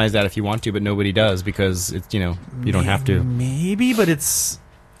 to customize that if you want to, but nobody does because it's you don't have to. Maybe, but it's.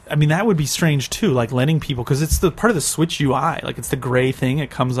 I mean, that would be strange too, like letting people, because it's the part of the Switch UI, like it's the gray thing. It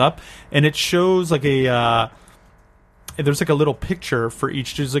comes up and it shows like there's like a little picture for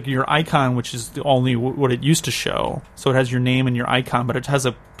each. There's like your icon, which is only what it used to show. So it has your name and your icon, but it has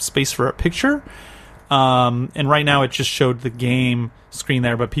a space for a picture. And right now it just showed the game screen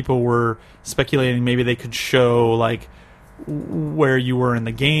there, but people were speculating maybe they could show like where you were in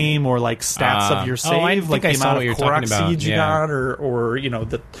the game or like stats of your save, like the amount of Korok seeds you got, or you know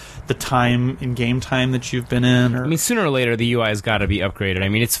the time in game time that you've been in. Or... I mean, sooner or later the UI has got to be upgraded. I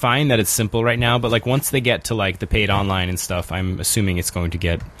mean, it's fine that it's simple right now, but like once they get to like the paid online and stuff, I'm assuming it's going to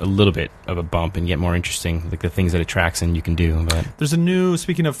get a little bit of a bump and get more interesting, like the things that it tracks and you can do. But there's a new,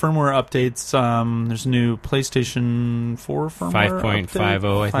 speaking of firmware updates, there's a new PlayStation 4 firmware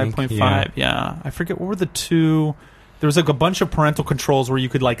 5.50, I think. 5.5, yeah. I forget what were the two. There was like a bunch of parental controls where you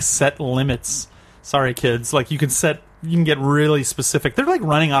could like set limits. Sorry, kids. Like you can get really specific. They're like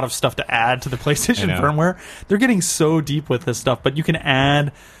running out of stuff to add to the PlayStation firmware. They're getting so deep with this stuff, but you can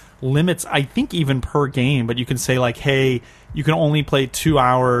add limits, I think even per game, but you can say like, hey, you can only play 2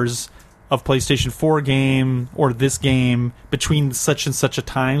 hours of PlayStation 4 game or this game between such and such a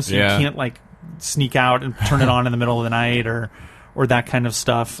time, so you can't like sneak out and turn it on in the middle of the night or that kind of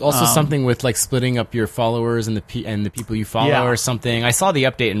stuff. Also, something with like splitting up your followers and the people you follow or something. I saw the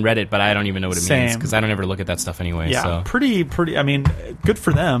update and read it, but I don't even know what it means because I don't ever look at that stuff anyway. Yeah, so. pretty. I mean, good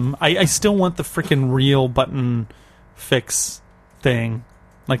for them. I still want the freaking real button fix thing,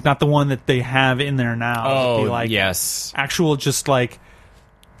 like not the one that they have in there now. Oh, be like yes, actual just like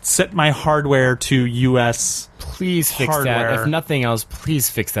set my hardware to US. Please fix hardware. that. If nothing else, please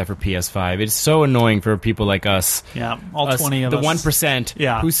fix that for PS5. It's so annoying for people like us. Yeah, all 20 of the us. The 1%.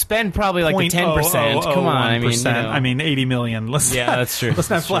 Yeah. Who spend probably like the 10%. Come on, I mean, I mean 80 million. That's true. Let's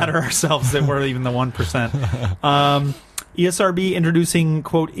not flatter ourselves that we're even the 1%. ESRB introducing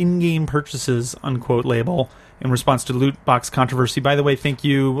quote in-game purchases unquote label in response to loot box controversy. By the way, thank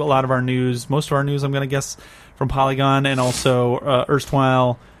you. A lot of our news, most of our news, I'm going to guess, from Polygon and also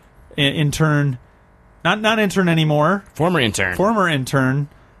erstwhile intern, not intern anymore, former intern,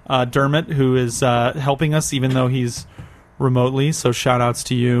 Dermot, who is helping us even though he's remotely. So shout outs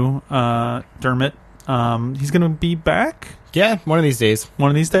to you, Dermot. He's going to be back. Yeah, one of these days.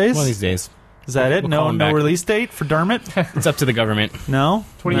 Is that it? No release date for Dermot? It's up to the government. No?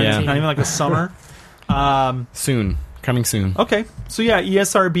 2019. Not even like a summer? Soon. Coming soon. Okay. So yeah,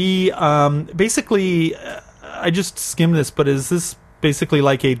 ESRB, basically, I just skimmed this, but is this basically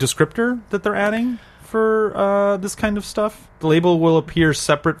like a descriptor that they're adding for this kind of stuff? The label will appear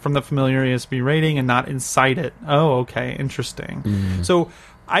separate from the familiar ESRB rating and not inside it. Oh, okay. Interesting. So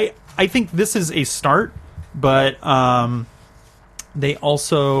I think this is a start, but they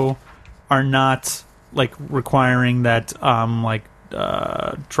also are not like requiring that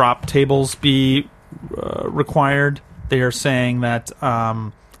drop tables be required. They are saying that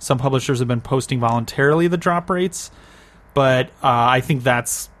some publishers have been posting voluntarily the drop rates, but I think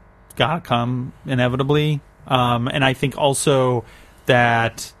that's gotta come inevitably. And I think also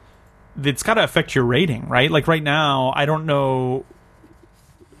that it's got to affect your rating, right? Like right now, I don't know.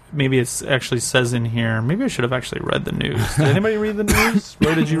 Maybe it actually says in here. Maybe I should have actually read the news. Did anybody read the news?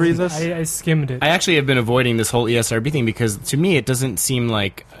 Where did you read this? I skimmed it. I actually have been avoiding this whole ESRB thing because to me it doesn't seem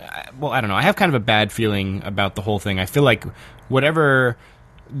like... Well, I don't know. I have kind of a bad feeling about the whole thing. I feel like whatever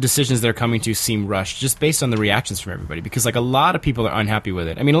decisions they're coming to seem rushed just based on the reactions from everybody, because like a lot of people are unhappy with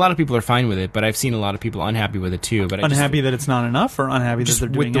it. I mean, a lot of people are fine with it, but I've seen a lot of people unhappy with it too. But unhappy that it's not enough, or unhappy that they're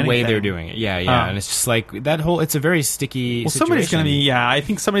doing with the way anything? they're doing it. Yeah. And it's just like that whole... It's a very sticky situation. Somebody's going to be... Yeah, I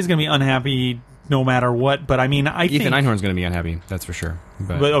think somebody's going to be unhappy no matter what. But I mean, I think Ethan Einhorn's going to be unhappy. That's for sure.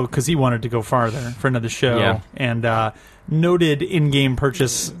 But because he wanted to go farther for another show, and noted in-game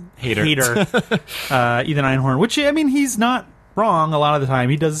purchase hater Ethan Einhorn, which I mean, he's not wrong a lot of the time.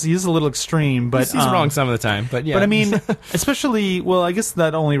 He's a little extreme, but he's wrong some of the time. But yeah, but I mean, especially, well, I guess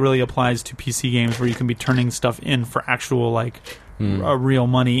that only really applies to PC games where you can be turning stuff in for actual real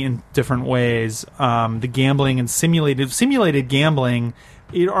money in different ways. The gambling and simulated gambling,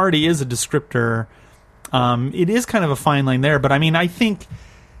 it already is a descriptor. It is kind of a fine line there, but I mean, I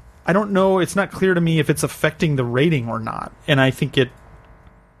don't know. It's not clear to me if it's affecting the rating or not, and I think it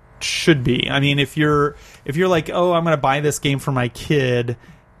should be. I mean, if you're like, oh, I'm going to buy this game for my kid,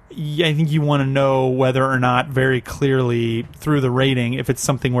 I think you want to know whether or not very clearly through the rating if it's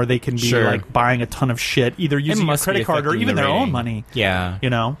something where they can be like buying a ton of shit, either using a credit card or even their own money. Yeah, you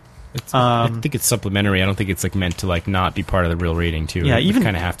know. I think it's supplementary. I don't think it's like meant to like not be part of the real rating too. Yeah, even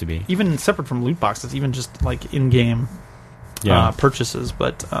kind of have to be, even separate from loot boxes, even just like in-game purchases.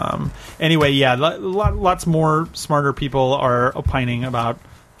 But anyway, lots more smarter people are opining about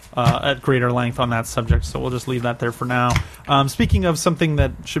at greater length on that subject, so we'll just leave that there for now. Speaking of something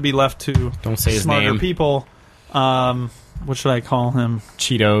that should be left to don't say his smarter name. people, What should I call him?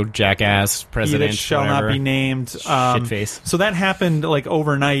 Cheeto, jackass, president, He that shall whatever. not be named. Shitface. So that happened like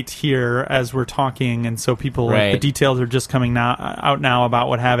overnight here as we're talking, and so people like, the details are just coming out now about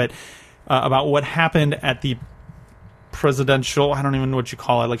what happened at the presidential. I don't even know what you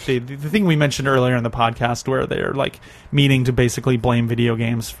call it. Like the thing we mentioned earlier in the podcast, where they're like meeting to basically blame video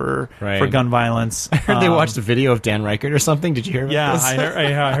games for gun violence. I heard they watched a video of Dan Reichert or something. Did you hear about this?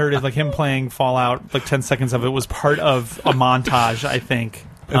 I heard it. Like him playing Fallout. Like 10 seconds of it was part of a montage. I think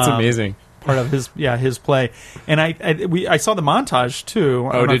that's amazing. Part of his play, and I saw the montage too.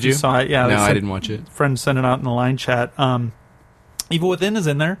 Oh, did you? Saw it? Yeah. No, I didn't watch it. Friend sent it out in the line chat. Evil Within is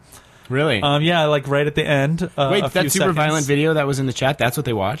in there. Really? Yeah, like right at the end. Wait, that super violent video that was in the chat, that's what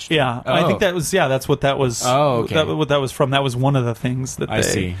they watched? Yeah. I think that was, that's what that was. Oh, okay. What that was from. That was one of the things that I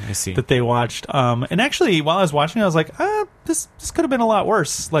see. That they watched. And actually, while I was watching, I was like, this could have been a lot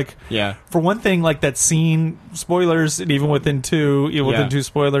worse. Like, for one thing, like that scene, spoilers, and Evil Within 2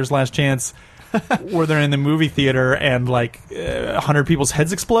 spoilers, last chance, where they're in the movie theater and like 100 people's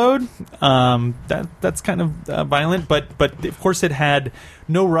heads explode. That's kind of violent, but of course it had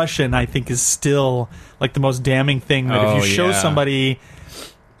no Russian. I think is still like the most damning thing that if you show somebody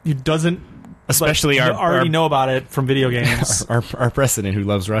who doesn't, especially like, already know about it from video games, our president who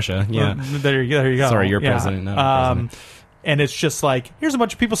loves Russia. Yeah, there you go. Sorry, your president. Not our president. And it's just like, here's a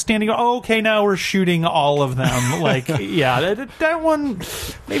bunch of people standing. Oh, okay, now we're shooting all of them. Like, that one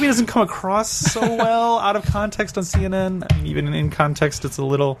maybe doesn't come across so well out of context on CNN. I mean, even in context, it's a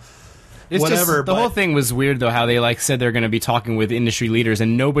little whatever. Just, the whole thing was weird, though. How they like said they're going to be talking with industry leaders,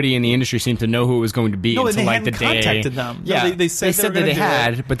 and nobody in the industry seemed to know who it was going to be until like the day. Contacted them. Yeah, they said that they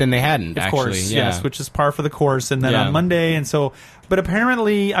had, but then they hadn't. Of actually, course, yes, which is par for the course. And then on Monday, and so, but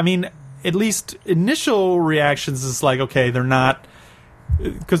apparently, I mean, at least initial reactions is like, okay, they're not,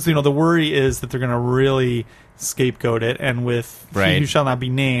 because the worry is that they're going to really scapegoat it, and with He Who Shall Not Be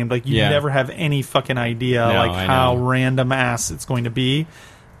Named, like you never have any fucking idea how random ass it's going to be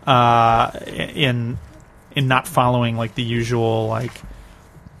in not following like the usual like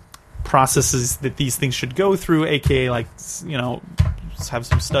processes that these things should go through, aka like have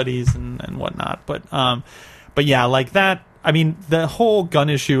some studies and whatnot, but yeah, like that. I mean, the whole gun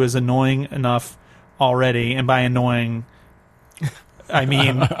issue is annoying enough already, and by annoying, I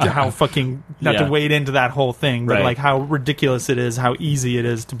mean how fucking, not to wade into that whole thing, but like how ridiculous it is, how easy it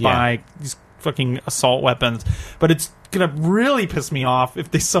is to buy these fucking assault weapons. But it's gonna really piss me off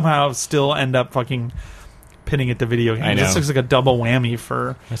if they somehow still end up fucking pinning it to video games. I know. This looks like a double whammy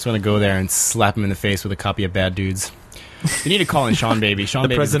for... I just want to go there and slap him in the face with a copy of Bad Dudes. You need to call in Sean Baby. Sean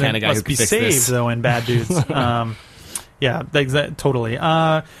Baby's the kind of guy who can fix this. The president must be saved, though, in Bad Dudes. Yeah, totally.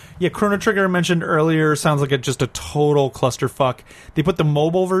 Chrono Trigger mentioned earlier sounds like just a total clusterfuck. They put the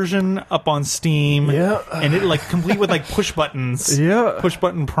mobile version up on Steam, and it like complete with like push buttons, push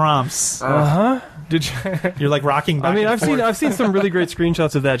button prompts. Did you're like rocking back? I mean, and I've seen some really great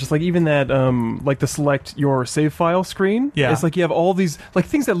screenshots of that. Just like even that, like the select your save file screen. Yeah, it's like you have all these like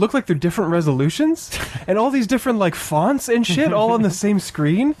things that look like they're different resolutions, and all these different like fonts and shit all on the same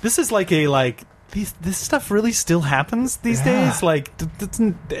screen. This is like a like. This stuff really still happens these days. Like,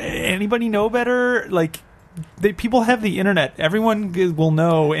 doesn't anybody know better? Like, people have the internet. Everyone will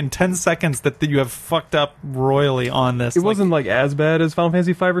know in 10 seconds that you have fucked up royally on this. It wasn't like as bad as Final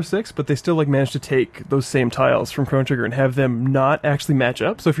Fantasy 5 or 6, but they still like managed to take those same tiles from Chrono Trigger and have them not actually match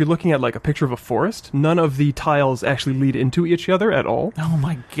up. So if you're looking at like a picture of a forest, none of the tiles actually lead into each other at all. Oh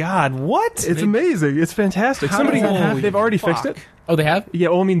my god, what? It's amazing. It's fantastic. They've already fixed it. Oh, they have? Yeah,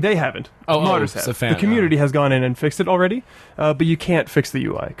 well, I mean, they haven't. Modders have. The community has gone in and fixed it already, but you can't fix the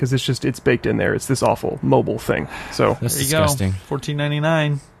UI because it's baked in there. It's this awful mobile thing. So that's disgusting.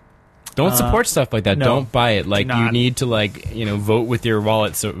 $14.99. Don't support stuff like that. No, don't buy it. Like you need to vote with your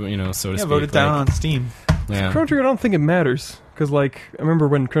wallet. So so to speak. Vote it down on Steam. Yeah. Chrono Trigger, I don't think it matters. Because, like, I remember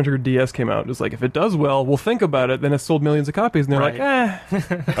when Chrono Trigger DS came out, it was like, if it does well, we'll think about it. Then it sold millions of copies, and they're like, eh.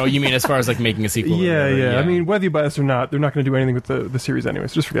 Oh, you mean as far as, like, making a sequel? Yeah. I mean, whether you buy this or not, they're not going to do anything with the series anyway,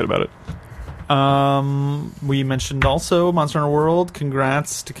 so just forget about it. We mentioned also Monster Hunter World.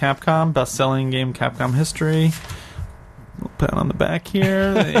 Congrats to Capcom. Best-selling game Capcom history. Pat on the back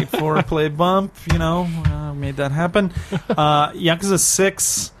here. The 8-4 play bump, made that happen. Yakuza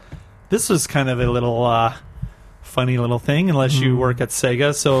 6. This was kind of a little... funny little thing, unless you work at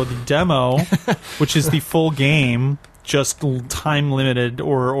Sega. So the demo, which is the full game, just time limited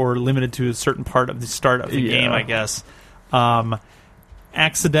or limited to a certain part of the start of the game, I guess.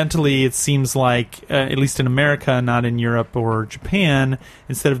 accidentally, it seems like, at least in America, not in Europe or Japan,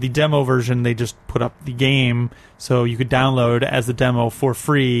 instead of the demo version, they just put up the game so you could download as the demo for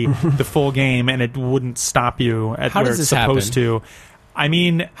free the full game, and it wouldn't stop you at where it's supposed to. I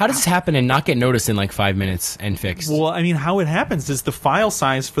mean, how does this happen and not get noticed in like 5 minutes and fixed? Well, I mean, how it happens is the file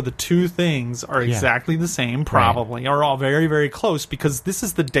size for the two things are exactly the same, probably, or all very, very close, because this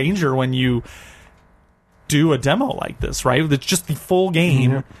is the danger when you do a demo like this, right? It's just the full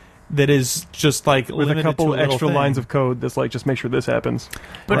game that is just like with a couple extra lines of code that's like, just make sure this happens.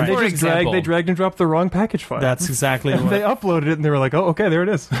 But they dragged and dropped the wrong package file. That's exactly what they uploaded it, and they were like, oh, okay, there it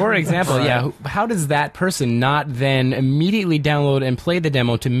is. For example, how does that person not then immediately download and play the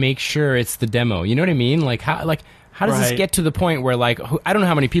demo to make sure it's the demo? You know what I mean? Like how does this get to the point where, like, I don't know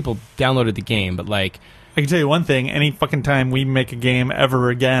how many people downloaded the game, but like, I can tell you one thing: any fucking time we make a game ever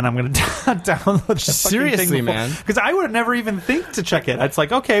again, I'm going to download the seriously, man. Because I would never even think to check it. It's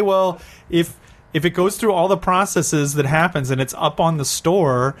like, okay, well, if it goes through all the processes that happens and it's up on the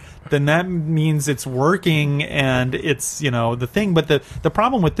store, then that means it's working and it's, the thing. But the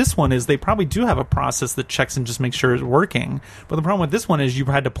problem with this one is they probably do have a process that checks and just makes sure it's working. But the problem with this one is you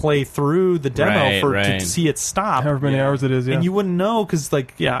had to play through the demo to see it stop. However many hours it is, and you wouldn't know because,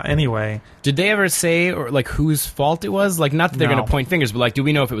 anyway. Did they ever say, or like, whose fault it was? Like, not that they're going to point fingers, but like, do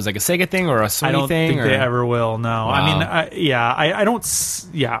we know if it was like a Sega thing or a Sony thing? I don't think they ever will. No, wow. I mean, I don't.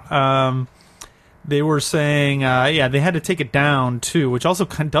 Yeah. They were saying, they had to take it down too, which also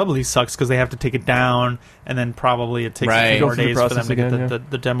kind of doubly sucks because they have to take it down, and then probably it takes a few more days for them to get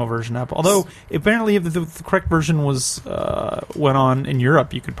the demo version up. Although apparently, if the correct version was went on in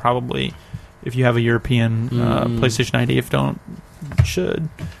Europe, you could probably, if you have a European PlayStation ID, should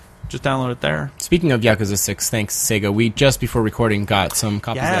just download it there. Speaking of Yakuza 6, thanks Sega. We just before recording got some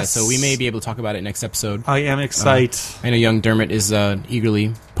copies of that, so we may be able to talk about it next episode. I am excited. I know young Dermot is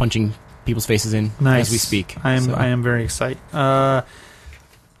eagerly punching people's faces in as we speak. I am very excited.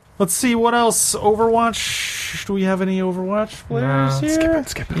 Let's see what else. Overwatch. Do we have any Overwatch players here?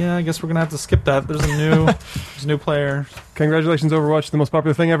 Skip it. Yeah, I guess we're gonna have to skip that. There's a new player. Congratulations, Overwatch, the most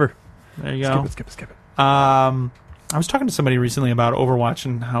popular thing ever. There you go. Skip it. I was talking to somebody recently about Overwatch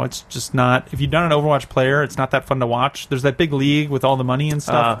and how it's just not. If you've done an Overwatch player, it's not that fun to watch. There's that big league with all the money and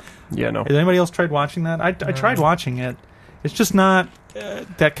stuff. No. Has anybody else tried watching that? I tried watching it. It's just not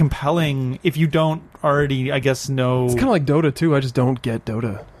that compelling if you don't already, I guess, know. It's kind of like Dota, too. I just don't get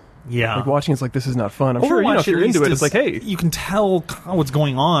Dota. Yeah. Like, watching it's like, this is not fun. I'm Overwatch, sure, if you're into it, it's like, hey. You can tell what's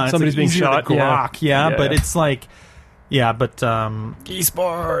going on. Somebody's being shot. Yeah, but it's like, Esports.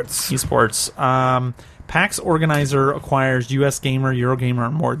 PAX organizer acquires US Gamer, Eurogamer,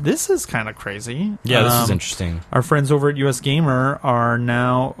 and more. This is kind of crazy. Yeah, this is interesting. Our friends over at US Gamer are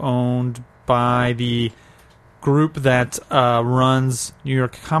now owned by the group that runs New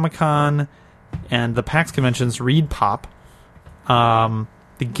York Comic Con and the PAX conventions, ReedPop,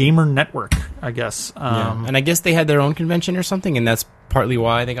 the Gamer Network, I guess. And I guess they had their own convention or something, and that's partly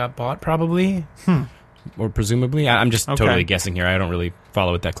why they got bought, probably. Or presumably. I'm just totally guessing here. I don't really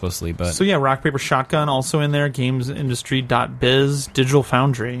follow it that closely. But so, Rock, Paper, Shotgun also in there, GamesIndustry.biz, Digital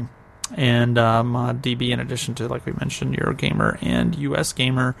Foundry, and ModDB, in addition to, like we mentioned, Eurogamer and US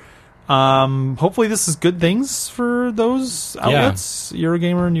Gamer. Hopefully this is good things for those outlets.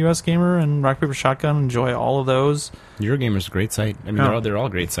 Eurogamer and US Gamer and Rock Paper Shotgun. Enjoy all of those. Eurogamer's a great site. I mean, they're all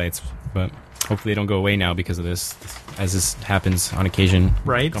great sites, but hopefully they don't go away now because of this, as this happens on occasion.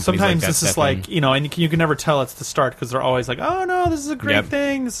 Right. Sometimes this is like, and you can never tell it's the start because they're always like, oh no, this is a great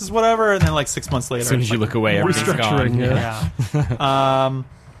thing, this is whatever, and then like 6 months later, as soon as you look away, everything's gone. Yeah.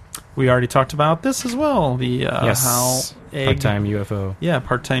 We already talked about this as well. The part-time UFO. Yeah,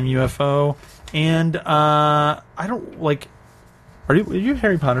 part-time UFO. And I don't like. Are you a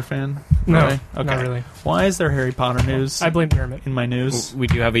Harry Potter fan? No, okay. Not really. Why is there Harry Potter news? I blame Dermot in my news. We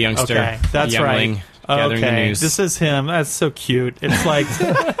do have a youngster. Okay, that's right. Gathering the news. This is him. That's so cute. It's like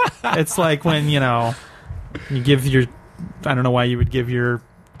it's like when you give your. I don't know why you would give your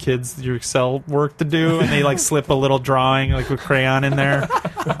kids your Excel work to do, and they like slip a little drawing like with crayon in there.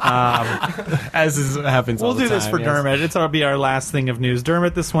 As happens, we'll all the do this time, for Dermot. It'll be our last thing of news.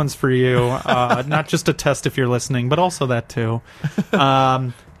 Dermot, this one's for you. Not just a test if you're listening, but also that too.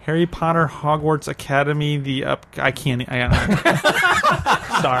 Harry Potter Hogwarts Academy. I can't.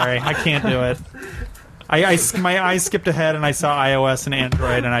 Sorry, I can't do it. My eyes skipped ahead, and I saw iOS and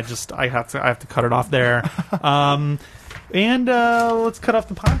Android, and I have to cut it off there. And let's cut off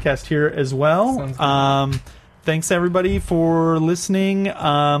the podcast here as well. thanks everybody for listening.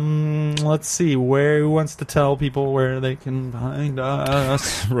 Let's see, who wants to tell people where they can find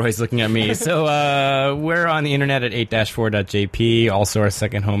us? Roy's looking at me. So we're on the internet at 8-4.jp, also our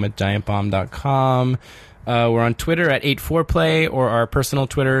second home at giantbomb.com. We're on Twitter at 84play, or our personal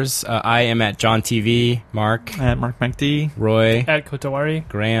Twitters. I am at John TV, Mark At Mark McD. Roy At Kotawari.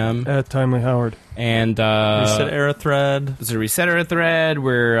 Graham, At Timely Howard. and Reset Era thread. there's a Reset Era thread.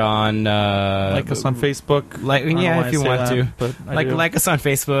 We're on Like us on Facebook. like I don't know yeah, why if you I say want that, to, but I like do. like us on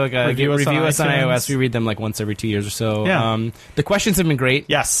Facebook. Review us Review on us on iTunes. iOS. We read them like once every 2 years or so. Yeah. The questions have been great.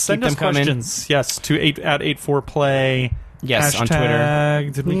 Yes, send Keep us them coming. questions. Yes, to 84play. Yes, on Twitter.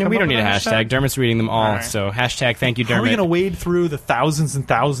 Hashtag. Did we No, come we up don't with need a hashtag. Dermot's reading them all. All right. So hashtag thank you, How are we Dermot. going to wade through the thousands and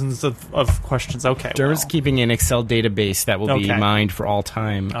thousands of questions? Okay. Dermot's well. keeping an Excel database that will be Okay. mined for all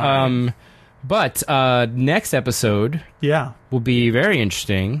time. All right. But next episode Yeah. will be very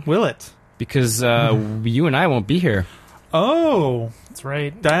interesting Will it? because you and I won't be here. Oh, That's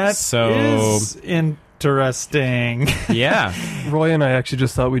right. that So- is interesting. Yeah. Roy and I actually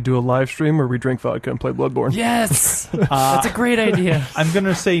just thought we'd do a live stream where we drink vodka and play Bloodborne. Yes! That's a great idea. I'm going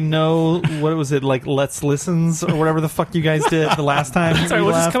to say no. What was it, like Let's Listens or whatever the fuck you guys did the last time? Sorry, we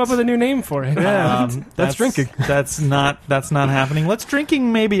we'll just left? come up with a new name for it. Yeah, Um, that's drinking. That's not happening. Let's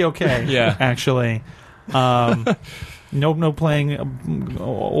drinking maybe okay. Yeah. Actually. No playing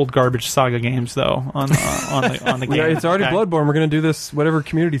old garbage Saga games though on the game. Yeah, it's already Okay. Bloodborne. We're going to do this whatever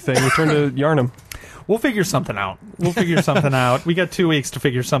community thing. Return to Yarnum. We'll figure something out. We got 2 weeks to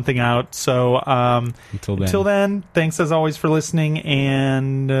figure something out. So Until then. thanks as always for listening.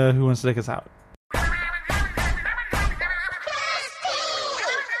 And who wants to take us out?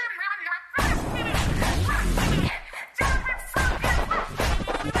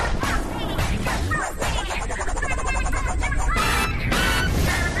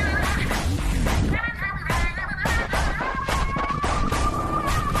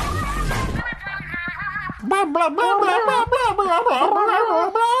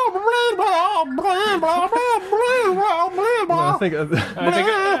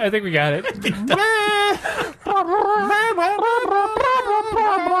 I think we got it.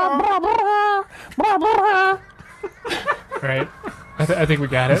 Right. I think we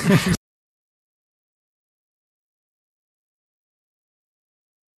got it.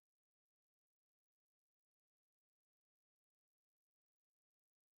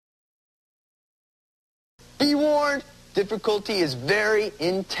 Be warned, difficulty is very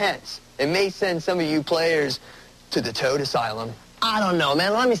intense. It may send some of you players to the Toad Asylum. I don't know,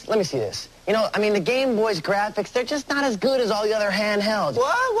 man. Let me see this. You know, I mean, the Game Boy's graphics, they're just not as good as all the other handhelds.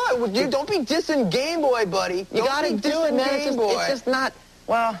 What? Well, dude, don't be dissing Game Boy, buddy. You gotta do it, man. It's just not,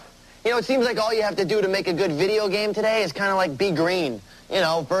 well, you know, it seems like all you have to do to make a good video game today is kind of like be green. You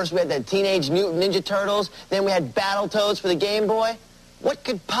know, first we had the Teenage Mutant Ninja Turtles, then we had Battletoads for the Game Boy. What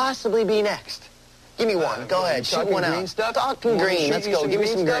could possibly be next? Give me one. Go ahead. Shoot one out. Green stuff? Talking green. Let's go. Give me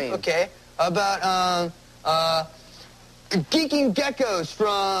some green. Okay. How about, geeking geckos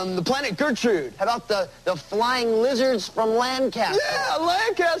from the planet Gertrude. How about the flying lizards from Lancaster? Yeah,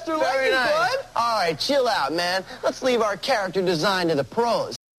 Lancaster. Very nice. Bud. All right, chill out, man. Let's leave our character design to the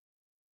pros.